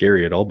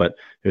scary at all, but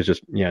it was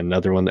just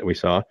another one that we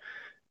saw,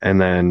 and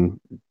then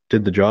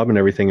did the job and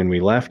everything, and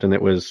we left, and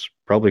it was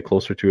probably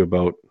closer to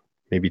about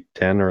maybe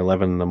 10 or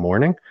 11 in the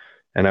morning.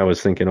 And I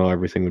was thinking, oh,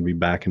 everything would be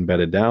back and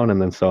bedded down,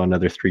 and then saw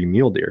another 3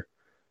 mule deer.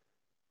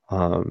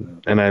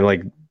 And I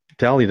like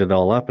tallied it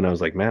all up, and I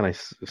was like, man,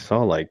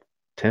 saw like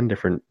 10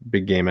 different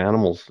big game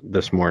animals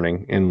this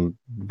morning in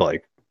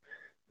like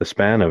the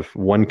span of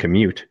one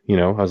commute.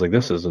 I was like,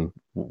 this isn't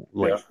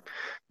like yeah,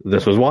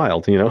 this was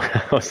wild.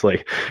 I was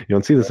like, you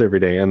don't see this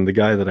every day. And the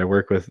guy that I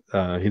work with,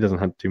 he doesn't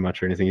hunt too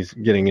much or anything. He's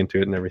getting into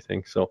it and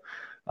everything. So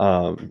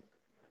um,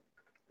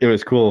 it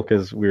was cool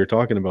because we were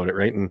talking about it,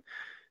 right? And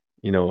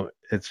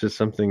it's just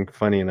something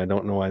funny, and I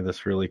don't know why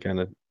this really kind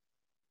of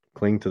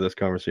cling to this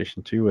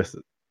conversation too. With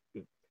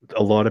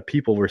a lot of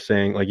people were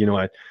saying, like,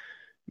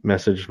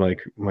 messaged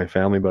like my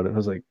family about it. I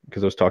was like,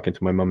 because I was talking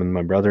to my mom and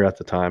my brother at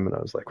the time, and I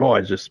was like, oh,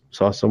 I just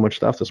saw so much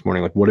stuff this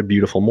morning. Like, what a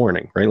beautiful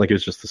morning, right? Like, it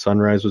was just the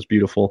sunrise was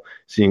beautiful.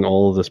 Seeing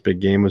all of this big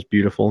game was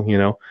beautiful, you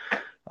know.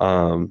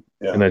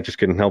 And I just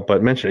couldn't help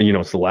but mention, you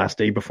know, it's the last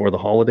day before the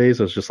holidays.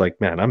 I was just like,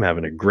 man, I'm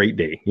having a great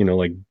day, you know,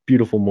 like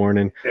beautiful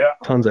morning,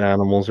 tons of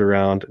animals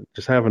around,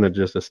 just having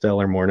just a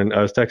stellar morning.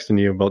 I was texting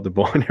you about the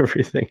bow and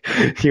everything.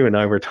 You and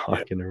I were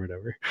talking or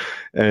whatever.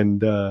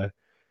 And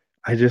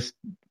I just,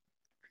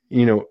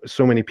 you know,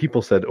 so many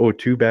people said, oh,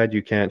 too bad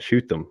you can't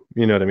shoot them.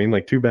 You know what I mean?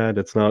 Like, too bad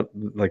it's not,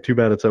 like, too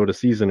bad it's out of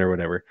season or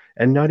whatever.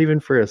 And not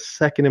even for a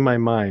second in my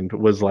mind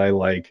was I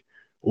like,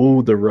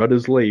 oh, the rut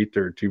is late,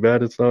 or too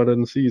bad it's not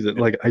in season.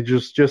 Like, I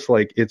just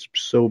like, it's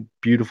so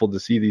beautiful to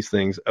see these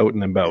things out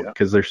and about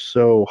because they're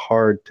so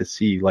hard to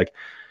see. Like,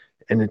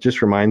 and it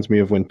just reminds me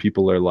of when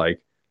people are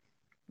like,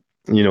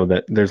 you know,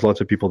 that there's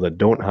lots of people that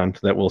don't hunt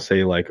that will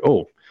say like,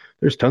 oh,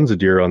 there's tons of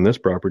deer on this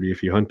property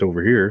if you hunt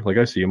over here. Like,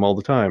 I see them all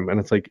the time. And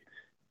it's like,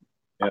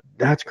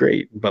 that's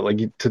great, but like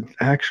to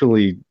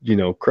actually, you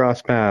know,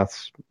 cross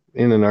paths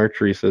in an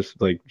archery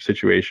like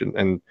situation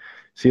and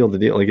seal the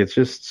deal, like it's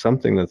just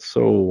something that's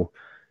so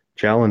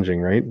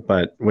challenging, right?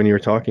 But when you were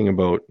talking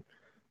about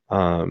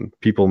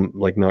people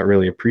like not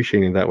really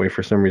appreciating it that way,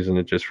 for some reason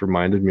it just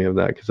reminded me of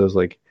that, because I was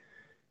like,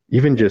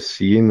 even just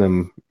seeing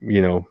them,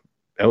 you know,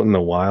 out in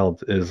the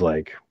wild is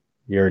like,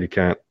 you already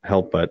can't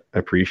help but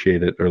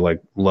appreciate it or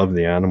like love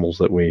the animals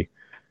that we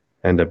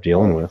end up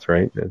dealing with,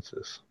 right? It's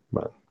just,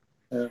 but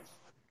yeah.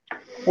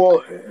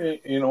 Well,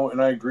 you know,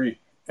 and I agree,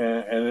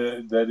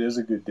 and that is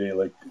a good day.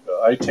 Like,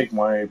 I take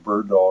my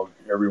bird dog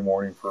every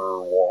morning for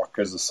a walk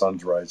as the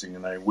sun's rising,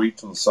 and I wait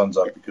till the sun's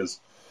up because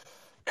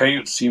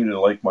coyotes seem to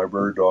like my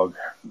bird dog.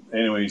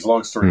 Anyways,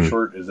 long story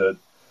short is that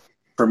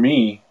for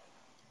me,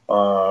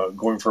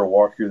 going for a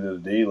walk here the other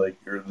day,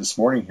 or this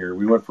morning here,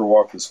 we went for a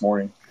walk this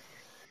morning,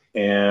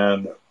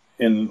 and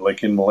in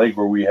Mallaig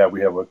where we have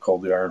what's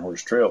called the Iron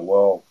Horse Trail.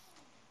 Well,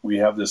 we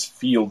have this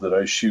field that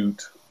I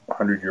shoot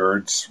 100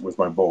 yards with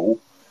my bow.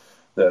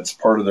 That's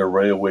part of their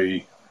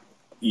railway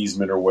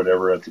easement or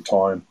whatever at the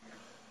time.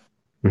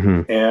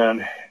 Mm-hmm.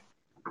 And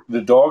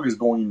the dog is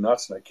going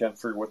nuts, and I can't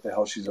figure what the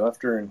hell she's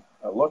after. And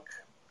I look,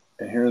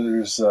 and here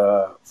there's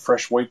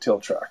fresh whitetail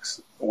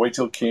tracks. A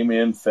whitetail came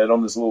in, fed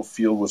on this little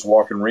field, was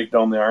walking right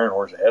down the Iron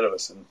Horse ahead of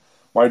us, and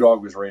my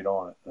dog was right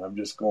on it. And I'm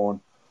just going,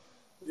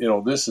 you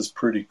know, this is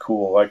pretty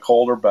cool. I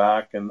called her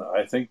back, and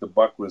I think the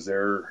buck was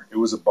there. It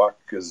was a buck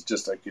because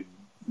I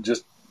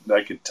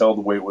could tell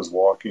the way it was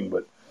walking,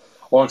 but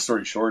long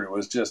story short, it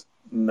was just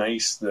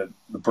nice that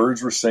the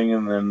birds were singing,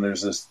 and then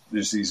there's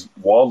these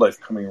wildlife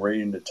coming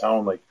right into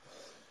town. Like,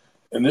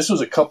 and this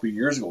was a couple of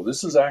years ago.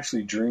 This was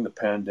actually during the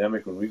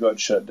pandemic when we got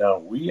shut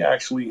down. We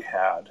actually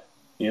had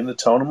in the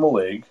town of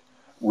Mallaig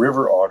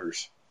river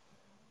otters,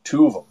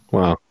 2 of them.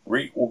 Wow!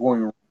 Right, we're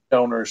going right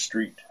down our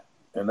street,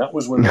 and that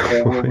was when the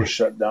whole world was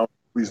shut down.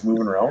 Everybody's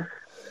moving around.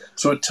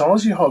 So it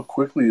tells you how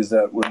quickly is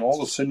that when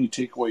all of a sudden you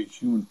take away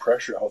human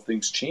pressure, how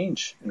things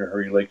change in a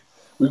hurry. Like,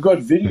 we've got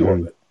video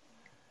of it.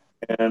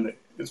 And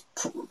it's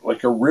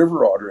like a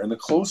river otter, and the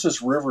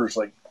closest river is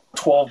like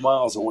 12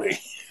 miles away.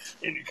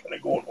 And you're kind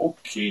of going,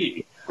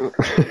 okay,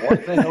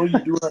 what the hell are you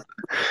doing?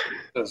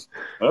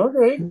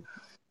 Okay.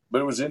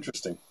 But it was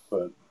interesting.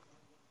 But,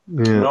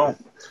 no.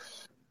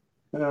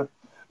 Yeah.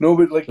 No,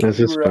 but like, that's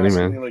you just were funny,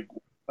 asking man. me,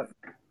 like,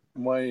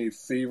 my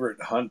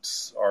favorite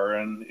hunts are,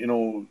 and, you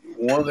know,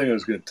 one thing I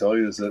was going to tell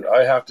you is that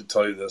I have to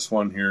tell you this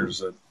one here is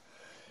that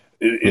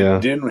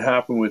it didn't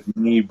happen with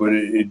me, but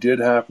it did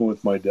happen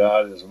with my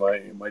dad. Is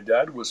my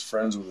dad was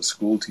friends with a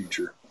school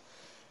teacher,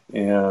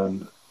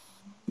 and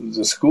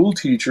the school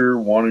teacher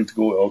wanting to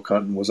go elk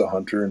hunting was a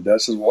hunter, and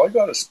Dad says, well, I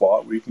got a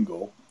spot, we can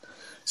go.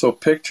 So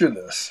picture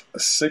this, a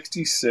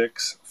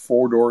 66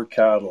 4-door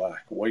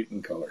Cadillac, white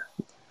in color,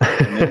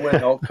 and they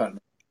went elk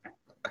hunting.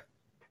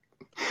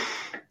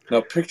 Now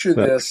picture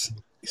this,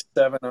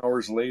 7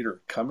 hours later,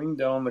 coming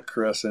down the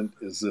crescent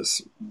is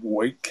this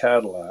white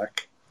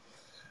Cadillac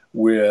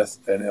with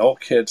an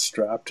elk head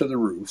strapped to the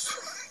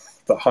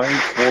roof. The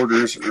hind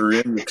quarters are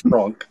in the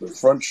trunk. The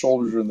front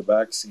shoulders are in the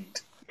back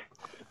seat.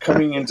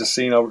 Coming into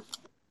St. Albert,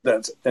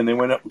 and they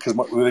went up because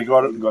they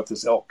got up and got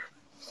this elk.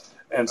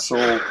 And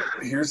so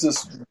here's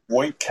this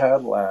white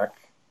Cadillac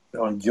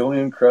on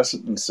Gillian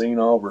Crescent in St.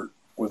 Albert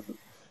with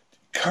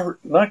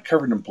not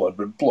covered in blood,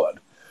 but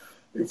blood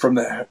from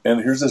the.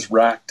 And here's this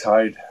rack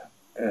tied,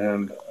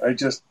 and I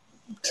just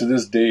to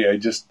this day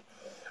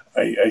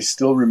I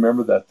still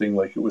remember that thing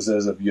like it was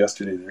as of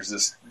yesterday. There's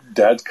this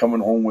dad's coming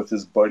home with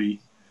his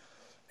buddy,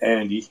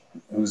 Andy,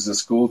 who's the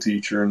school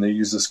teacher, and they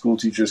use the school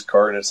teacher's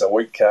car, and it's a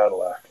white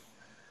Cadillac.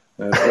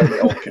 And it's got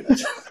an elk in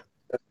it.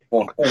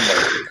 Oh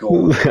my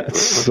God.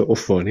 That's so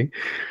funny.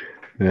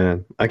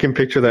 Man, I can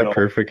picture that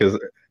perfect, because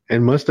it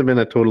must have been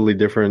a totally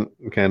different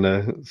kind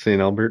of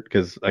St. Albert,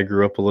 because I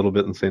grew up a little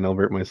bit in St.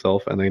 Albert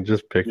myself, and I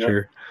just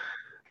picture... Yeah.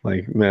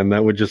 Like, man,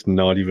 that would just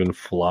not even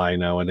fly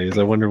nowadays.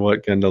 I wonder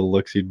what kind of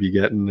looks you'd be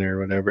getting there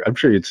or whatever. I'm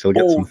sure you'd still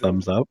get some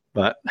thumbs up,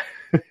 but...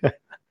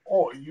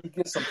 you'd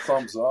get some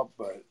thumbs up,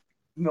 but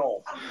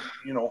No,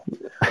 you know,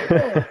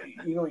 well,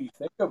 you know, you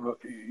think of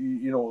it,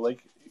 you know,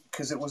 like,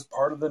 because it was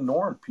part of the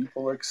norm.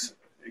 People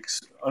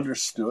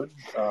understood.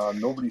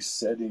 Nobody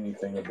said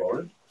anything about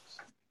it,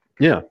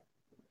 Yeah.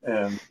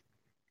 and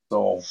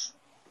so,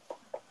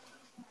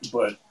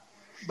 but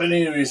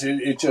anyways,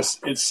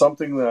 it's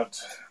something that,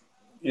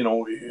 you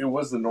know, it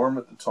was the norm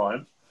at the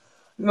time.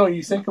 You know,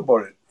 you think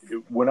about it.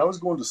 When I was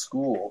going to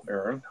school,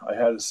 Aaron, I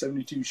had a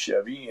 '72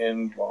 Chevy,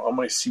 and on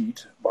my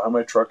seat behind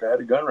my truck, I had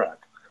a gun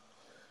rack.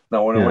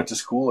 Now, when I Yeah. went to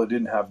school, I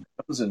didn't have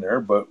guns in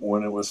there, but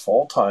when it was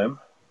fall time,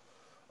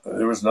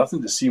 there was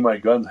nothing to see my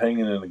guns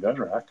hanging in the gun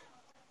rack,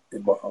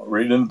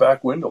 right in the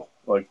back window.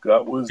 Like,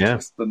 that was Yeah.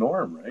 just the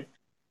norm, right?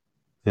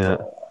 Yeah.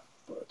 So,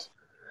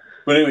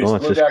 but anyways, Oh,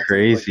 it's going just back to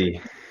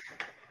crazy.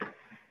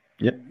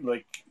 Yep.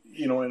 like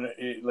you know, and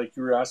like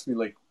you were asking me,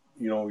 like,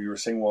 you know, you were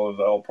saying, well,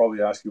 I'll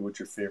probably ask you what's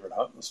your favorite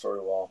hunt in the story.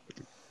 Well,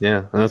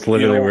 Yeah. That's you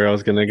literally know, where I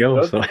was gonna it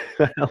go. So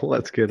doesn't.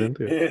 let's get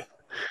into it.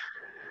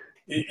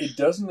 It, it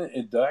doesn't.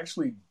 It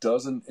actually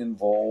doesn't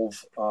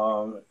involve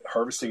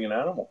harvesting an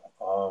animal.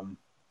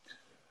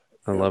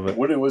 I love it.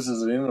 What it was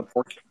is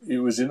it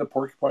was in the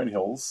Porcupine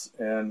Hills,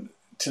 and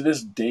to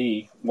this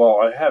day,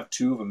 well, I have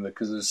two of them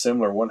because it's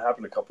similar. One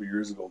happened a couple of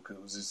years ago because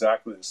it was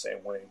exactly the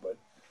same way. But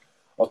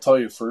I'll tell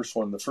you the first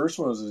one. The first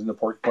one was in the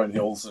Porcupine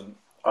Hills, and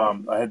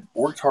I had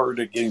worked hard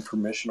at getting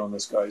permission on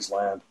this guy's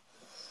land.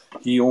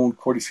 He owned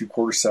quite a few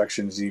quarter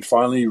sections. He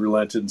finally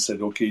relented and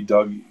said, "Okay,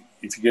 Doug,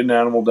 if you get an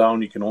animal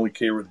down, you can only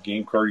carry with a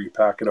game card. You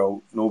pack it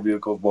out, no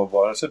vehicles, blah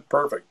blah." I said,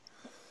 "Perfect."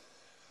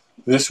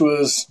 This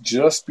was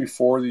just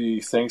before the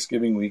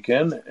Thanksgiving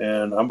weekend,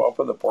 and I'm up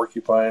in the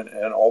Porcupine,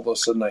 and all of a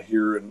sudden I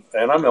hear, and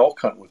I'm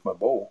elk hunting with my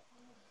bow,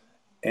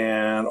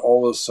 and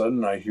all of a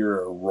sudden I hear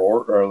a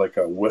roar, or like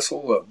a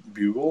whistle, a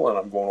bugle, and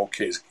I'm going,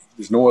 okay,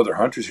 there's no other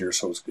hunters here,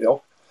 so it's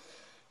elk.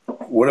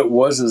 What it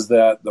was is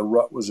that the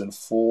rut was in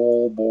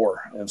full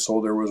bore, and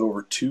so there was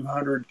over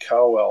 200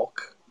 cow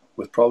elk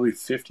with probably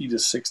 50 to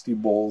 60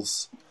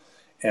 bulls,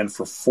 and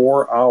for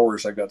 4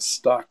 hours I got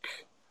stuck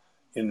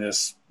in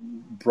this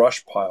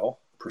brush pile,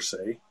 per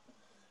se.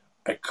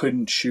 I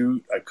couldn't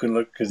shoot. I couldn't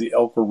look because the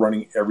elk were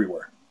running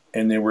everywhere,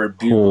 and they were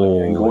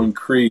bugling and Holy. going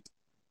crazy.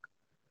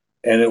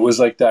 And it was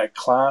like that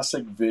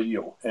classic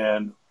video.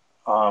 And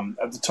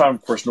at the time,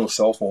 of course, no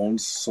cell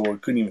phones, so I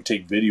couldn't even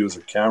take videos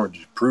or camera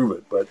to prove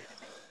it. But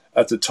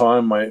at the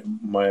time,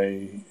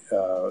 I'm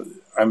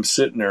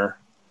sitting there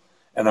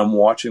and I'm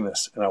watching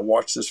this, and I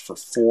watched this for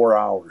 4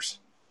 hours.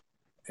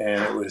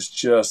 And it was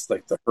just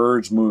like the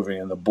herds moving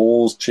and the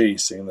bulls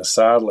chasing the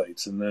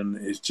satellites, and then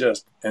it's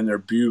just, and they're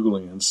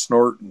bugling and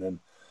snorting,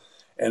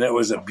 and it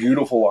was a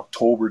beautiful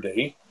October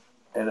day,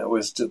 and it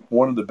was just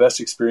one of the best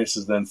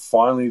experiences. Then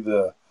finally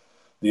the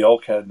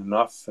elk had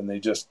enough, and they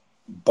just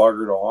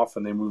buggered off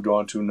and they moved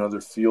on to another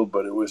field.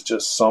 But it was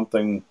just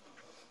something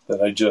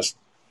that I just,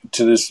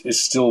 to this, it's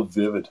still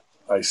vivid.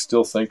 I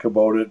still think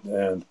about it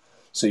and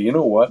say, you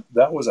know what,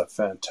 that was a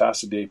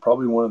fantastic day,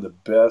 probably one of the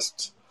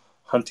best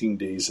hunting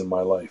days in my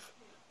life,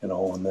 you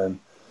know. And then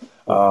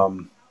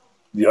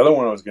the other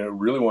one I was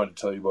really want to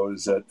tell you about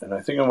is that, and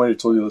I think I might have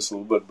told you this a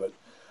little bit, but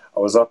I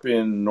was up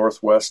in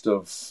north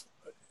of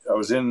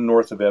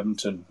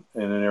Edmonton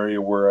in an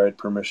area where I had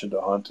permission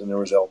to hunt, and there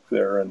was elk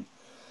there, and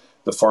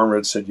the farmer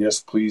had said, yes,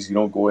 please, you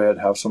know, go ahead,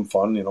 have some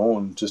fun, you know,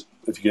 and just,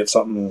 if you get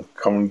something,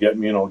 come and get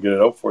me and I'll get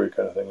it out for you,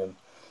 kind of thing. And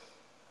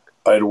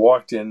I had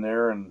walked in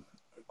there and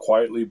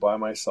quietly by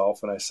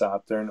myself, and I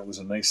sat there, and it was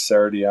a nice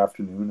Saturday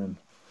afternoon, and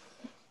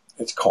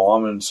it's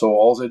calm. And so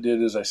all I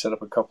did is I set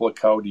up a couple of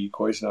cow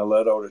decoys, and I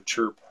let out a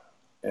chirp,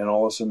 and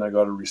all of a sudden I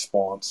got a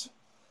response.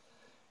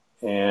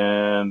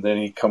 And then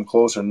he'd come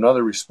closer,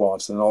 another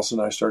response, and all of a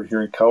sudden I started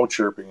hearing cow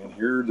chirping, and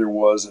here there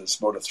was, it's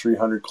about a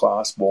 300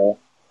 class bull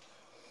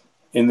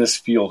in this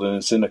field, and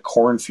it's in a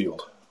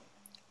cornfield.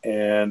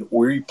 And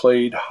we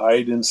played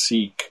hide and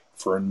seek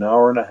for an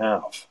hour and a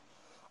half.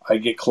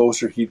 I'd get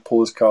closer, he'd pull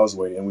his cows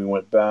away, and we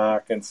went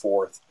back and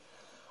forth.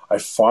 I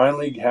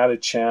finally had a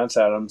chance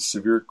at him,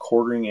 severe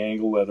quartering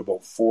angle at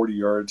about 40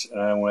 yards, and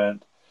I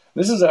went,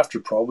 this is after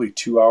probably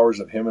 2 hours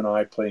of him and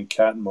I playing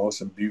cat and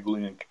mouse and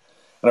bugling.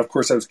 And of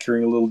course I was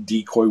carrying a little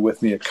decoy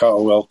with me, a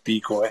cow elk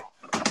decoy,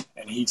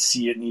 and he'd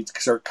see it and he'd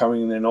start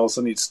coming, and then all of a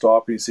sudden he'd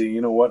stop and he'd say,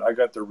 you know what, I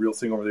got the real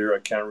thing over there. I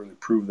can't really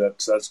prove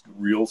that that's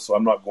real, so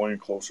I'm not going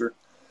closer.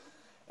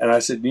 And I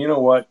said, you know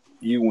what,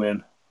 you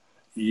win.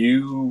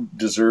 You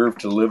deserve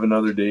to live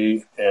another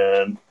day.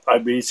 And I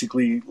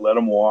basically let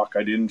him walk.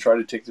 I didn't try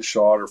to take the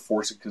shot or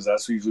force it, because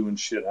that's usually when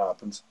shit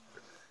happens.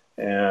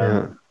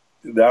 And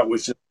that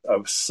was just a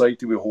sight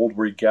to behold,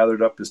 where he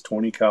gathered up his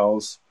 20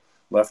 cows,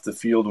 left the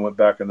field, and went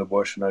back in the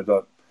bush. And I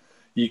thought,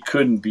 you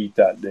couldn't beat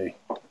that day,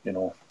 you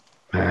know.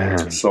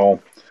 Man.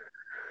 So,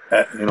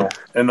 you know,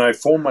 and I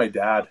phoned my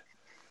dad.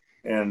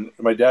 And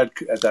my dad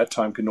at that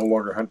time could no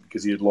longer hunt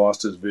because he had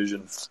lost his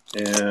vision.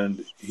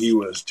 And he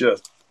was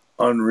just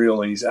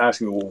unreal. And he's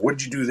asking me, well, what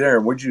did you do there?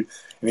 And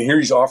here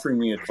he's offering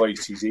me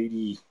advice. He's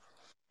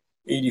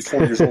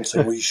 84 years old,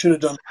 saying, well, you should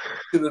have done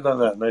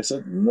that. And I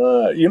said,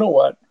 nah, you know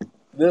what?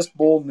 This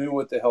bull knew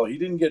what the hell. He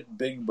didn't get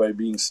big by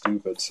being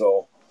stupid.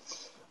 So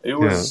It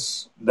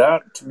was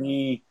that to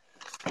me.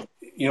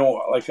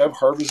 Like I've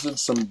harvested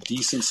some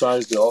decent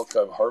sized elk.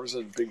 I've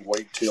harvested big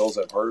whitetails.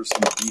 I've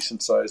harvested some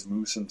decent sized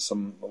moose and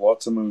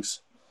lots of moose.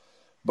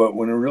 But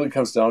when it really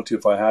comes down to,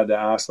 if I had to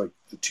ask, like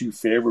the two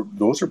favorite,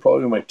 those are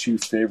probably my two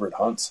favorite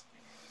hunts.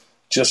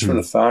 Just for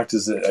the fact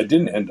is that I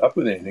didn't end up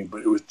with anything,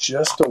 but it was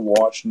just to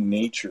watch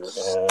nature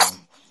and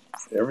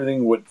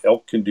everything what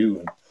elk can do.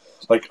 And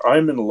like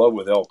I'm in love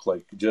with elk.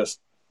 Like just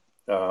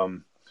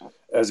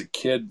as a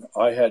kid,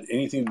 I had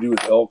anything to do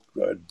with elk.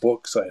 I had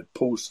books, I had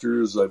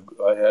posters,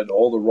 I had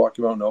all the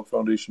Rocky Mountain Elk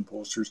Foundation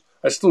posters.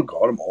 I still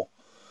got them all.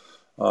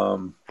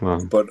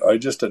 But I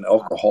just an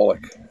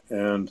alcoholic,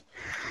 and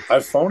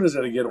I've found as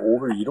I get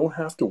older, you don't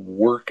have to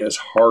work as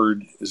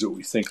hard as what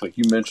we think. Like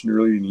you mentioned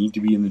earlier, you need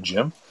to be in the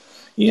gym.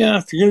 Yeah,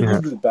 if you're going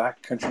to go to the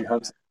backcountry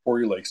hunts that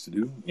Cory likes to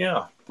do,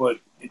 yeah. But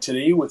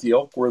today with the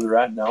elk where they're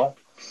at now,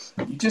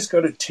 you just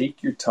got to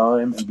take your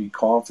time and be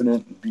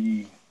confident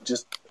and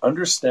just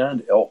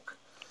understand elk.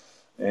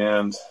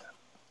 And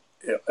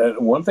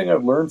one thing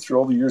I've learned through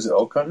all the years of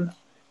elk hunting,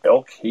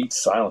 elk hate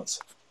silence.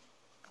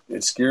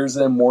 It scares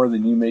them more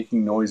than you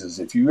making noises.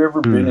 If you've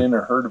ever been in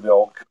or heard of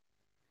elk,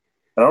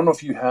 I don't know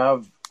if you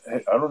have,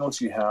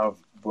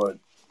 but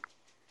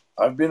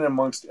I've been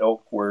amongst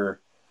elk where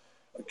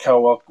a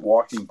cow elk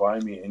walking by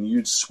me and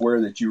you'd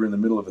swear that you were in the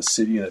middle of a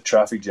city in a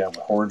traffic jam with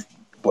horns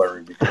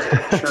blaring because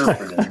they're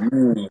chirping and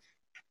mooing.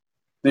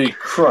 They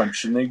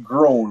crunch and they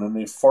groan and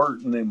they fart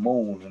and they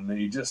moan and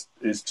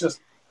it's just.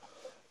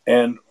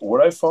 And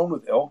what I found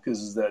with elk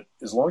is that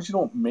as long as you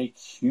don't make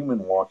human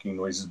walking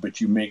noises,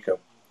 but you make a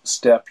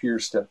step here,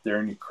 step there,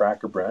 and you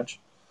crack a branch,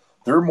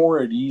 they're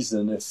more at ease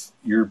than if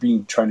you're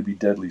trying to be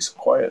deadly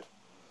quiet.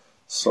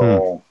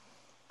 So,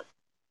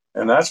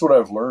 and that's what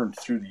I've learned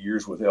through the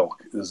years with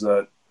elk is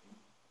that,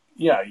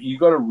 yeah, you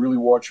got to really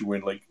watch your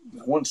wind. Like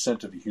one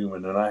scent of a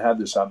human, and I had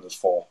this happen this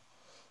fall,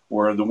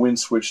 where the wind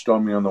switched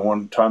on me on the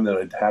one time that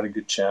I'd had a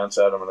good chance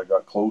at him, and I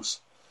got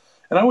close.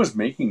 And I was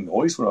making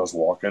noise when I was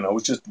walking. I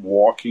was just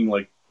walking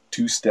like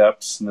 2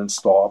 steps and then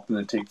stop and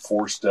then take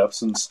 4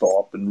 steps and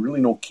stop and really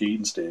no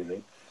cadence to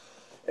anything.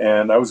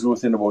 And I was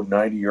within about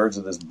 90 yards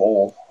of this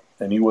bull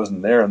and he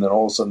wasn't there. And then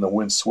all of a sudden the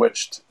wind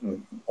switched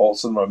and all of a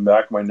sudden my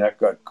back of my neck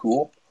got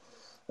cool.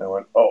 And I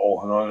went,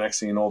 uh-oh. And then the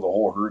next thing you know, the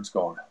whole herd's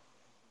gone.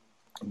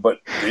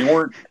 But they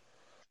weren't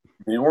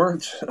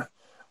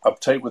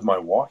uptight with my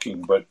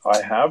walking, but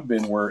I have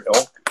been where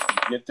elk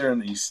get there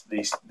and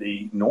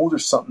they know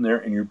there's something there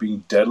and you're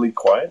being deadly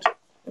quiet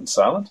and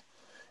silent,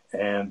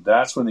 and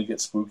that's when they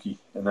get spooky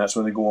and that's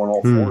when they go on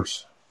all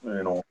fours,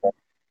 and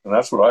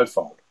that's what I've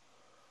found.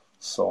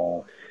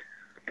 So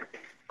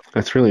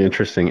that's really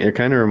interesting. It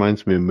kind of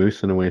reminds me of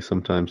moose in a way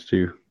sometimes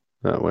too,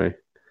 that way,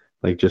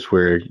 like just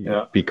where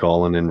you be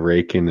calling and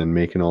raking and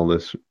making all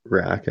this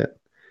racket,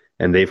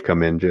 and they've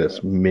come in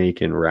just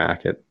making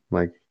racket,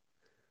 like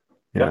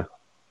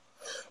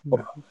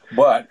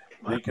but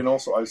they can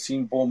also, I've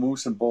seen bull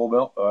moose and bull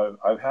elk.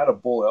 I've had a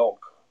bull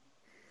elk.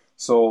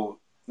 So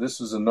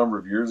this was a number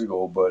of years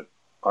ago, but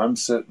I'm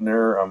sitting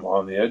there, I'm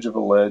on the edge of a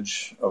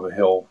ledge of a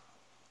hill.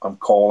 I'm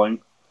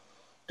calling,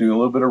 doing a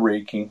little bit of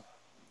raking,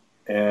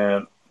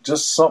 and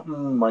just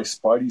something, my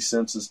spidey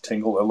senses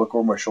tingled. I look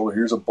over my shoulder,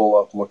 here's a bull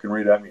up looking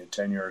right at me at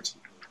 10 yards.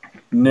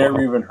 Never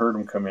even heard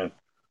him come in.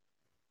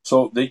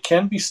 So they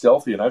can be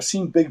stealthy, and I've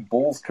seen big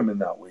bulls come in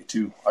that way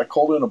too. I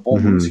called in a bull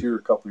moose here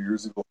a couple of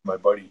years ago with my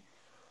buddy.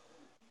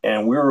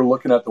 And we were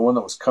looking at the one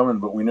that was coming,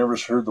 but we never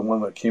heard the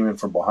one that came in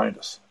from behind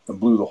us and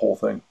blew the whole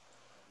thing.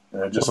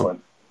 And I just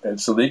went.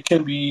 And so they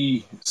can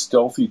be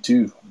stealthy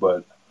too.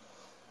 But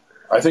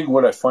I think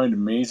what I find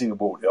amazing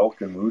about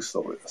elk and moose,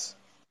 though, is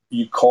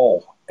you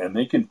call and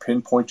they can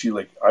pinpoint you.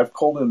 Like I've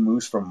called in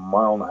moose from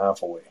 1.5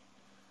 miles away.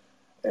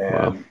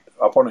 And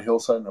up on a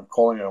hillside, and I'm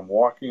calling and I'm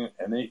walking,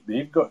 and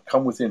they've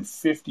come within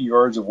 50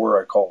 yards of where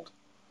I called.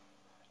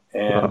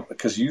 And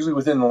because usually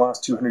within the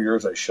last 200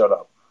 yards, I shut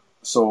up.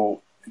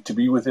 So to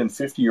be within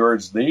 50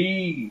 yards,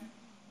 they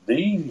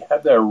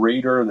have that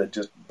radar that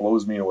just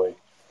blows me away.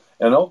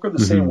 And elk are the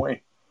same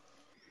way.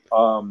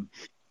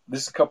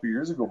 This is a couple of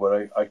years ago,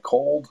 but I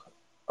called.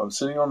 I was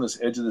sitting on this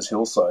edge of this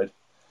hillside,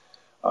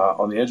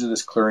 on the edge of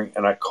this clearing,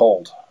 and I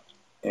called.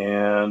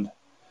 And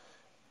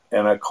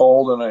I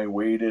called and I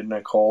waited and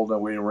I called and I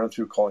waited and ran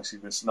through a calling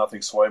sequence,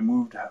 nothing. So I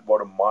moved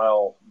about 1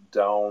 mile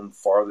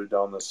farther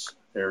down this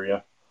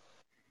area.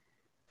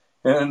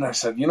 And I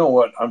said, you know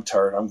what? I'm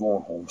tired. I'm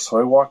going home. So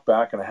I walked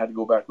back and I had to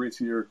go back right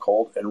through there,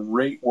 called. And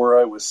right where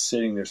I was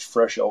sitting, there's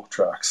fresh elk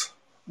tracks.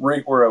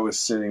 Right where I was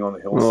sitting on the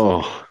hillside.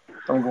 Oh.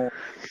 I'm going,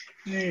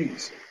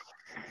 jeez.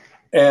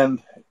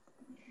 And,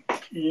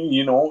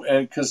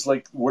 and because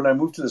like when I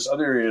moved to this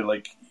other area,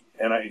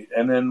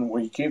 and then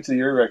when he came to the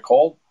area I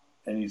called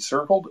and he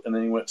circled and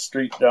then he went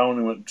straight down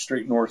and went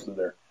straight north of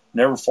there.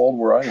 Never followed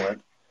where I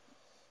went.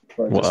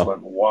 So I just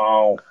went,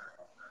 wow.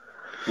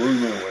 Blew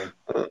me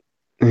away.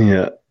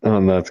 Yeah,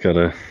 that's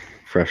gotta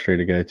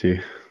frustrate a guy too.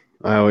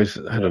 I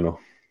don't know.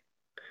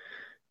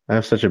 I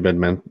have such a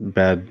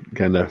bad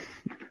kind of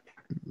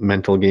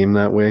mental game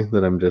that way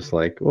that I'm just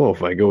like, oh,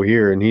 if I go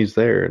here and he's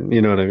there, and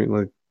you know what I mean?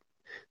 Like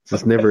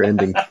this never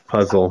ending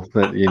puzzle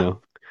that,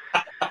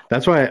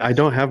 that's why I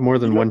don't have more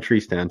than one tree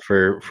stand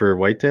for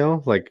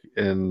whitetail. Like,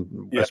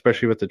 and Yeah,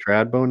 especially with the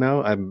trad bow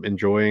now, I'm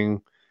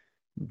enjoying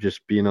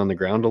just being on the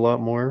ground a lot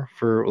more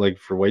for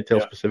whitetail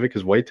yeah, specific.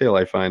 Because whitetail,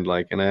 I find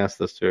like, and I asked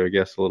this to a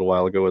guest a little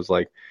while ago, is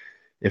like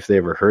if they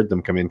ever heard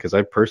them come in, because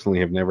I personally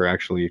have never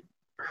actually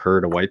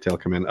heard a whitetail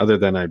come in, other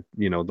than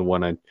the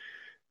one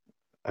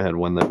I had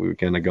one that we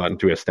kind of got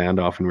into a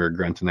standoff and we were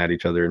grunting at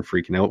each other and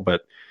freaking out.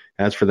 But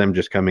as for them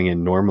just coming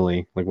in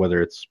normally, like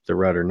whether it's the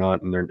rut or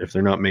not, and if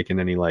they're not making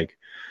any like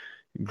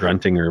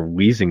grunting or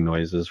wheezing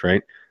noises,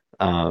 right?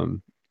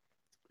 Um,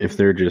 if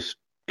they're just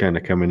kind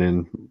of coming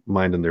in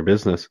minding their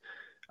business,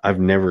 I've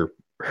never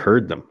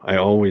heard them. I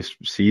always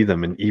see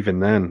them, and even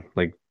then,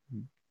 like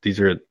these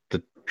are at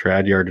the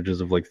trad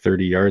yardages of like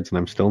 30 yards, and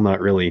I'm still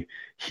not really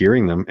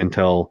hearing them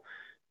until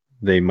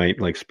they might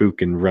like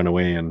spook and run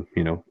away and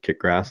kick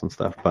grass and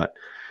stuff. But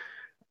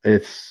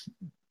it's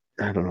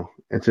I don't know.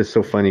 It's just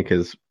so funny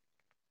because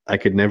I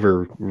could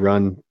never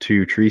run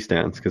to tree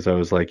stands because I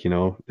was like,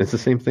 it's the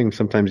same thing.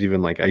 Sometimes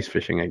even like ice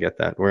fishing, I get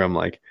that where I'm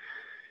like,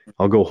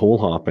 I'll go hole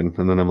hopping,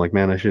 and then I'm like,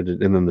 man, I should.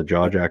 And then the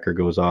jaw jacker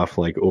goes off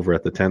like over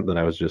at the tent that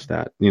I was just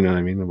at. You know what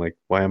I mean? I'm like,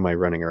 why am I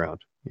running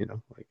around?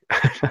 Like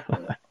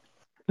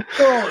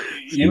well,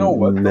 it's you know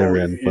what though, never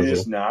it end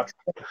is puzzle.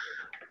 natural.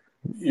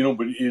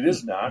 But it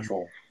is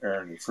natural,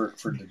 Aaron, for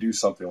to do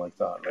something like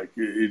that. Like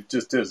it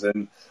just is.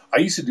 And I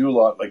used to do a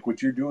lot like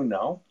what you're doing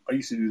now. I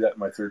used to do that in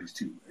my 30s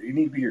too. You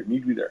need to be here. You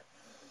need to be there.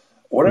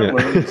 What I've Yeah.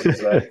 learned is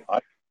that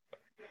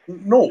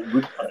no,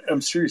 but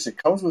I'm serious.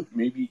 It comes with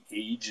maybe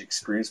age,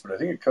 experience, but I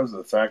think it comes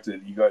with the fact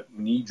that you got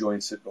knee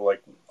joints that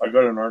like I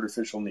got an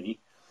artificial knee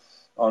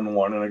on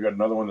one, and I got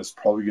another one that's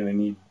probably going to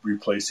need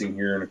replacing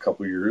here in a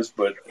couple of years.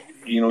 But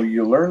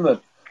you learn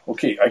that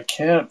okay, I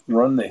can't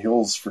run the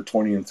hills for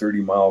 20 and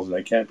 30 miles, and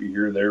I can't be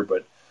here or there.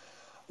 But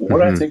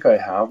what I Hmm. think I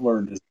have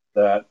learned is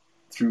that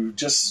through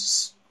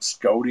just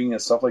scouting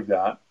and stuff like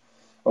that,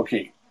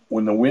 okay,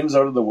 when the wind's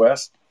out of the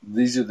west,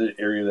 these are the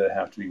area that I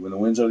have to be. When the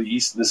wind's out of the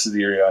east, this is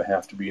the area I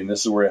have to be, and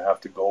this is where I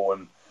have to go.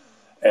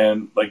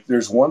 And like,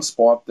 there's one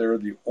spot there.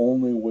 The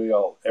only way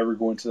I'll ever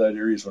go into that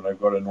area is when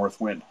I've got a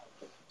north wind.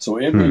 So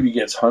it Hmm. maybe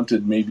gets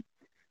hunted maybe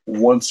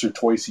once or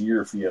twice a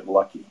year if you get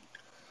lucky.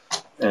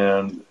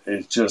 And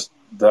it's just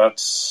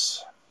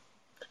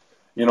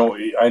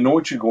I know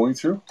what you're going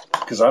through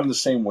because I'm the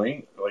same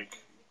way. Like,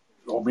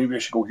 oh, maybe I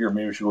should go here,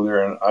 maybe I should go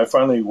there. And I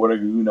finally, what I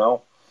do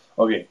now,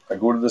 okay, I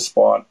go to this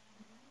spot.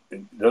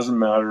 It doesn't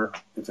matter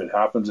if it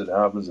happens, it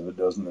happens. If it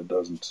doesn't, it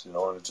doesn't.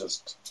 And it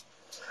just.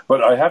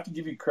 But I have to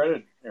give you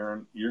credit,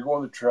 Aaron. You're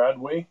going the trad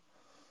way.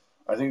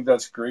 I think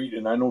that's great.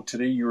 And I know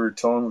today you were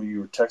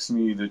texting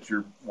me that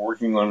you're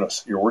working on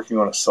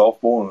a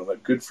self bow, and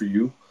that good for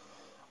you.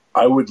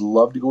 I would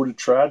love to go to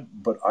trad,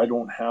 but I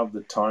don't have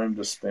the time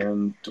to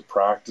spend to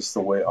practice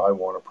the way I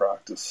want to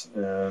practice.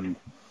 And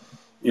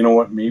you know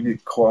what? Maybe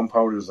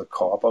compound is a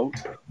cop out,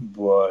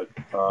 but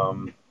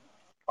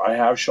I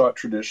have shot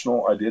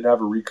traditional. I did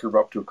have a recurve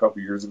up to a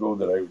couple years ago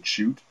that I would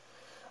shoot,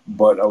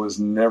 but I was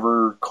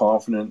never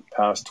confident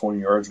past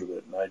 20 yards with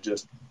it. And I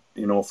just,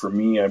 for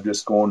me, I'm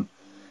just going,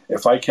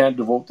 if I can't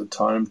devote the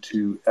time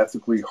to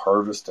ethically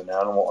harvest an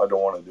animal, I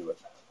don't want to do it.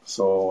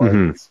 So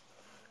Hmm. I've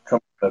come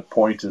to that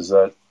point is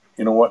that,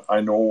 you know what,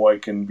 I know I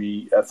can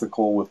be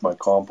ethical with my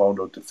compound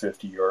out to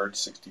 50 yards,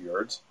 60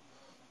 yards,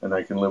 and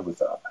I can live with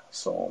that.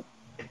 So,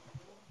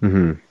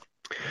 Hmm.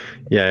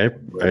 Yeah,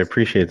 I but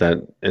appreciate that.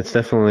 It's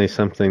definitely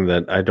something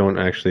that I don't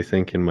actually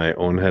think in my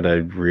own head I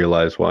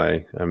realize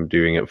why I'm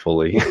doing it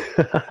fully.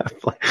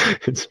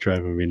 It's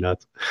driving me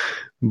nuts.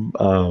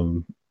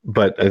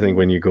 But I think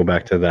when you go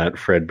back to that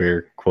Fred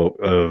Bear quote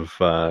of,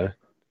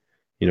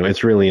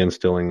 it's really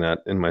instilling that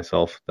in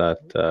myself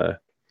that,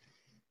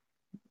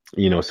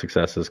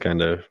 success is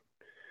kind of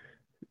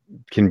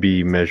can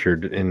be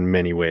measured in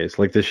many ways.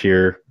 Like this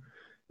year,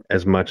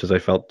 as much as I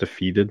felt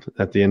defeated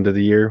at the end of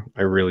the year,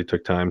 I really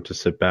took time to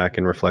sit back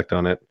and reflect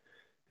on it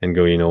and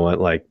go, you know what,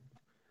 like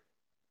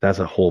that's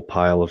a whole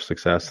pile of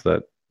success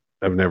that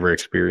I've never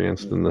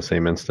experienced in the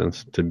same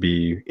instance to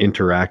be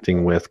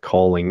interacting with,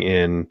 calling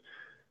in,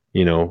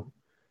 you know,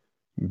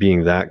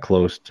 being that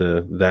close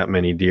to that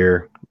many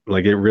deer.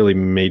 Like it really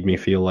made me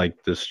feel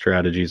like the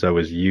strategies I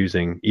was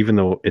using, even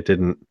though it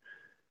didn't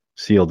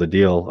seal the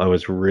deal, I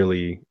was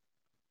really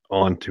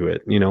onto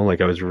it,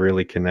 like I was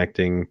really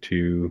connecting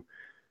to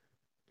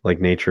like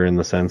nature in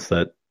the sense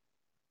that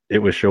it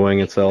was showing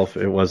itself.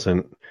 It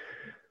wasn't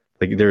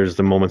like there's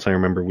the moments I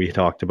remember we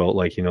talked about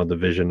like, the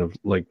vision of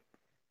like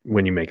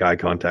when you make eye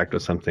contact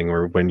with something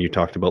or when you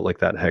talked about like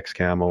that hex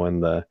camo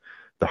and the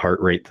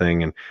heart rate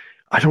thing. And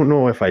I don't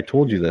know if I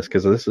told you this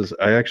because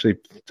I actually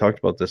talked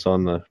about this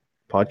on the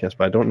podcast,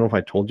 but I don't know if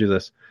I told you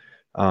this.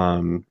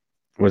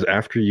 Was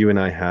after you and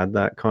I had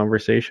that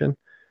conversation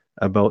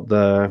about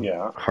the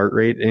yeah, heart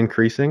rate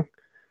increasing.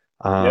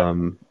 yeah,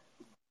 Um,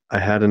 I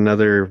had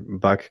another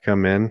buck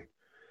come in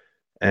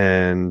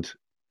and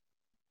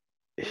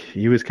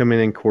he was coming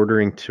in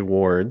quartering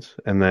towards,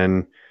 and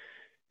then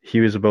he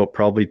was about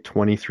probably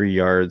 23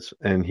 yards,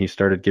 and he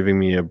started giving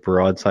me a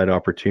broadside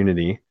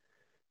opportunity,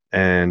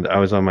 and I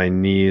was on my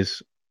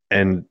knees,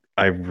 and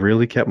I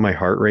really kept my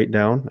heart rate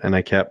down, and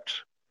I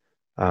kept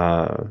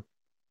uh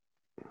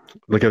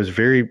like I was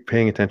very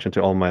paying attention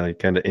to all my like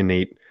kind of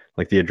innate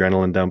like the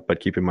adrenaline dump,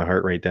 but keeping my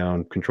heart rate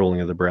down, controlling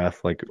of the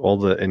breath, like all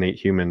the innate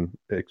human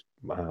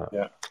uh,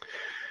 Yeah.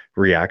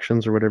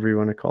 reactions or whatever you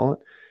want to call it.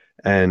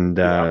 And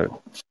Yeah.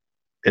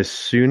 as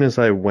soon as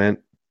I went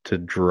to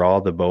draw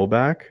the bow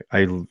back,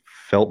 I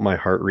felt my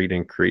heart rate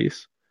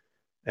increase,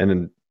 and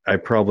then I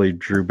probably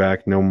drew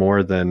back no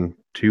more than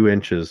 2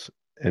 inches,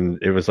 and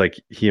it was like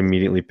he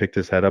immediately picked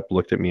his head up,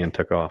 looked at me, and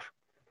took off.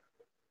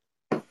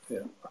 Yeah.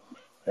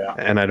 Yeah.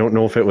 And I don't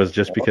know if it was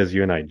just because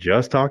you and I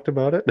just talked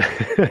about it,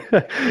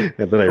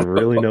 and that I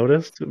really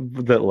noticed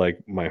that like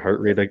my heart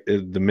rate, like,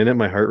 the minute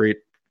my heart rate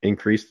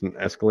increased and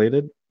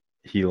escalated,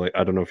 he like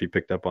I don't know if he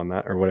picked up on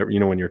that or whatever.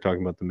 When you're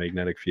talking about the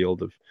magnetic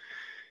field of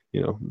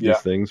these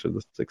Yeah. things or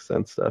the sixth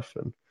sense stuff,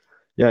 and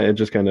yeah, it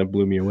just kind of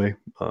blew me away.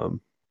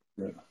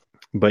 Yeah.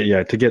 But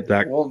yeah, to get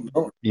that, Well,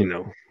 no,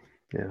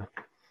 yeah,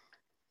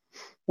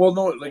 well,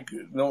 no, like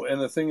no,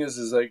 and the thing is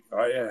like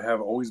I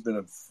have always been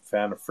a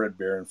fan of Fred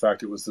Bear. In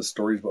fact, it was the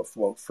stories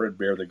about Fred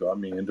Bear that got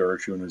me into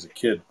archery when I was a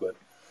kid. But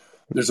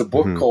there's a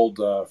book hmm called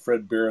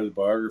Fred Bear: The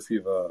Biography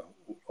of a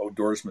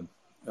Outdoorsman,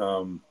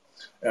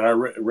 and I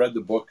read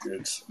the book.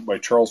 It's by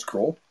Charles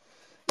Kroll.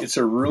 It's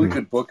a really hmm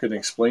good book and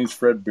explains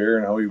Fred Bear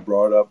and how he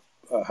brought up,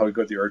 how he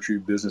got the archery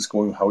business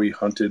going, how he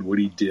hunted, what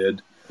he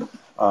did.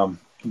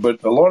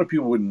 But a lot of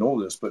people wouldn't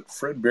know this, but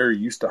Fred Bear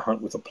used to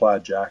hunt with a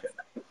plaid jacket,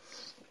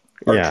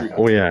 yeah, archery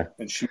oh hunting, yeah,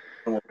 and shoot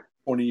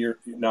 20 years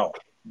now.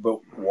 But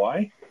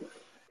why?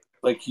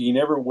 Like he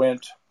never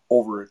went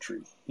over a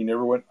tree. He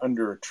never went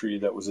under a tree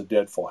that was a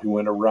deadfall. He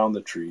went around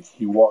the tree.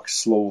 He walked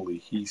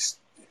slowly.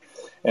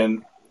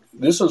 And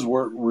this is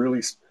where it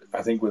really,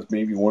 I think, was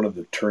maybe one of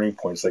the turning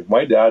points. Like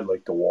my dad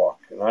liked to walk,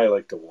 and I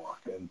liked to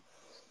walk, and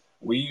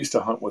we used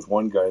to hunt with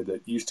one guy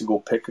that used to go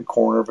pick a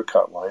corner of a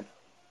cut line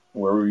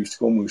where we used to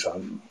go moose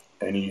hunting,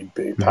 and he'd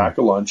hmm pack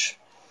a lunch,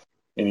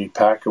 and he'd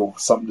pack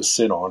something to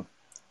sit on,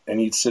 and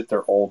he'd sit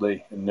there all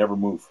day and never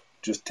move,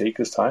 just take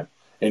his time,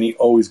 and he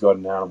always got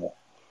an animal.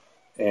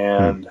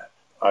 And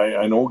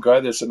I know a guy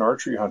that's an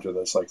archery hunter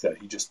that's like that.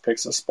 He just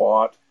picks a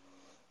spot.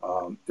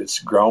 It's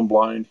ground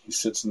blind. He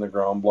sits in the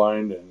ground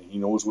blind, and he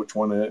knows which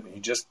one it is. And he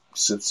just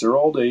sits there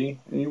all day,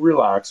 and he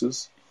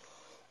relaxes.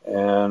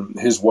 And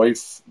his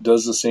wife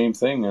does the same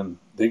thing, and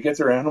they get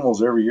their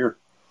animals every year.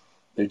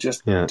 They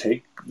just yeah.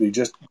 they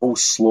just go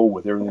slow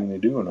with everything they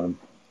do, and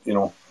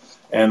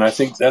and I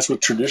think that's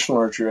what traditional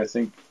archery. I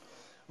think,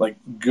 like,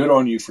 good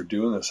on you for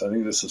doing this. I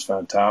think this is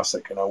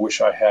fantastic, and I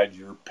wish I had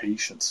your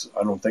patience.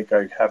 I don't think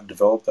I have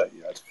developed that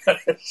yet.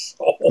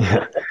 So,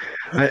 Yeah.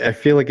 I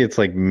feel like it's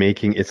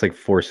like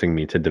forcing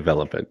me to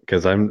develop it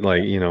because I'm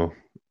like,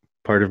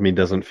 part of me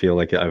doesn't feel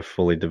like I've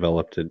fully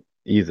developed it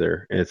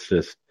either. It's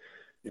just,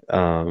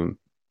 um,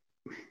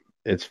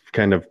 it's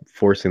kind of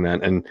forcing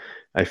that. And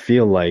I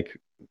feel like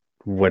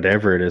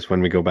whatever it is,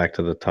 when we go back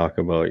to the talk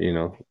about,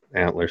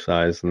 antler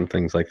size and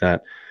things like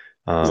that,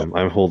 yeah,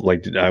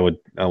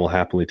 I will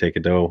happily take a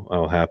doe. I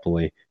will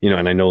happily,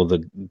 and I know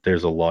that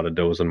there's a lot of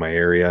does in my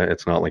area.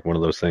 It's not like one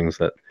of those things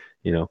that,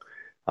 you know,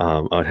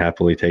 I'd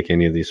happily take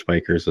any of these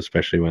spikers,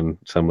 especially when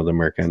some of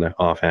them are kind of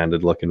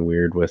offhanded looking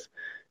weird with,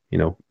 you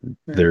know,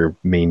 their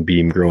main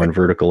beam growing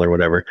vertical or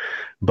whatever.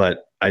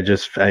 But I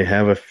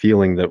have a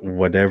feeling that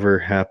whatever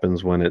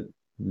happens when it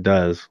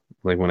does,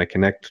 like when I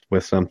connect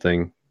with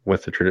something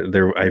with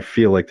there, I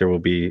feel like there will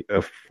be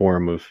a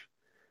form of,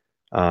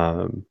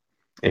 um,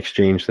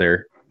 exchange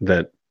there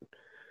that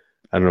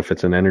I don't know if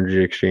it's an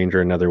energy exchange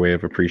or another way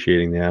of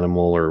appreciating the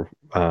animal or,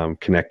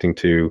 connecting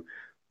to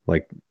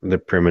like the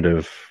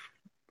primitive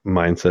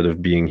mindset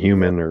of being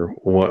yeah, human or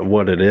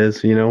what it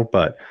is,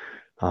 but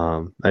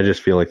I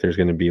just feel like there's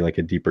going to be like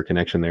a deeper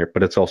connection there.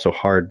 But it's also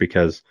hard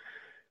because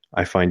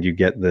I find you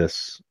get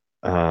this,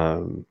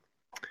 um,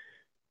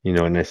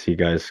 and I see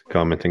guys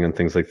commenting on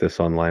things like this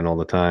online all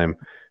the time,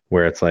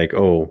 where it's like,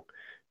 oh,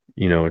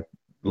 you know,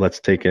 let's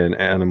take an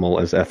animal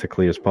as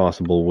ethically as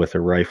possible with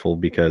a rifle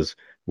because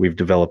we've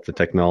developed the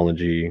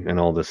technology and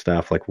all this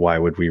stuff. Like, why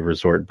would we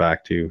resort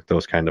back to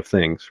those kind of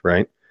things,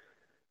 right?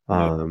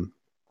 yeah, Um,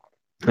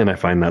 and I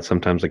find that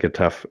sometimes like a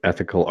tough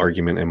ethical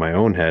argument in my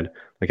own head.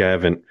 Like, I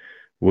haven't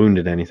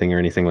wounded anything or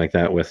anything like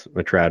that with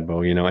a trad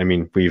bow. I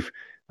mean,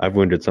 I've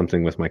wounded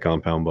something with my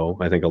compound bow.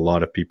 I think a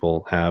lot of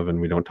people have, and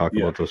we don't talk yeah,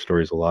 about those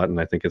stories a lot. And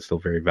I think it's still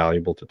very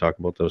valuable to talk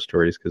about those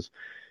stories because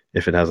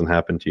if it hasn't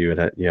happened to you,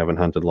 you haven't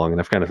hunted long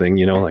enough, kind of thing.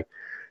 Like,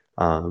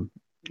 um,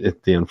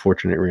 the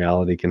unfortunate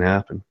reality can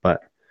happen,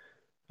 but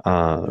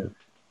uh, yeah,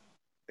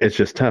 it's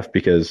just tough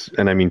because,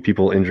 and I mean,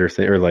 people injure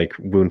or like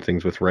wound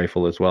things with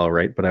rifle as well,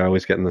 right? But I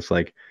always get in this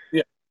like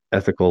yeah,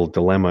 ethical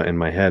dilemma in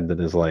my head that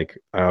is like,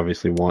 I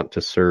obviously want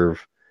to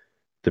serve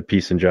the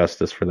peace and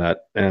justice for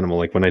that animal.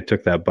 Like when I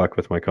took that buck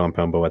with my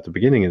compound bow at the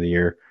beginning of the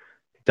year,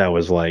 that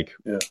was like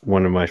yeah,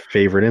 one of my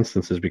favorite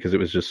instances because it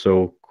was just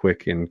so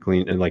quick and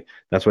clean, and like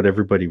that's what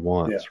everybody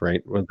yeah, wants,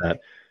 right? With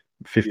that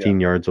 15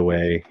 yards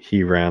away,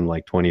 he ran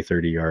like 20,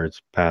 30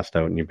 yards, passed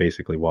out, and you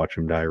basically watch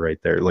him die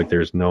right there. Like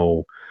there's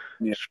no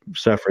Yeah.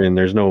 suffering,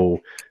 there's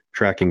no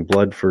tracking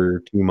blood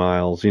for 2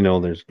 miles,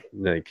 there's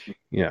like,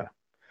 yeah.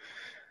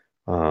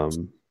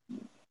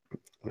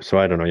 So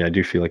I don't know. Yeah, I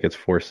do feel like it's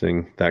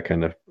forcing that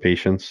kind of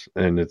patience,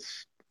 and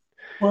it's,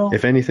 Well,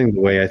 if anything,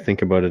 the way I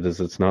think about it is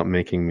it's not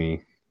making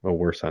me a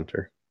worse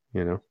hunter,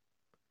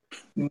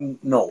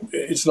 no,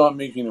 it's not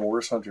making a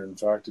worse hunter. In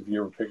fact, if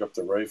you ever pick up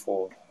the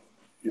rifle,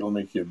 it'll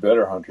make you a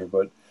better hunter.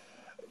 But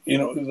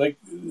like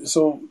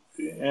so,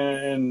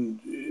 and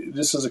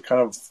this is a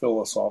kind of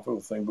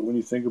philosophical thing. But when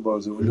you think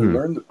about it, when you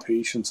learn the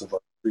patience of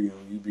archery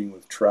and you being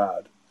with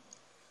trad,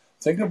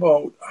 think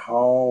about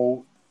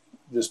how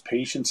this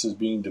patience is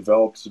being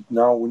developed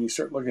now. When you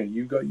start looking at,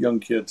 you've got young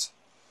kids.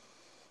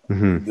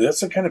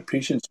 That's the kind of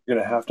patience you're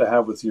going to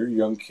have with your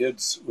young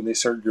kids when they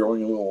start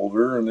growing a little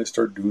older and they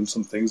start doing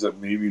some things that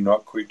maybe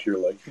not quite to your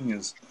liking.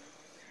 Is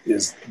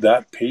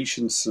that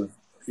patience of,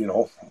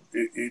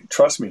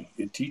 trust me,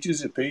 it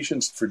teaches you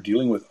patience for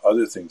dealing with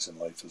other things in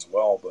life as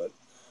well. But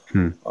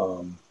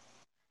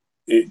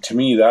to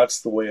me, that's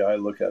the way I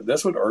look at it.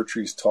 That's what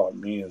archery's taught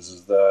me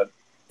is that,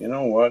 you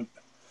know what,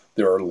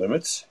 there are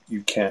limits.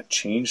 You can't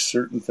change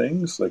certain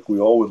things. Like we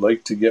all would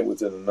like to get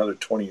within another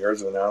 20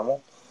 yards of an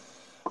animal.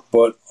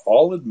 But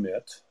I'll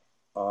admit,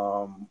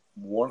 my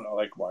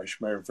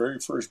very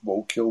first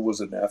bow kill was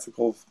an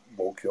ethical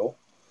bow kill.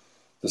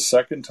 The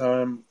second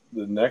time,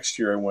 the next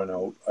year I went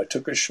out, I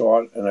took a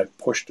shot and I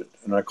pushed it.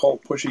 And I call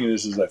it pushing it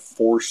is I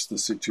forced the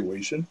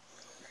situation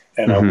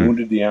and I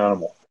wounded the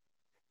animal.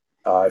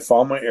 I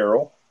found my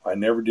arrow. I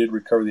never did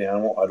recover the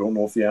animal. I don't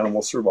know if the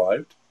animal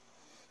survived.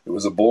 It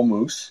was a bull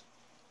moose.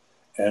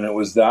 And it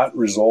was that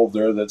resolve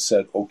there that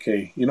said,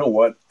 okay, you know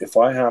what? If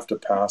I have to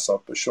pass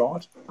up a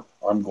shot,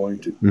 I'm going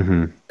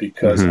to.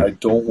 Because I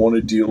don't want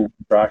to deal with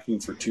tracking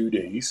for 2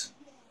 days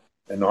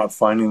and not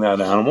finding that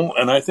animal.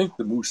 And I think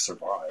the moose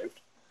survived.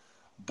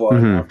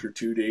 But after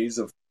 2 days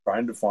of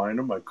trying to find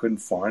him, I couldn't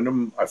find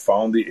him. I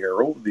found the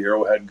arrow. The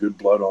arrow had good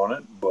blood on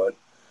it, but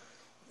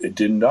it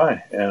didn't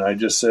die. And I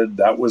just said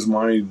that was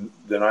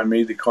then I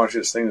made the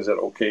conscious thing is that,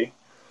 okay,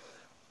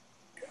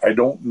 I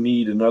don't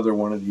need another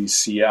one of these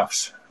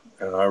CFs.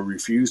 And I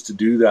refuse to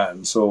do that.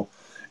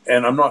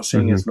 And I'm not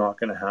saying it's not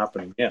going to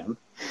happen again,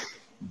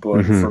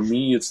 but for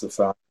me, it's the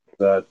fact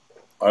that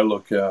I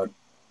look at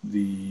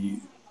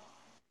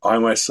I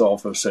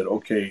myself have said,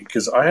 okay,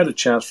 because I had a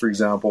chance, for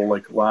example,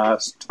 like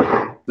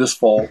this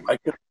fall, I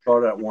could have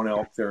shot at one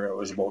elk there. It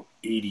was about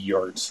 80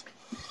 yards.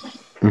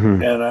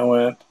 And I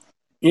went,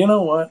 you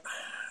know what?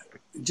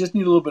 You just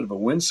need a little bit of a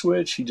wind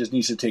switch. He just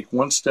needs to take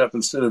one step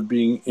instead of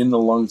being in the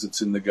lungs,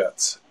 it's in the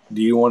guts.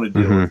 Do you want to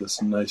deal with this?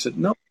 And I said,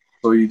 no.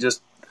 So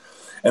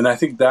and I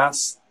think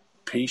that's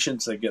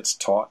patience that gets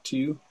taught to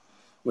you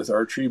with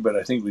archery. But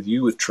I think with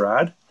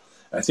trad,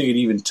 I think it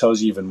even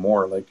tells you even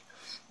more. Like,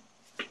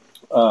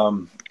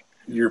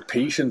 your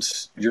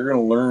patience, you're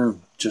going to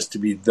learn just to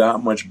be that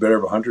much better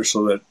of a hunter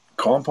so that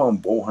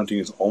compound bow hunting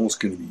is almost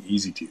going to be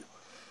easy to you,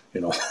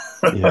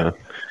 Yeah.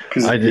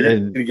 Because you're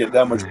going to get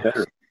that much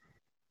better.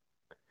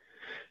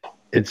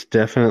 It's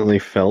definitely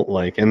felt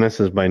like, and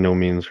this is by no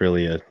means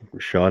really a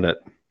shot at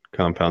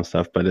compound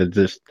stuff, but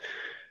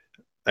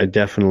I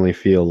definitely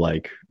feel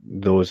like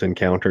those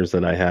encounters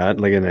that I had,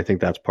 like, and I think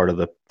that's part of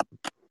the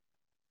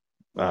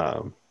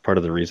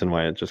reason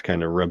why it just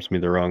kind of rubs me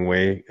the wrong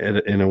way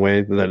in a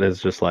way that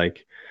is just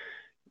like,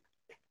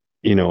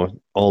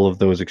 all of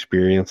those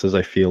experiences,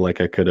 I feel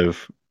like I could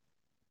have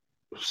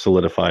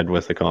solidified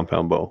with a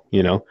compound bow,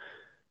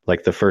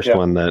 like the first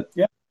one that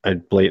I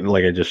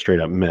just straight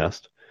up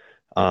missed.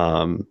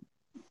 And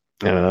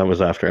that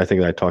was after, I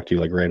think I talked to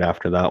you like right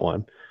after that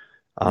one.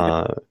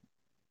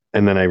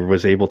 And then I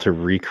was able to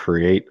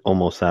recreate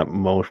almost that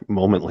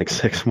moment like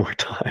 6 more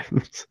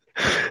times.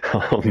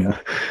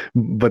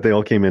 But they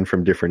all came in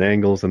from different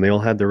angles and they all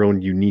had their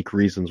own unique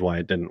reasons why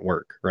it didn't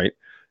work, right?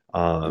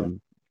 One,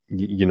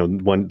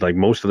 like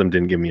most of them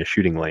didn't give me a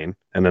shooting lane.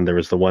 And then there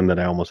was the one that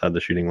I almost had the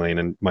shooting lane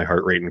and my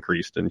heart rate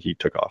increased and he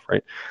took off,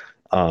 right?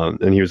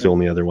 And he was the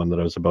only other one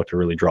that I was about to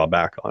really draw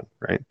back on,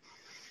 right?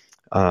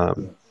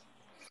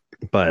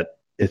 But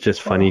it's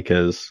just funny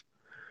because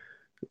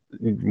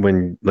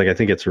when, like, I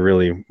think it's a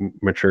really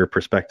mature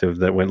perspective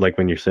that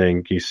when you're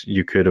saying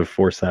you could have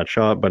forced that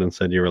shot, but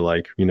instead you were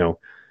like,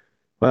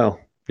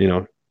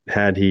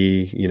 had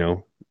he,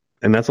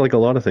 and that's like a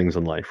lot of things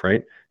in life,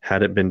 right?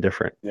 Had it been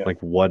different, like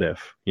what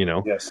if,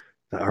 Yes.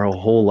 Our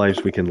whole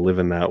lives we can live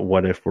in that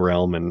what if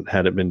realm, and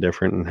had it been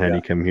different, and had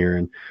he come here,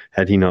 and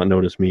had he not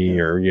noticed me,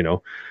 or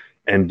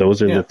and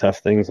those are the tough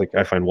things. Like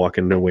I find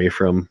walking away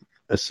from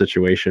a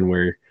situation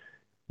where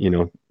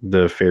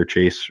the fair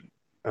chase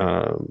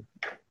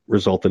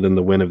resulted in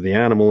the win of the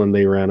animal and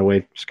they ran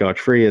away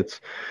scotch-free,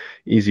 it's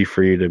easy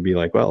for you to be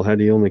like, well,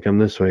 had he only come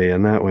this way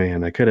and that way,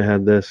 and I could have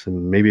had this,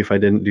 and maybe if I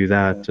didn't do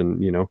that,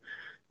 and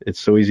it's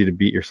so easy to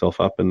beat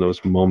yourself up in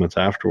those moments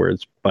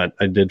afterwards. But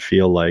I did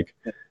feel like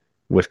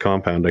with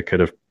compound I could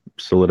have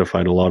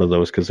solidified a lot of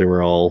those because they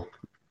were all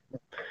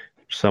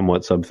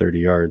somewhat sub 30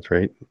 yards,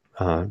 right?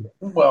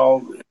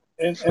 Well,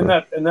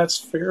 So, and that's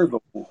fair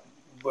though.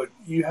 But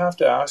you have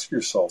to ask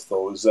yourself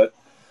though, is that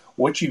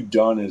what you've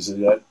done is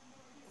that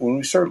when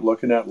we start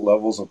looking at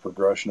levels of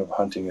progression of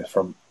hunting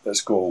from,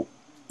 let's go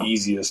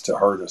easiest to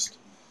hardest,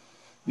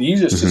 the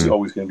easiest is mhm.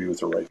 always going to be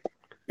with a rifle.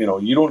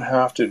 You don't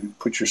have to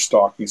put your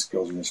stalking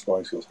skills and your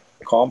spotting skills.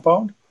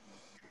 Compound,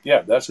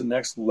 yeah, that's the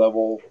next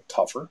level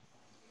tougher.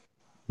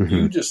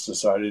 You Mhm. just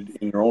decided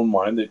in your own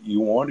mind that you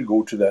want to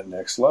go to that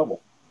next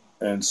level.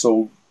 And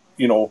so,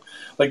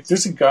 like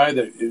there's a guy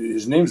that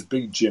his name's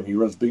Big Jim. He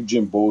runs Big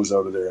Jim Bows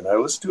out of there. And I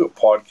listened to a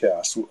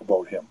podcast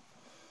about him.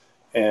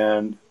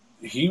 And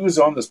he was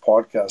on this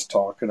podcast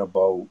talking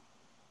about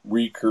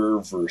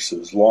recurve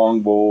versus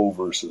longbow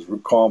versus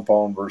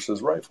compound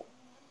versus rifle.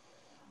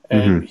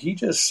 And Mhm. he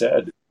just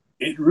said,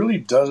 it really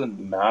doesn't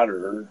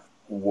matter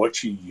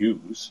what you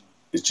use.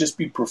 It's just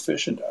be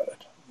proficient at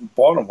it.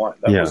 Bottom line.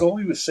 That was Yeah. all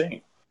he was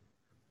saying.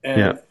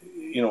 Yeah. And,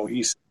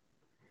 he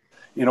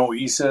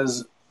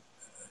says,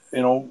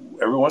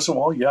 every once in a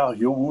while, yeah,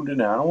 he'll wound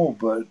an animal,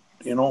 but,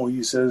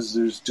 he says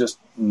there's just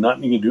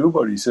nothing you can do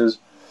about it. He says,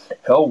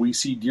 hell, we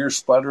see deer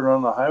splattered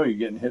on the highway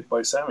getting hit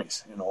by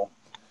semis.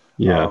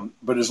 Yeah.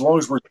 But as long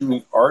as we're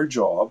doing our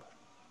job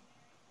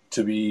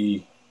to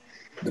be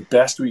the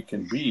best we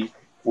can be,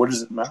 what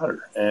does it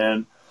matter?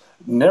 And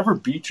never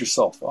beat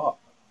yourself up.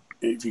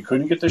 If you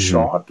couldn't get the Mhm.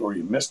 shot or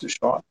you missed a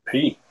shot,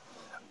 hey,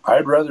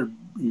 I'd rather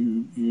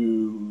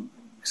you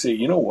say,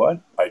 you know what,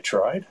 I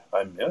tried,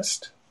 I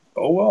missed.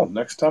 Oh well,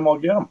 next time I'll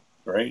get them,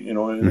 right? And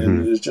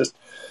Mhm. it's just,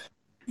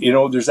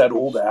 there's that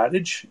old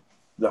adage,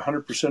 the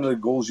 100% of the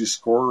goals you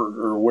score,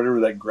 or whatever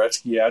that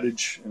Gretzky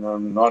adage.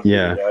 I'm not good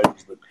Yeah. at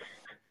adage, but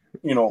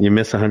You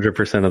miss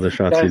 100% of the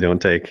shots you that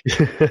don't take.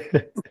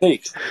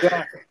 takes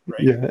exactly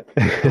right. Yeah.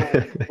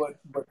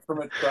 But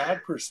from a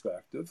trad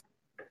perspective,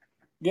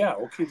 yeah,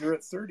 okay, they're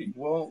at 30.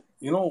 Well,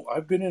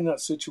 I've been in that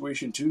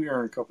situation too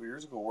here a couple of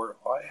years ago where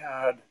I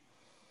had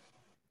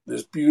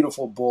this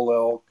beautiful bull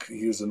elk.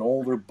 He was an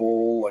older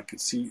bull. I could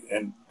see,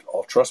 and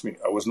trust me,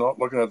 I was not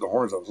looking at the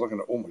horns. I was looking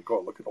at, oh my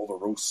God, look at all the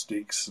roast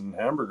steaks and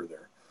hamburger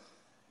there.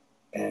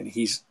 And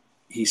he's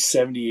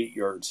 78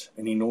 yards,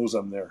 and he knows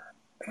I'm there.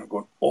 And I'm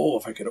going, oh,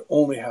 if I could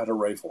only had a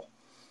rifle.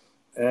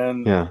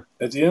 And Yeah.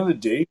 at the end of the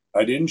day,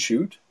 I didn't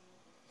shoot,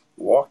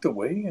 walked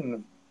away,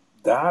 and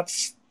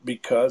that's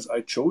because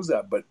I chose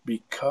that. But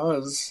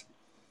because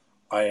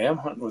I am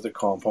hunting with a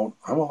compound,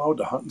 I'm allowed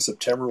to hunt in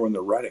September when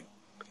they're rutting.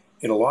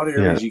 In a lot of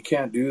Yeah. areas, you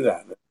can't do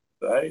that.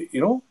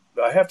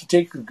 I have to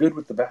take the good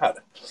with the bad.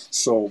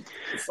 So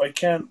if I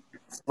can't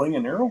fling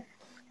an arrow,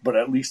 but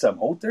at least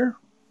I'm out there.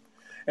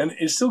 And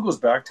it still goes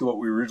back to what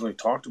we originally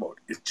talked about.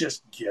 It's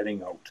just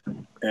getting out.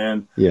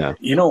 And Yeah.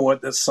 you know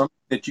what? That's something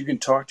that you can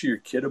talk to your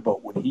kid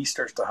about when he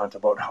starts to hunt,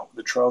 about how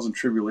the trials and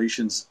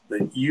tribulations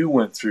that you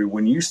went through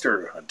when you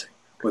started hunting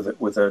with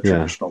a Yeah.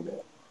 traditional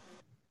bow.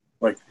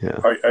 Like, Yeah.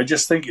 I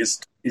just think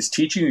it's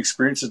teaching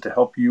experiences to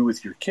help you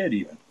with your kid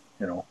even.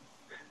 I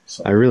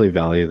So, really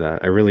value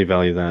that. I really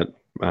value that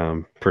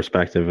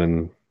perspective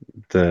and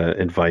the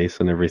advice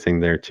and everything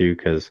there too,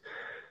 because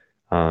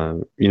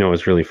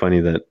it's really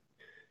funny that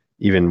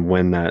even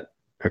when that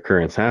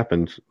occurrence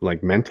happened,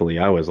 like mentally,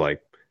 I was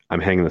like, I'm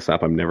hanging this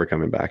up. I'm never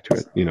coming back to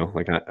it.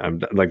 Like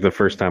I'm like the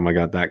first time I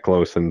got that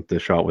close and the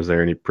shot was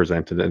there and he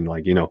presented it and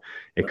like,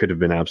 it could have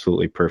been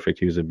absolutely perfect.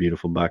 He was a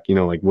beautiful buck,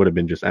 like would have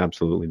been just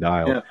absolutely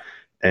dialed. yeah.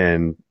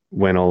 And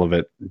when all of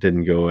it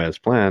didn't go as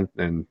planned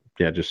and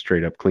yeah, just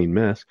straight up clean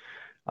miss,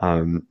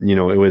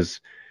 it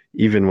was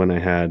even when I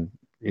had,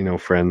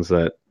 friends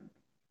that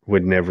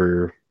would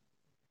never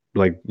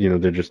like,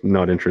 they're just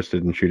not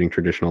interested in shooting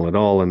traditional at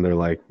all. And they're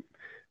like, Yeah.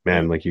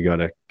 man, like you got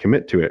to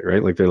commit to it,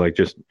 right? Like they're like,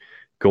 just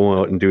go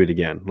out and do it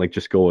again. Like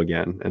just go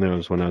again. And it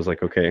was when I was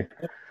like, okay,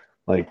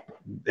 like,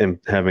 and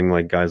having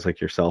like guys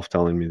like yourself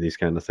telling me these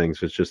kind of things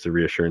was just the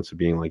reassurance of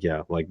being like,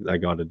 yeah, like I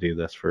got to do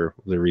this for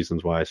the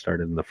reasons why I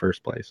started in the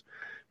first place.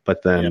 But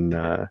Yeah.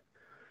 then,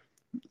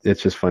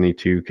 it's just funny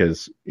too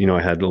because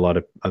I had a lot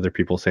of other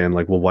people saying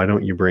like, well, why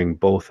don't you bring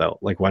both out?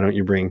 Like, why don't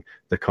you bring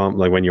the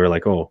like when you were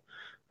like, oh,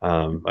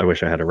 I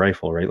wish I had a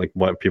rifle, right? Like,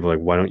 what people are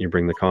like, why don't you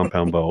bring the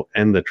compound bow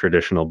and the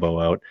traditional bow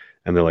out?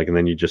 And they're like, and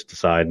then you just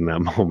decide in that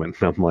moment.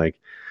 And I'm like,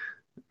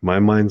 my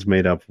mind's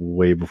made up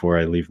way before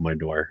I leave my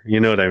door. You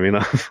know what I mean?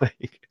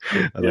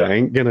 I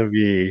ain't gonna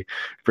be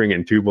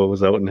bringing two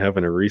bows out and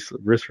having a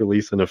wrist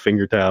release and a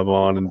finger tab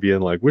on and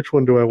being like, which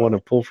one do I want to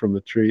pull from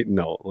the tree?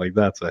 No, like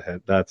that's a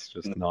head. That's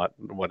just not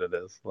what it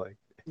is. Like,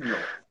 No,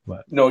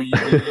 but no,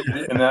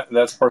 and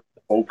that's part of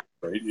the focus,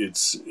 right?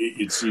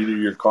 It's either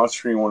you're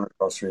concentrating one or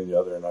concentrating the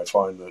other, and I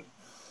find that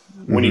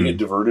when you get mm-hmm,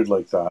 diverted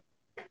like that,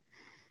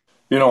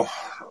 you know,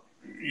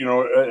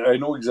 I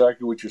know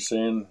exactly what you're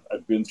saying.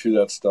 I've been through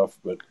that stuff,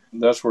 but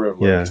that's where I've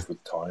learned yeah, just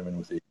with time and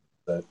with age,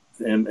 that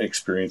and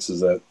experiences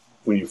that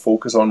when you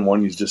focus on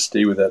one, you just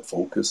stay with that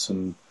focus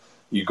and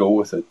you go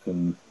with it.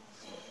 And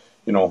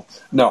no,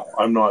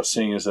 I'm not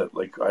saying is that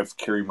like I've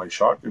carried my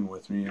shotgun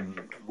with me and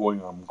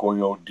I'm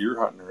going out deer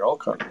hunting or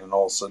elk hunting, and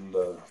all of a sudden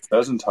the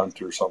pheasant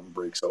hunt or something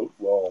breaks out.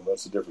 Well,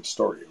 that's a different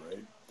story,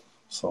 right?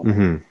 So,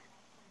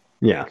 mm-hmm,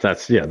 Yeah,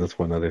 that's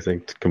one other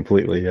thing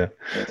completely. Yeah,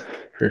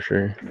 for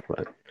sure.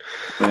 But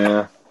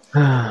Yeah.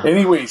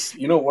 Anyways,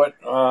 you know what?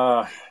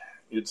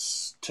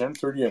 It's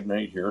 10:30 at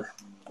night here.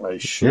 I yeah,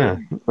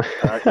 should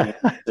pack in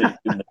and say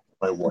goodnight to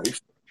my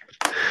wife.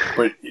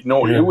 But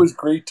no, it yeah, was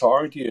great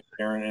talking to you,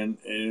 Aaron.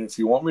 And if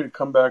you want me to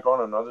come back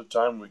on another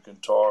time, we can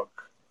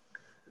talk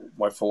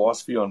my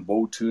philosophy on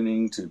bow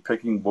tuning to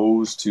picking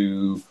bows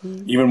to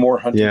even more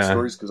hunting yeah,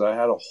 stories, because I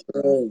had a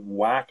whole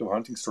whack of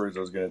hunting stories I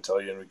was going to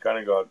tell you, and we kind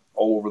of got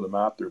all over the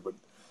map there. But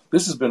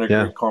this has been a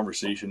yeah, great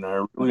conversation.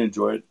 I really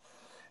enjoy it.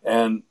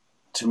 And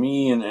to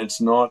me, and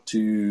it's not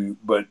to,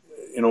 but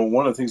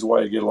one of the things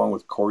why I get along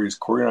with Cory is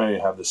Cory and I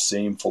have the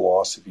same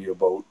philosophy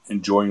about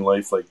enjoying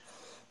life. Like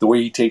the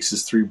way he takes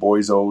his 3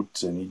 boys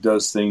out and he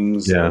does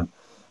things yeah, and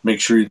make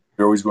sure you're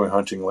always going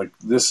hunting. Like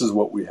this is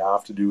what we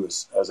have to do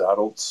as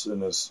adults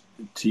and as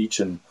teach.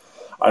 And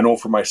I know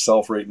for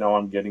myself right now,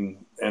 I'm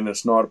getting, and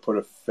it's not to put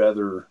a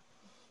feather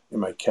in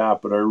my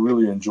cap, but I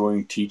really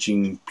enjoying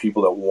teaching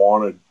people that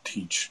want to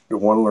teach, that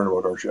want to learn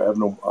about archery.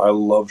 I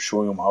love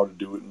showing them how to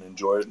do it and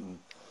enjoy it. And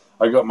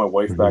I got my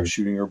wife back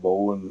shooting her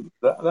bow, and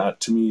that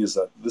to me is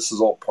that this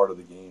is all part of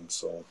the game.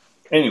 So,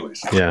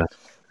 anyways, yeah.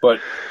 but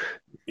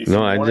if No,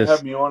 you I want to just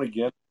have me on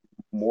again,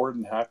 I'm more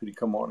than happy to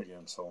come on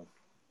again. So,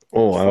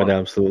 Oh, it's I would fun.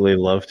 absolutely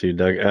love to,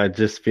 Doug. I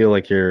just feel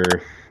like you're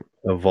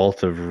a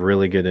vault of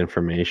really good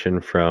information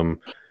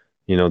from,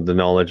 the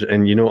knowledge.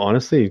 And,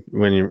 honestly,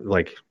 when you're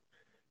like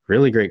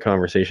really great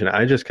conversation,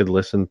 I just could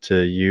listen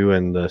to you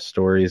and the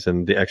stories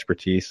and the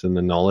expertise and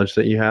the knowledge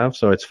that you have.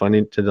 So it's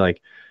funny to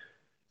like,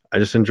 I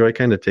just enjoy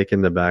kind of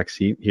taking the back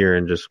seat here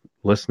and just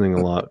listening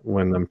a lot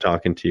when I'm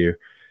talking to you.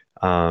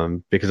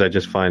 Because I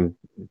just find,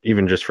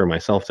 even just for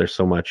myself, there's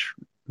so much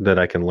that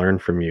I can learn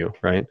from you,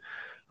 right?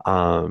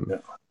 Um, Yeah.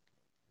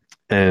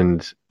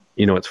 and,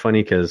 it's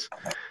funny because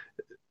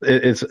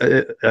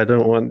I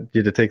don't want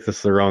you to take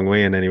this the wrong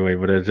way in any way,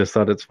 but I just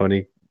thought it's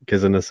funny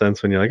because in a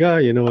sense, when you're like, oh,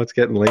 it's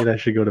getting late, I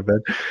should go to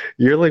bed.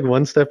 You're like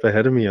one step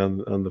ahead of me on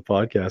the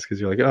podcast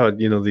because you're like, oh,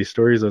 these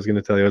stories I was going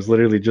to tell you, I was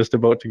literally just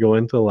about to go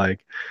into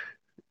like,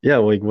 yeah,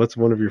 like what's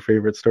one of your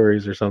favorite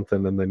stories or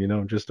something, and then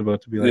I'm just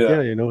about to be like,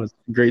 Yeah. yeah, it's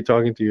great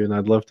talking to you, and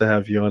I'd love to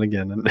have you on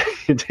again, and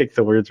you take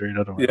the words right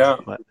out of my Yeah.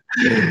 mouth. But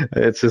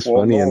it's just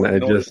Well, funny, no, and I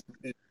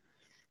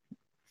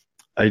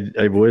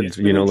would, it's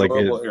been like it,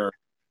 enjoyable, Aaron.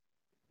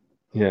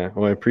 yeah.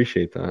 Well, I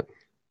appreciate that.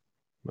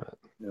 But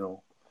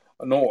No,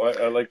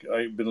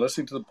 I've been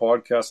listening to the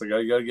podcast. Like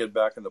I got to get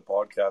back in the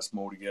podcast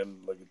mode again.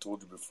 Like I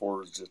told you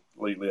before, it's just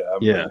lately I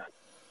haven't yeah, been.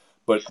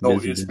 But no,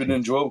 it's been busy. an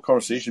enjoyable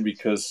conversation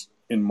because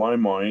in my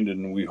mind,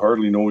 and we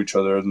hardly know each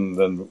other other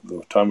than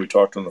the time we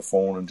talked on the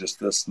phone and just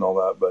this and all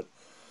that.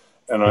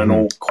 And I Hmm.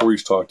 know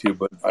Cory's talked to you,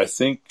 but I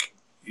think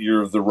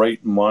you're of the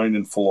right mind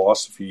and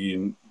philosophy,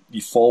 and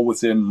you fall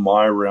within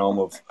my realm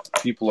of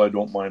people I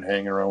don't mind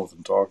hanging around with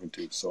and talking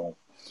to. So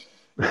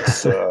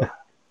it's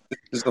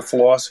the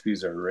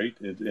philosophies are right,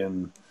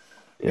 and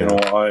Yeah.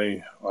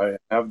 I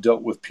have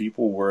dealt with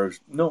people where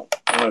no,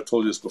 and I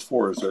told you this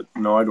before, is that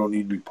no, I don't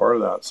need to be part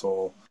of that.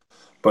 So,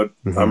 but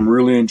Hmm. I'm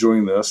really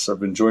enjoying this. I've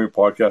been enjoying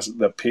podcasts.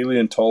 That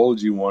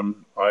paleontology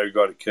one, I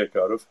got a kick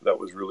out of. That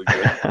was really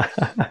good.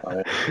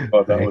 I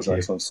thought that Thank was you.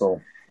 excellent.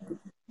 So,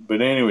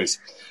 but anyways,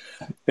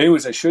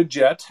 I should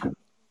jet.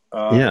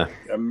 Yeah,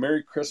 A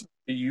Merry Christmas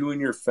to you and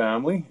your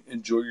family.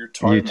 Enjoy your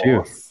you time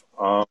too.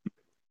 off.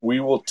 We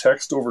will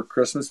text over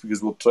Christmas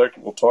because we'll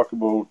talk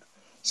about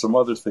some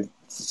other things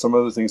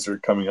that are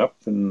coming up,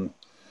 and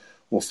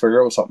we'll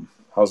figure out something.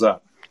 How's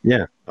that?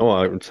 Yeah.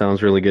 Oh, it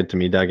sounds really good to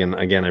me, Doug. And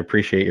again, I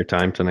appreciate your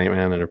time tonight,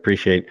 man, and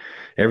appreciate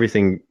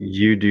everything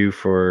you do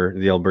for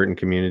the Albertan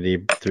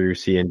community through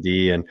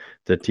C&D and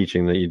the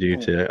teaching that you do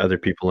to other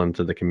people and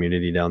to the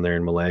community down there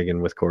in Mallaig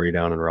and with Cory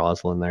down in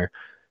Roslyn there.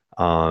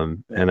 Yeah.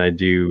 And I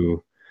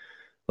do,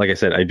 like I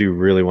said, I do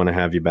really want to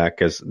have you back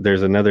because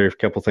there's another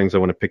couple things I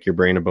want to pick your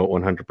brain about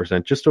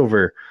 100%, just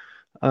over,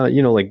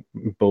 like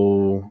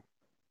bow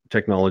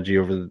technology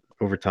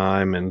over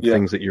time and Yeah.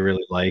 things that you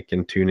really like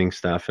and tuning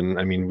stuff. And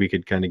I mean, we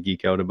could kind of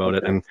geek out about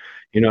it. Okay.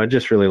 And I'd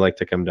just really like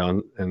to come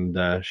down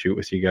and shoot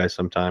with you guys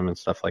sometime and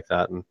stuff like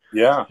that, and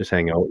Yeah. just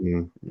hang out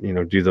and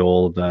do the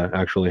old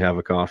actually have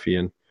a coffee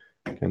and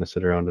kind of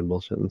sit around and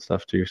bullshit and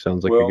stuff too.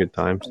 Sounds like a Well, good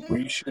time. So,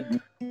 we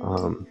should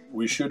um,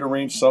 we should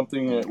arrange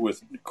something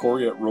with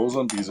Cory at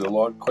Roseland because it's a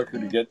lot quicker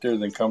to get there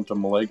than come to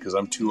Malay because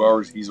I'm 2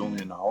 hours. He's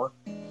only an hour.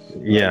 I got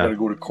yeah, to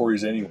go to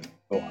Cory's anyway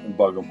and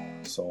bug him.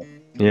 So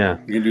yeah.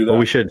 you can do Well,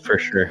 we that. should for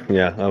sure.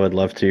 Yeah, I would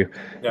love to.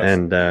 Yes.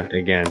 And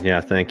again,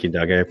 yeah, thank you,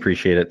 Doug. I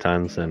appreciate it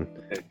tons. And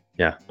Okay.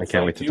 yeah, I Well,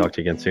 can't wait thank to you. talk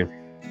to you again soon.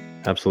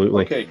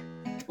 Absolutely. Okay.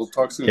 We'll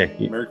talk soon.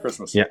 Okay. Merry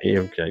Christmas. Yeah,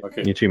 okay.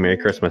 Okay. You too. Merry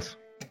Christmas.